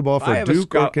basketball for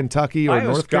Duke or Kentucky or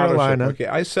North Carolina. Okay,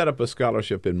 I set up a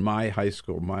scholarship in my high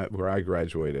school, where I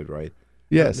graduated. Right.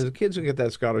 Yes, the kids who get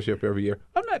that scholarship every year.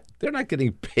 They're not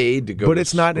getting paid to go. But to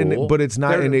it's not school. But it's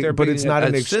not.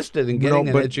 Assisted in getting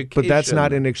an education. But that's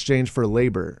not in exchange for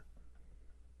labor.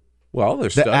 Well, they're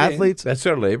studying. Athletes. That's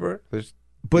their labor.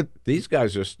 But these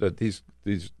guys are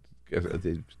these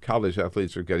college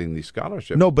athletes are getting these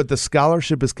scholarships. No, but the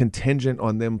scholarship is contingent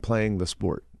on them playing the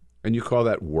sport. And you call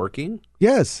that working?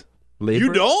 Yes. Labor?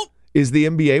 You don't? Is the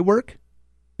NBA work?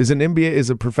 Is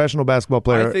a professional basketball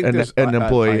player an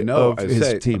employee of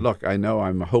his team? Look, I know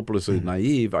I'm hopelessly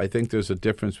naive. I think there's a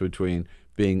difference between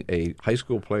being a high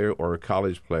school player or a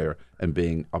college player and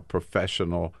being a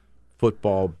professional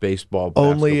football, baseball,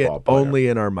 basketball player. Only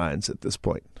in our minds at this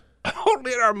point.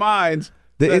 Only in our minds.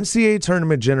 The NCAA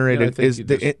tournament generated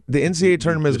the NCAA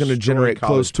tournament is going to generate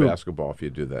close to basketball if you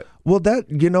do that. Well,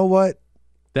 you know what?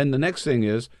 Then the next thing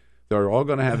is they're all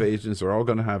going to have agents. They're all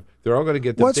going to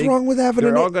get the What's wrong with having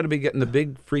They're all going to be getting the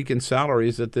big freaking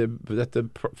salaries that the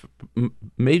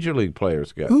major league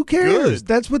players get. Who cares?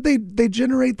 That's what they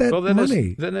generate that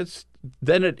money.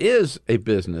 Then it is a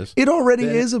business. It already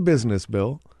is a business,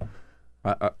 Bill.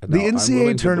 The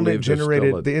NCAA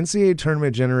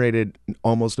tournament generated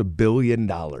almost $1 billion.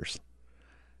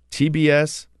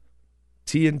 TBS,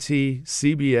 TNT,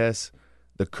 CBS,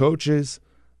 the coaches,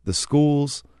 the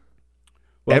schools,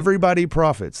 everybody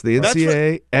profits. The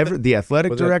NCAA, the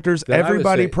athletic directors,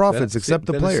 everybody profits except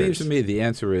the players. It seems to me the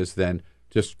answer is then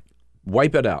just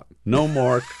wipe it out. No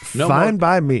more.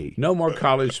 By me. No more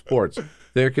college sports.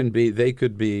 They could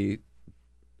be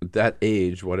that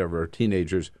age, whatever,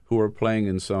 teenagers who are playing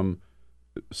in some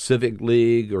civic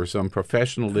league or some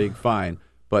professional league, fine,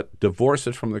 but divorce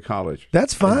it from the college.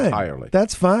 That's fine. Entirely.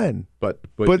 That's fine. But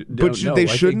they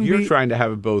shouldn't. You're trying to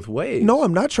have it both ways. No,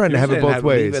 I'm not trying to have it both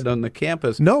ways. Leave it on the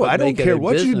campus. No, I don't care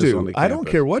what you do. I don't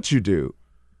care what you do.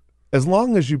 As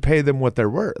long as you pay them what they're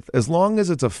worth. As long as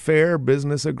it's a fair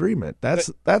business agreement.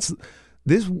 That's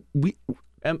this we.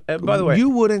 And by the way, you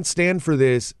wouldn't stand for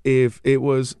this if it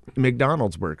was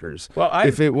McDonald's workers. Well,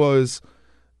 if it was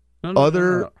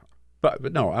other. No.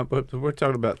 But no, we're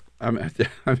talking about. I mean,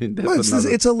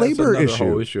 it's a labor issue.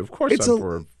 Whole issue. Of course, I'm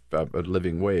for a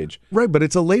living wage. Right, but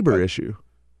it's a labor issue.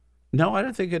 No, I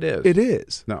don't think it is. It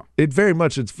is. No, it's very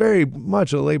much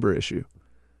a labor issue.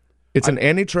 It's an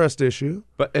antitrust issue.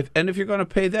 But if you're going to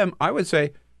pay them, I would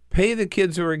say Pay the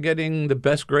kids who are getting the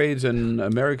best grades in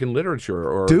American literature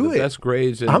or Do the it. best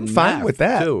grades in I'm fine math, with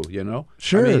that. too, you know?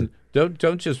 Sure. I mean, don't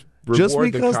just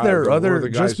reward because the there are reward other the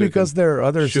guys who can there are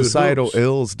other shoot societal hoops.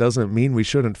 ills doesn't mean we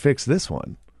shouldn't fix this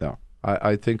one. No,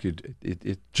 I think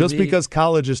Just because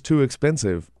college is too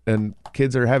expensive and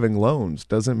kids are having loans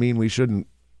doesn't mean we shouldn't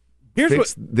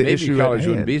fix the maybe issue college at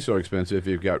wouldn't hand. be so expensive if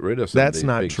you got rid of some That's of these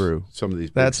not big, true. Some of these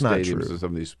big That's not stadiums true. and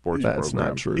some of these sports That's programs.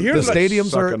 not true. They're The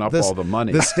stadiums sucking are up all the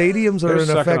money. The stadiums are They're in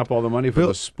sucking effect. up all the money for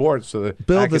the sports. So the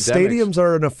Bill, academics. the stadiums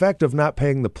are an effect of not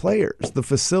paying the players. The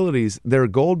facilities, they're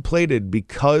gold plated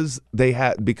because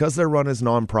because they're run as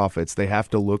nonprofits. They have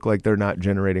to look like they're not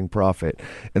generating profit,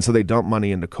 and so they dump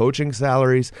money into coaching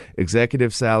salaries,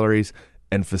 executive salaries,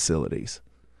 and facilities.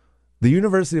 The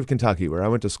University of Kentucky, where I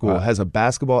went to school, has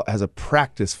a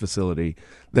practice facility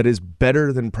that is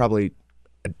better than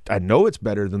I know it's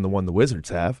better than the one the Wizards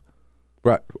have.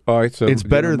 Right. All right. So it's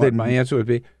better than my answer would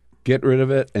be get rid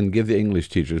of it and give the English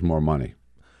teachers more money.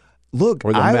 Look,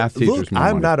 or the math teachers more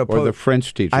I'm money. not opposed. Or the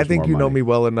French teachers. I think more you know money. me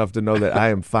well enough to know that I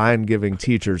am fine giving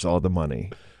teachers all the money.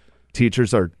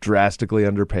 Teachers are drastically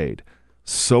underpaid.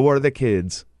 So are the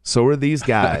kids. So are these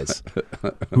guys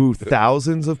who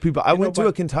thousands of people. I went to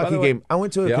a Kentucky game. I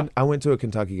went to a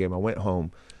Kentucky game. I went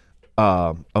home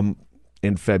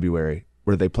in February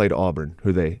where they played Auburn,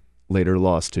 who they later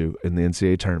lost to in the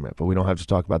NCAA tournament. But we don't have to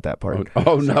talk about that part.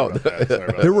 Oh no.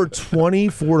 There were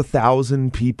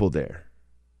 24,000 people there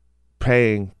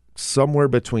paying somewhere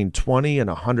between $20 and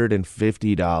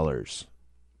 $150.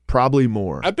 Probably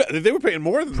more. I bet they were paying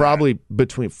more than Probably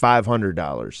between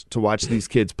 $500 to watch these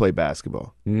kids play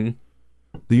basketball.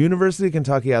 Mm-hmm. The University of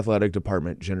Kentucky Athletic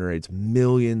Department generates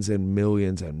millions and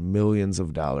millions and millions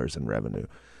of dollars in revenue.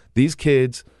 These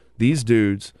kids, these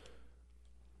dudes,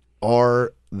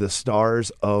 are the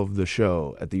stars of the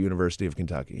show at the University of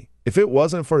Kentucky. If it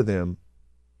wasn't for them,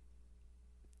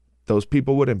 those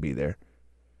people wouldn't be there.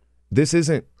 This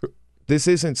isn't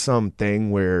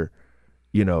something where,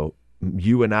 you know,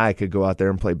 you and I could go out there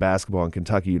and play basketball in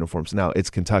Kentucky uniforms. Now, it's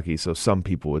Kentucky, so some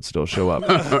people would still show up.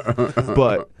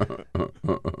 But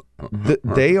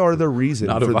they are the reason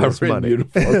for this money.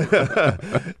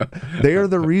 They are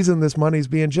the reason this money's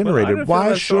being generated. Well,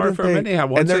 Why shouldn't they? Anyhow.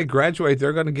 Once they and graduate,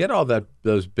 they're going to get all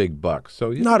those big bucks.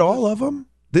 So not all of them.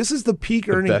 This is the peak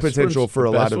earning potential for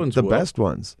a lot of the best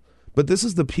ones. But this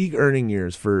is the peak earning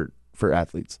years for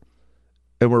athletes,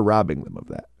 and we're robbing them of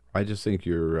that. I just think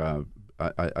you're.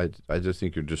 I just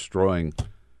think you're destroying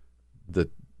the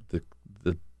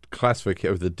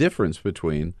classification, the difference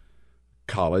between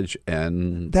college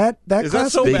and that is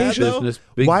that so bad,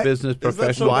 business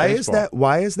professional. Why baseball. is that?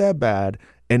 Why is that bad?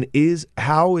 And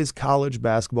how is college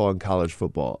basketball and college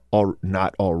football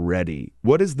not already?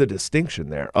 What is the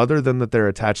distinction there, other than that they're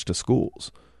attached to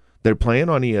schools? They're playing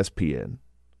on ESPN,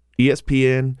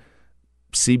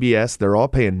 CBS. They're all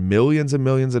paying millions and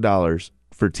millions of dollars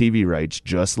for TV rights,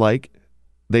 just like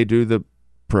they do the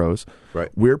pros. Right.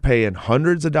 We're paying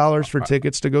hundreds of dollars for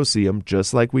tickets to go see them,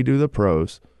 just like we do the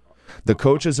pros. The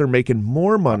coaches are making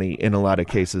more money in a lot of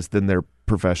cases than their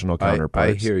professional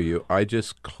counterparts. I hear you. I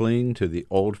just cling to the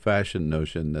old-fashioned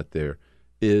notion that there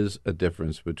is a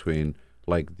difference between,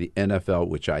 like, the NFL,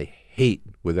 which I hate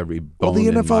with every bone the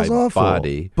in NFL's my awful,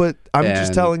 body. but I'm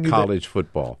just telling you college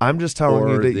football. I'm just telling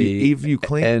you that if you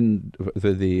cling and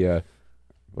the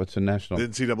what's the national? The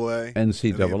NCAA.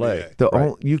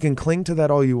 Right. You can cling to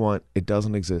that all you want. It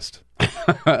doesn't exist.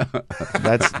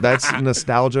 That's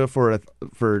nostalgia for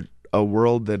a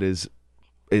world that is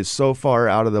so far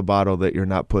out of the bottle that you're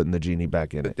not putting the genie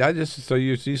back in it. So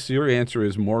your answer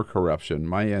is more corruption.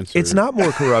 My answer It's not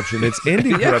more corruption. It's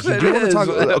ending Yes, corruption. it Do you want to is. talk?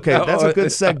 Okay, No, that's a good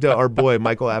seg to our boy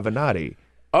Michael Avenatti.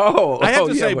 I have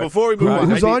to say before we move on,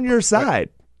 who's on your side?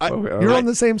 You're on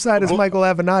the same side as Michael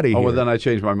Avenatti. Oh, well, then I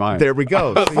changed my mind. There we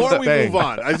go. Before we move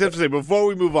on, I just have to say, before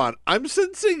we move on, I'm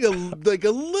sensing a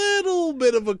little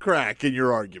bit of a crack in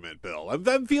your argument, Bill.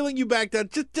 I'm feeling you back down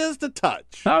just a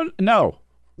touch. No.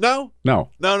 Still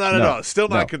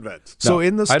not convinced. So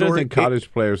in the story, I don't think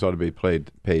college players ought to be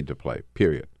paid to play.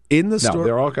 Period. In the story,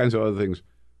 there are all kinds of other things.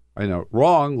 I know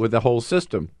wrong with the whole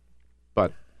system,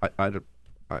 but I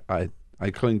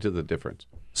cling to the difference.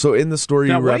 So in the story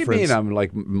now, you what referenced, do you mean I'm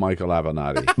like Michael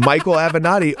Avenatti? Michael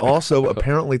Avenatti also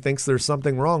apparently thinks there's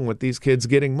something wrong with these kids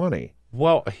getting money.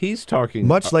 Well, he's talking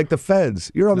much like the feds.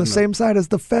 You're on the same side as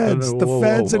the feds. The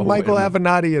feds and Michael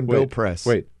Avenatti and Bill Press.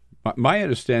 Wait, my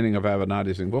understanding of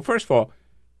Avenatti's thing. Well, first of all,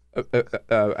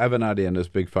 Avenatti and this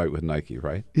big fight with Nike,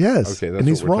 right? Yes. Okay, that's and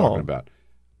he's what we're wrong. talking about.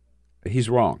 He's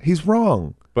wrong. He's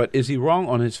wrong. But is he wrong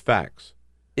on his facts?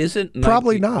 Isn't Nike...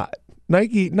 Probably not.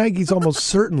 Nike's almost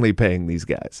certainly paying these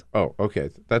guys. Oh, okay.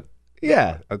 That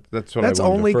Yeah. That's what I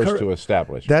wanted first to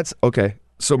establish. That's okay.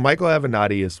 So Michael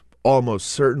Avenatti is almost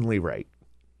certainly right.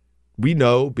 We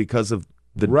know because of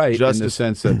the right justice in the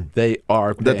sense that they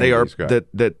are paying these guys.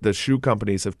 that the shoe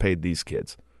companies have paid these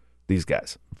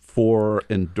guys for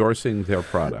endorsing their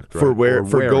product, right?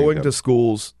 for going to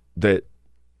schools that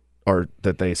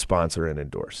they sponsor and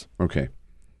endorse. Okay.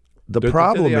 The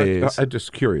problem is, I'm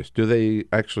just curious. Do they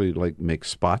actually make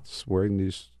spots wearing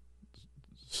these?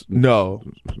 No,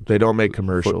 they don't make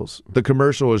commercials. The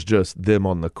commercial is just them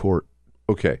on the court.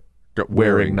 Okay.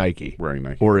 Wearing Nike or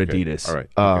Adidas. All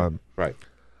right. Right.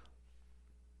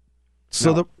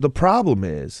 So the problem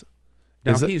is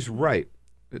now he's right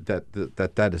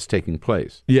that is taking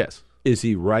place. Yes. Is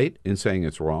he right in saying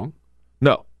it's wrong?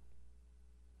 No.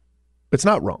 It's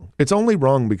not wrong. It's only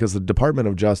wrong because the Department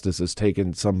of Justice has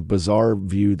taken some bizarre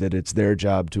view that it's their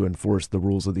job to enforce the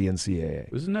rules of the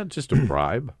NCAA. Isn't that just a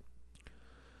bribe?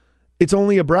 It's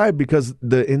only a bribe because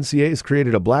the NCAA has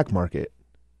created a black market.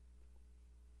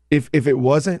 If it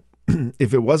wasn't for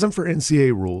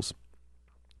NCAA rules,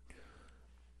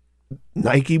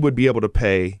 Nike would be able to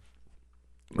pay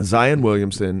Zion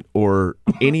Williamson or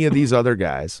any of these other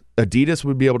guys. Adidas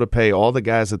would be able to pay all the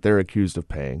guys that they're accused of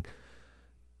paying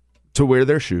to wear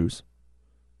their shoes,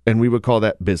 and we would call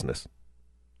that business.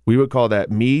 We would call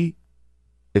that me,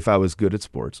 if I was good at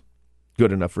sports,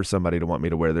 good enough for somebody to want me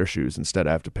to wear their shoes instead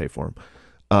I have to pay for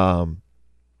them.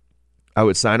 I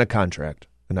would sign a contract,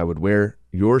 and I would wear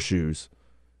your shoes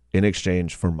in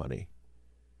exchange for money.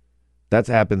 That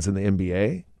happens in the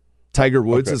NBA. Tiger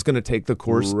Woods is going to take the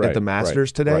course at the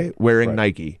Masters today wearing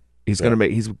Nike. He's going to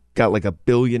he's got like $1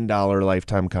 billion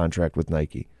lifetime contract with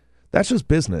Nike. That's just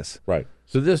business. Right.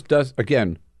 So this does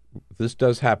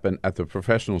happen at the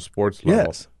professional sports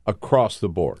level across the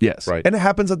board. Yes. Right. And it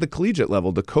happens at the collegiate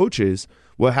level. The coaches,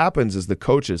 what happens is the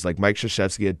coaches like Mike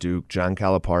Krzyzewski at Duke, John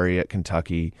Calipari at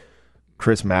Kentucky,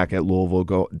 Chris Mack at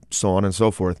Louisville, so on and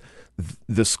so forth.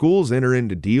 The schools enter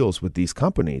into deals with these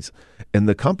companies, and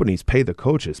the companies pay the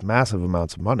coaches massive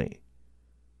amounts of money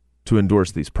to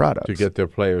endorse these products. To get their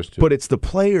players to. But it's the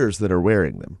players that are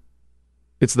wearing them.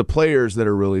 It's the players that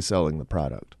are really selling the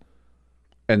product.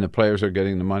 And the players are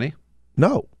getting the money?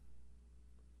 No.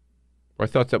 I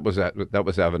thought that was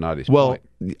Avenatti's point. Well,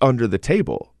 under the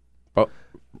table. Oh,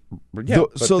 yeah,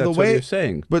 so that's what you're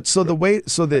saying. But so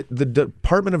that the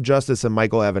Department of Justice and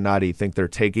Michael Avenatti think they're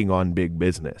taking on big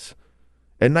business.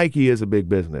 And Nike is a big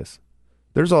business.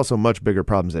 There's also much bigger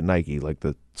problems at Nike, like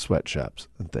the sweatshops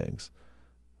and things.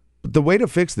 But the way to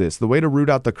fix this, the way to root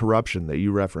out the corruption that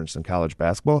you referenced in college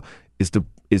basketball is to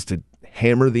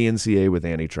hammer the NCAA with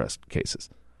antitrust cases.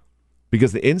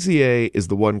 Because the NCAA is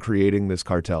the one creating this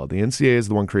cartel. The NCAA is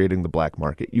the one creating the black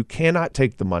market. You cannot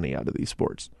take the money out of these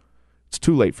sports. It's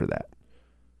too late for that.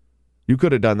 You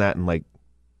could have done that in like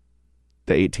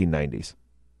the 1890s.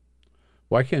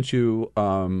 Why can't you?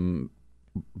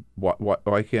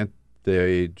 Why can't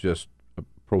they just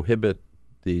prohibit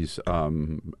these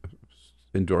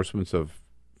endorsements of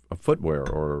footwear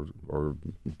or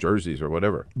jerseys or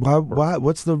whatever? Why?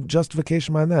 What's the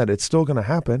justification behind that? It's still going to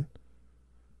happen.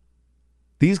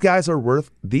 These guys,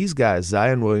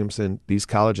 Zion Williamson, these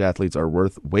college athletes are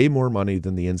worth way more money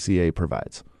than the NCAA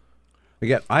provides.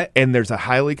 Again, and there's a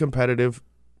highly competitive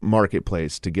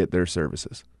marketplace to get their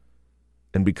services.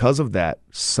 And because of that,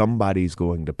 somebody's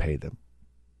going to pay them.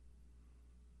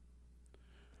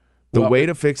 The way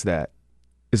to fix that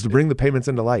is to bring the payments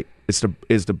into light. Is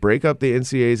to break up the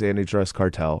NCAA's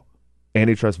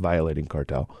antitrust violating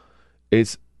cartel.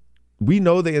 We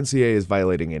know the NCAA is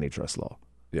violating antitrust law.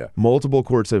 Yeah. Multiple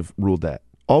courts have ruled that.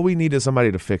 All we need is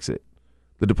somebody to fix it.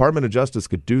 The Department of Justice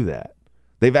could do that.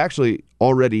 They've actually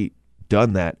already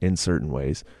done that in certain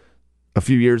ways. A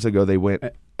few years ago,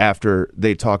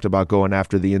 they talked about going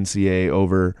after the NCAA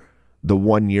over the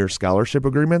 1-year scholarship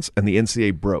agreements, and the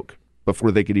NCAA broke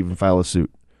before they could even file a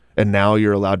suit. And now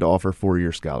you're allowed to offer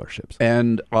 4-year scholarships.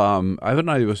 And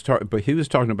Avenatti was talking, but he was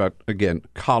talking about, again,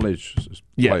 college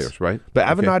players, right? But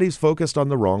Avenatti's focused on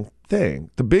the wrong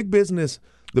thing. The big business,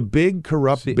 the big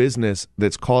corrupt business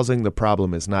that's causing the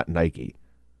problem is not Nike.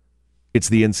 It's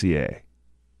the NCAA.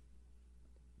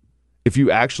 If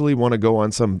you actually want to go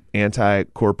on some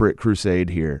anti-corporate crusade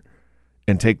here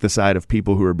and take the side of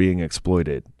people who are being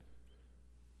exploited,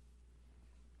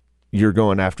 you're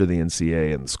going after the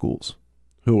NCAA and the schools.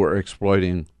 Who are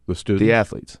exploiting the students? The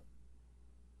athletes.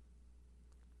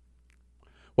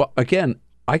 Well, again,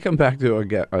 I come back to,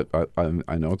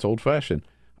 I know it's old-fashioned.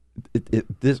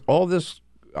 All this,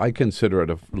 I consider it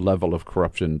a level of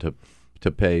corruption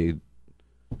to pay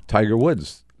Tiger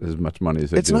Woods as much money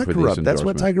as they do for these endorsements. That's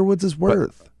what Tiger Woods is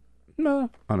worth. No,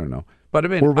 I don't know. But I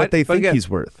mean, or what they think again, he's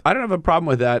worth. I don't have a problem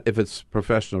with that if it's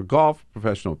professional golf,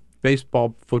 professional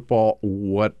baseball, football,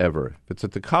 whatever. If it's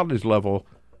at the college level,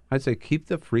 I'd say keep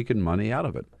the freaking money out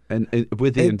of it, and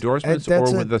with the endorsements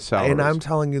or with the salaries. And I'm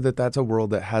telling you that's a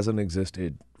world that hasn't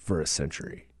existed for a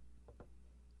century.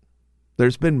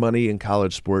 There's been money in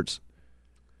college sports.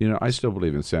 You know, I still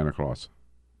believe in Santa Claus.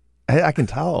 I can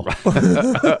tell.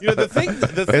 You know, the thing,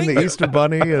 and the Easter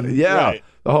Bunny, and right.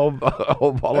 the whole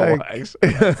ball of wax.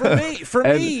 For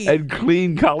me, and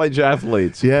clean college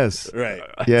athletes. Yes, right.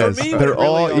 Yes, for me, they're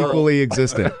all equally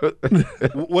existent.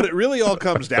 What it really all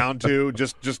comes down to,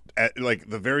 just like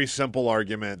the very simple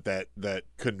argument that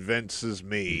convinces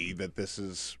me that this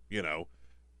is, you know,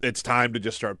 it's time to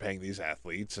just start paying these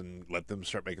athletes and let them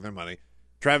start making their money.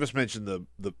 Travis mentioned the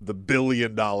 $1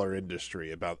 billion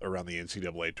industry around the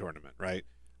NCAA tournament, right?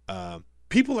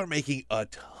 People are making a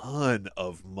ton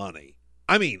of money.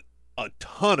 I mean, a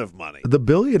ton of money. The $1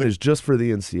 billion is just for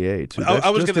the NCAA too. That's I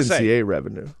was just going to say NCAA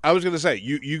revenue. I was going to say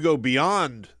you go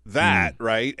beyond that,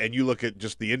 right? And you look at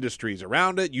just the industries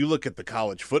around it. You look at the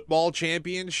college football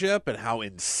championship and how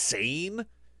insane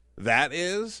that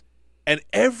is. And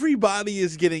everybody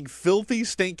is getting filthy,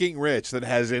 stinking rich that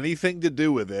has anything to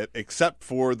do with it, except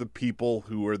for the people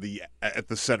who are at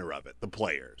the center of it, the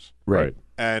players. Right.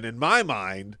 And in my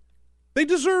mind, they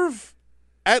deserve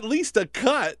at least a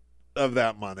cut of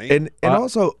that money. And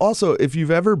also, if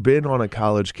you've ever been on a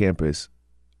college campus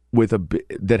with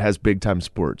that has big time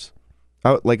sports,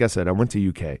 like I said, I went to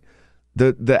UK.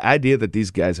 The idea that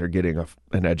these guys are getting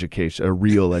an education, a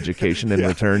real education in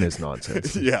return, is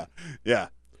nonsense. Yeah.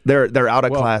 They're out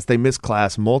of class. They miss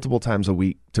class multiple times a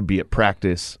week to be at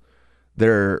practice.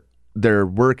 They're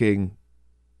working,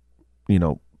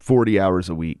 40 hours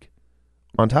a week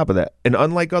on top of that. And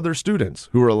unlike other students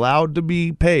who are allowed to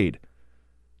be paid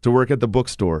to work at the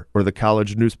bookstore or the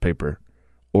college newspaper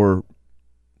or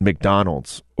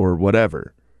McDonald's or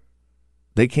whatever,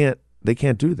 they can't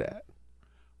do that.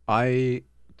 I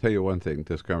tell you one thing,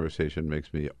 this conversation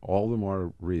makes me all the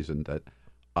more reason that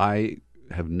I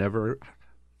have never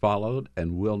followed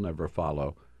and will never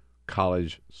follow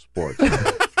college sports.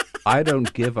 I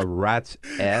don't give a rat's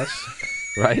ass,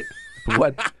 right?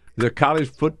 What the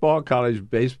college football, college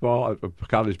baseball,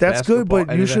 college that's basketball. Good,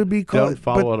 but you should be don't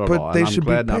follow it at all. They and I'm should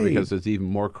glad be now paid. because it's even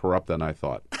more corrupt than I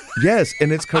thought. Yes,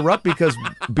 and it's corrupt because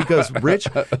rich.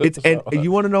 And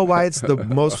you want to know why it's the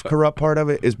most corrupt part of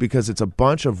it is because it's a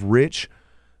bunch of rich,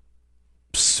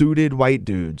 suited white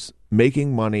dudes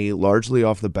making money largely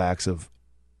off the backs of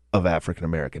African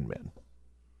American men.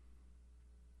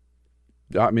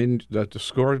 I mean, the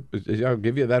score, I'll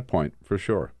give you that point for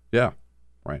sure. Yeah,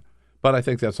 right. But I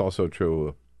think that's also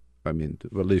true. I mean,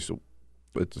 at least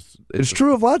it's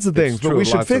true of lots of things, but we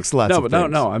should fix lots of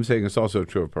things. No, I'm saying it's also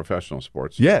true of professional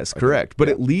sports. Yes, correct. But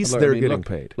at least they're getting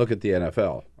paid. Look at the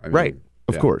NFL. Right,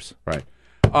 of course. Right.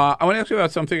 I want to ask you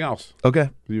about something else. Okay.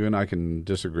 You and I can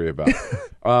disagree about.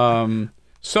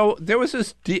 So there was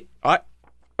this.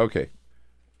 Okay.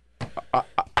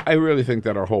 I really think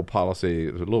that our whole policy,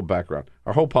 a little background,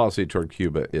 our whole policy toward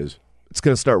Cuba is... It's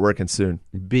going to start working soon.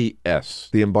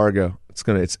 BS. The embargo.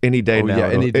 It's any day now. Yeah,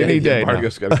 any day. The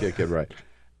embargo's now. got to kick in, right.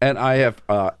 And I have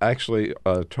actually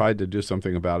tried to do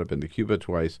something about it. Been to Cuba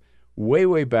twice.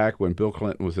 Way back when Bill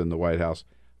Clinton was in the White House,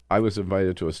 I was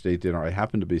invited to a state dinner. I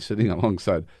happened to be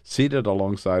seated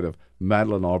alongside of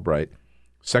Madeleine Albright,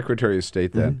 Secretary of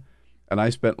State then, and I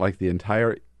spent like the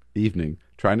entire evening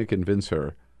trying to convince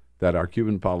her that our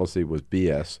Cuban policy was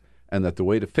BS and that the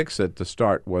way to fix it to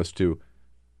start was to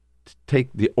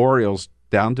take the Orioles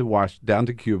down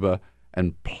to Cuba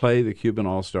and play the Cuban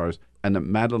All-Stars, and that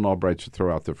Madeleine Albright should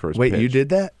throw out the first pitch. Wait, you did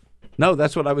that? No,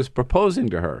 that's what I was proposing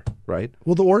to her, right?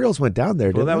 Well, the Orioles went down there,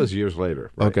 didn't they? Well, that was years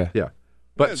later. Right? Okay. Yeah.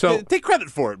 But so take credit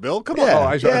for it, Bill. Come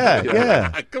on.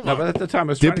 Yeah. Come on. No, but at the time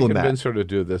I was trying to convince her to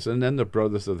do this, and then the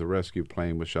Brothers of the Rescue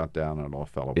plane was shot down and it all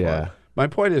fell apart. Yeah. My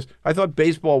point is, I thought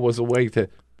baseball was a way to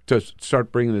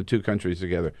start bringing the two countries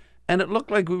together. And it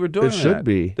looked like we were doing that. It should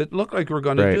be. It looked like we were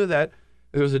going to do that.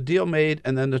 There was a deal made,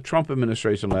 and then the Trump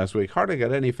administration last week hardly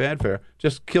got any fanfare,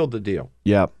 just killed the deal.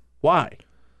 Yeah. Why?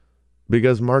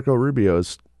 Because Marco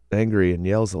Rubio's angry and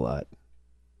yells a lot.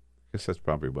 I guess that's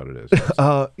probably what it is.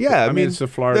 Yeah, I mean, it's the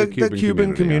Florida the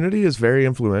Cuban community is very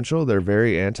influential. They're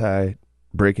very anti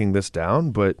breaking this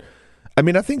down, but I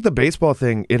mean, I think the baseball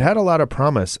thing, it had a lot of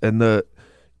promise, and it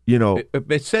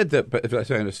said that, but if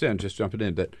I understand, just jumping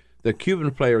in, that the Cuban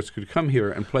players could come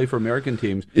here and play for American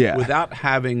teams without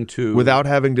having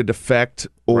to defect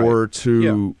or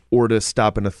to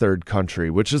stop in a third country,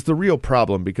 which is the real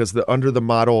problem, because under the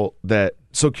model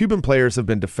so Cuban players have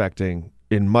been defecting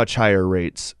in much higher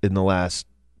rates in the last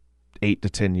 8 to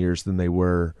 10 years than they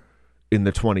were in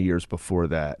the 20 years before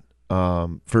that,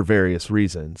 for various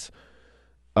reasons.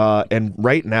 And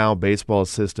right now, baseball's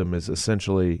system is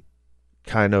essentially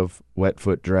kind of wet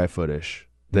foot, dry foot-ish.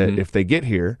 That if they get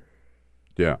here,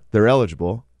 they're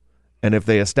eligible. And if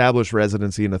they establish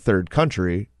residency in a third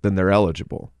country, then they're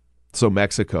eligible. So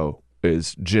Mexico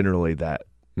is generally that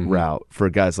route for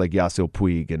guys like Yasiel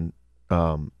Puig and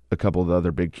a couple of the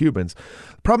other big Cubans.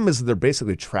 The problem is that they're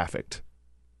basically trafficked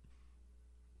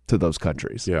to those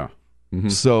countries. Yeah.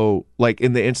 So, like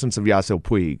in the instance of Yasiel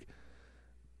Puig,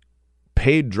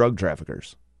 paid drug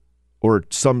traffickers or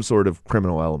some sort of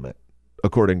criminal element,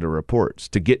 according to reports,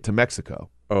 to get to Mexico.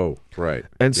 Oh, right.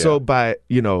 And so by,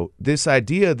 this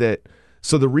idea that,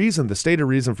 so the stated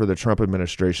reason for the Trump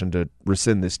administration to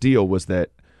rescind this deal was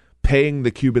that paying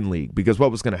the Cuban League, because what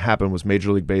was going to happen was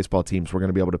Major League Baseball teams were going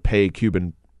to be able to pay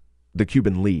the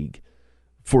Cuban League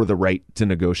for the right to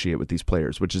negotiate with these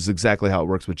players, which is exactly how it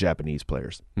works with Japanese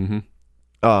players.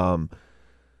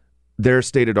 Their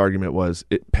stated argument was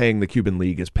paying the Cuban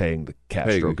League is paying the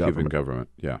Castro government. Cuban government,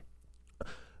 yeah.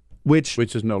 Which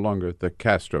is no longer the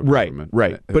Castro government.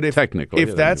 Right. But technically,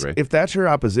 if that's your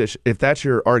opposition, if that's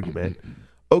your argument,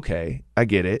 okay, I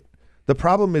get it. The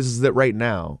problem is that right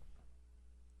now,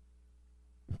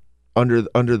 under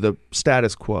the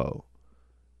status quo,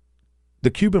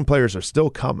 the Cuban players are still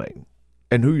coming,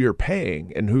 and who you're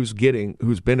paying and who's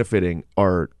benefiting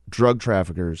are drug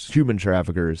traffickers, human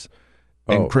traffickers,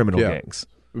 and criminal gangs.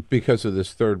 Because of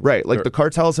this third... Right, like the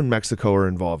cartels in Mexico are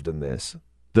involved in this.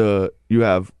 You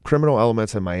have criminal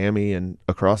elements in Miami and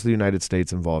across the United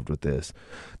States involved with this.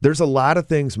 There's a lot of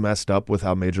things messed up with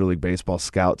how Major League Baseball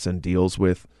scouts and deals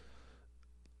with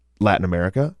Latin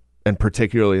America, and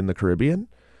particularly in the Caribbean.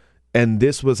 And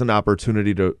this was an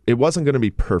opportunity it wasn't going to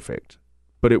be perfect,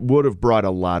 but it would have brought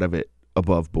a lot of it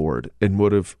above board and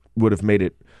would have made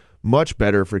it much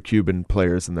better for Cuban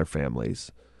players and their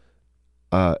families.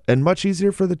 And much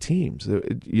easier for the teams.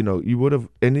 You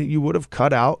would have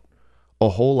cut out a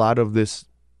whole lot of this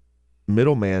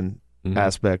middleman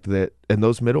aspect and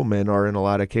those middlemen are in a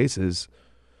lot of cases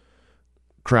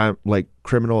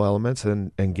criminal elements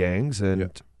and gangs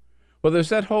and. Well, there's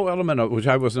that whole element of which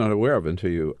I was not aware of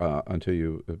until you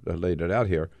laid it out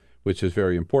here, which is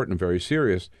very important, very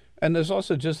serious. And there's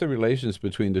also just the relations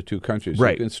between the two countries.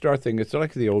 Right. You can start things. It's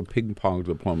like the old ping pong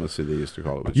diplomacy they used to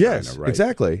call it with China, right?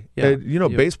 Exactly. Yeah.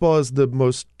 Baseball is the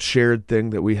most shared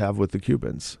thing that we have with the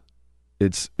Cubans.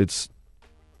 It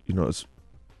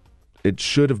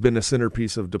should have been a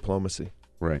centerpiece of diplomacy.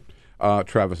 Right.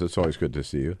 Travis, it's always good to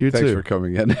see you. Thanks for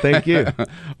coming in. Thank you. A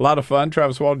lot of fun.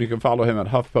 Travis Waldron, you can follow him at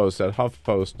HuffPost at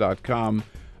HuffPost.com.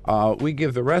 We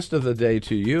give the rest of the day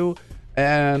to you.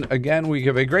 And again, we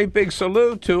give a great big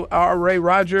salute to our Ray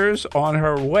Rogers on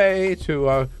her way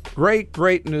to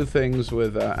great new things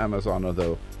with Amazon,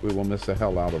 although we will miss the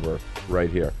hell out of her right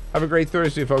here. Have a great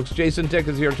Thursday, folks. Jason Dick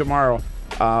is here tomorrow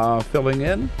filling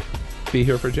in. Be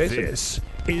here for Jason. This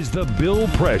is the Bill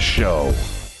Press Show.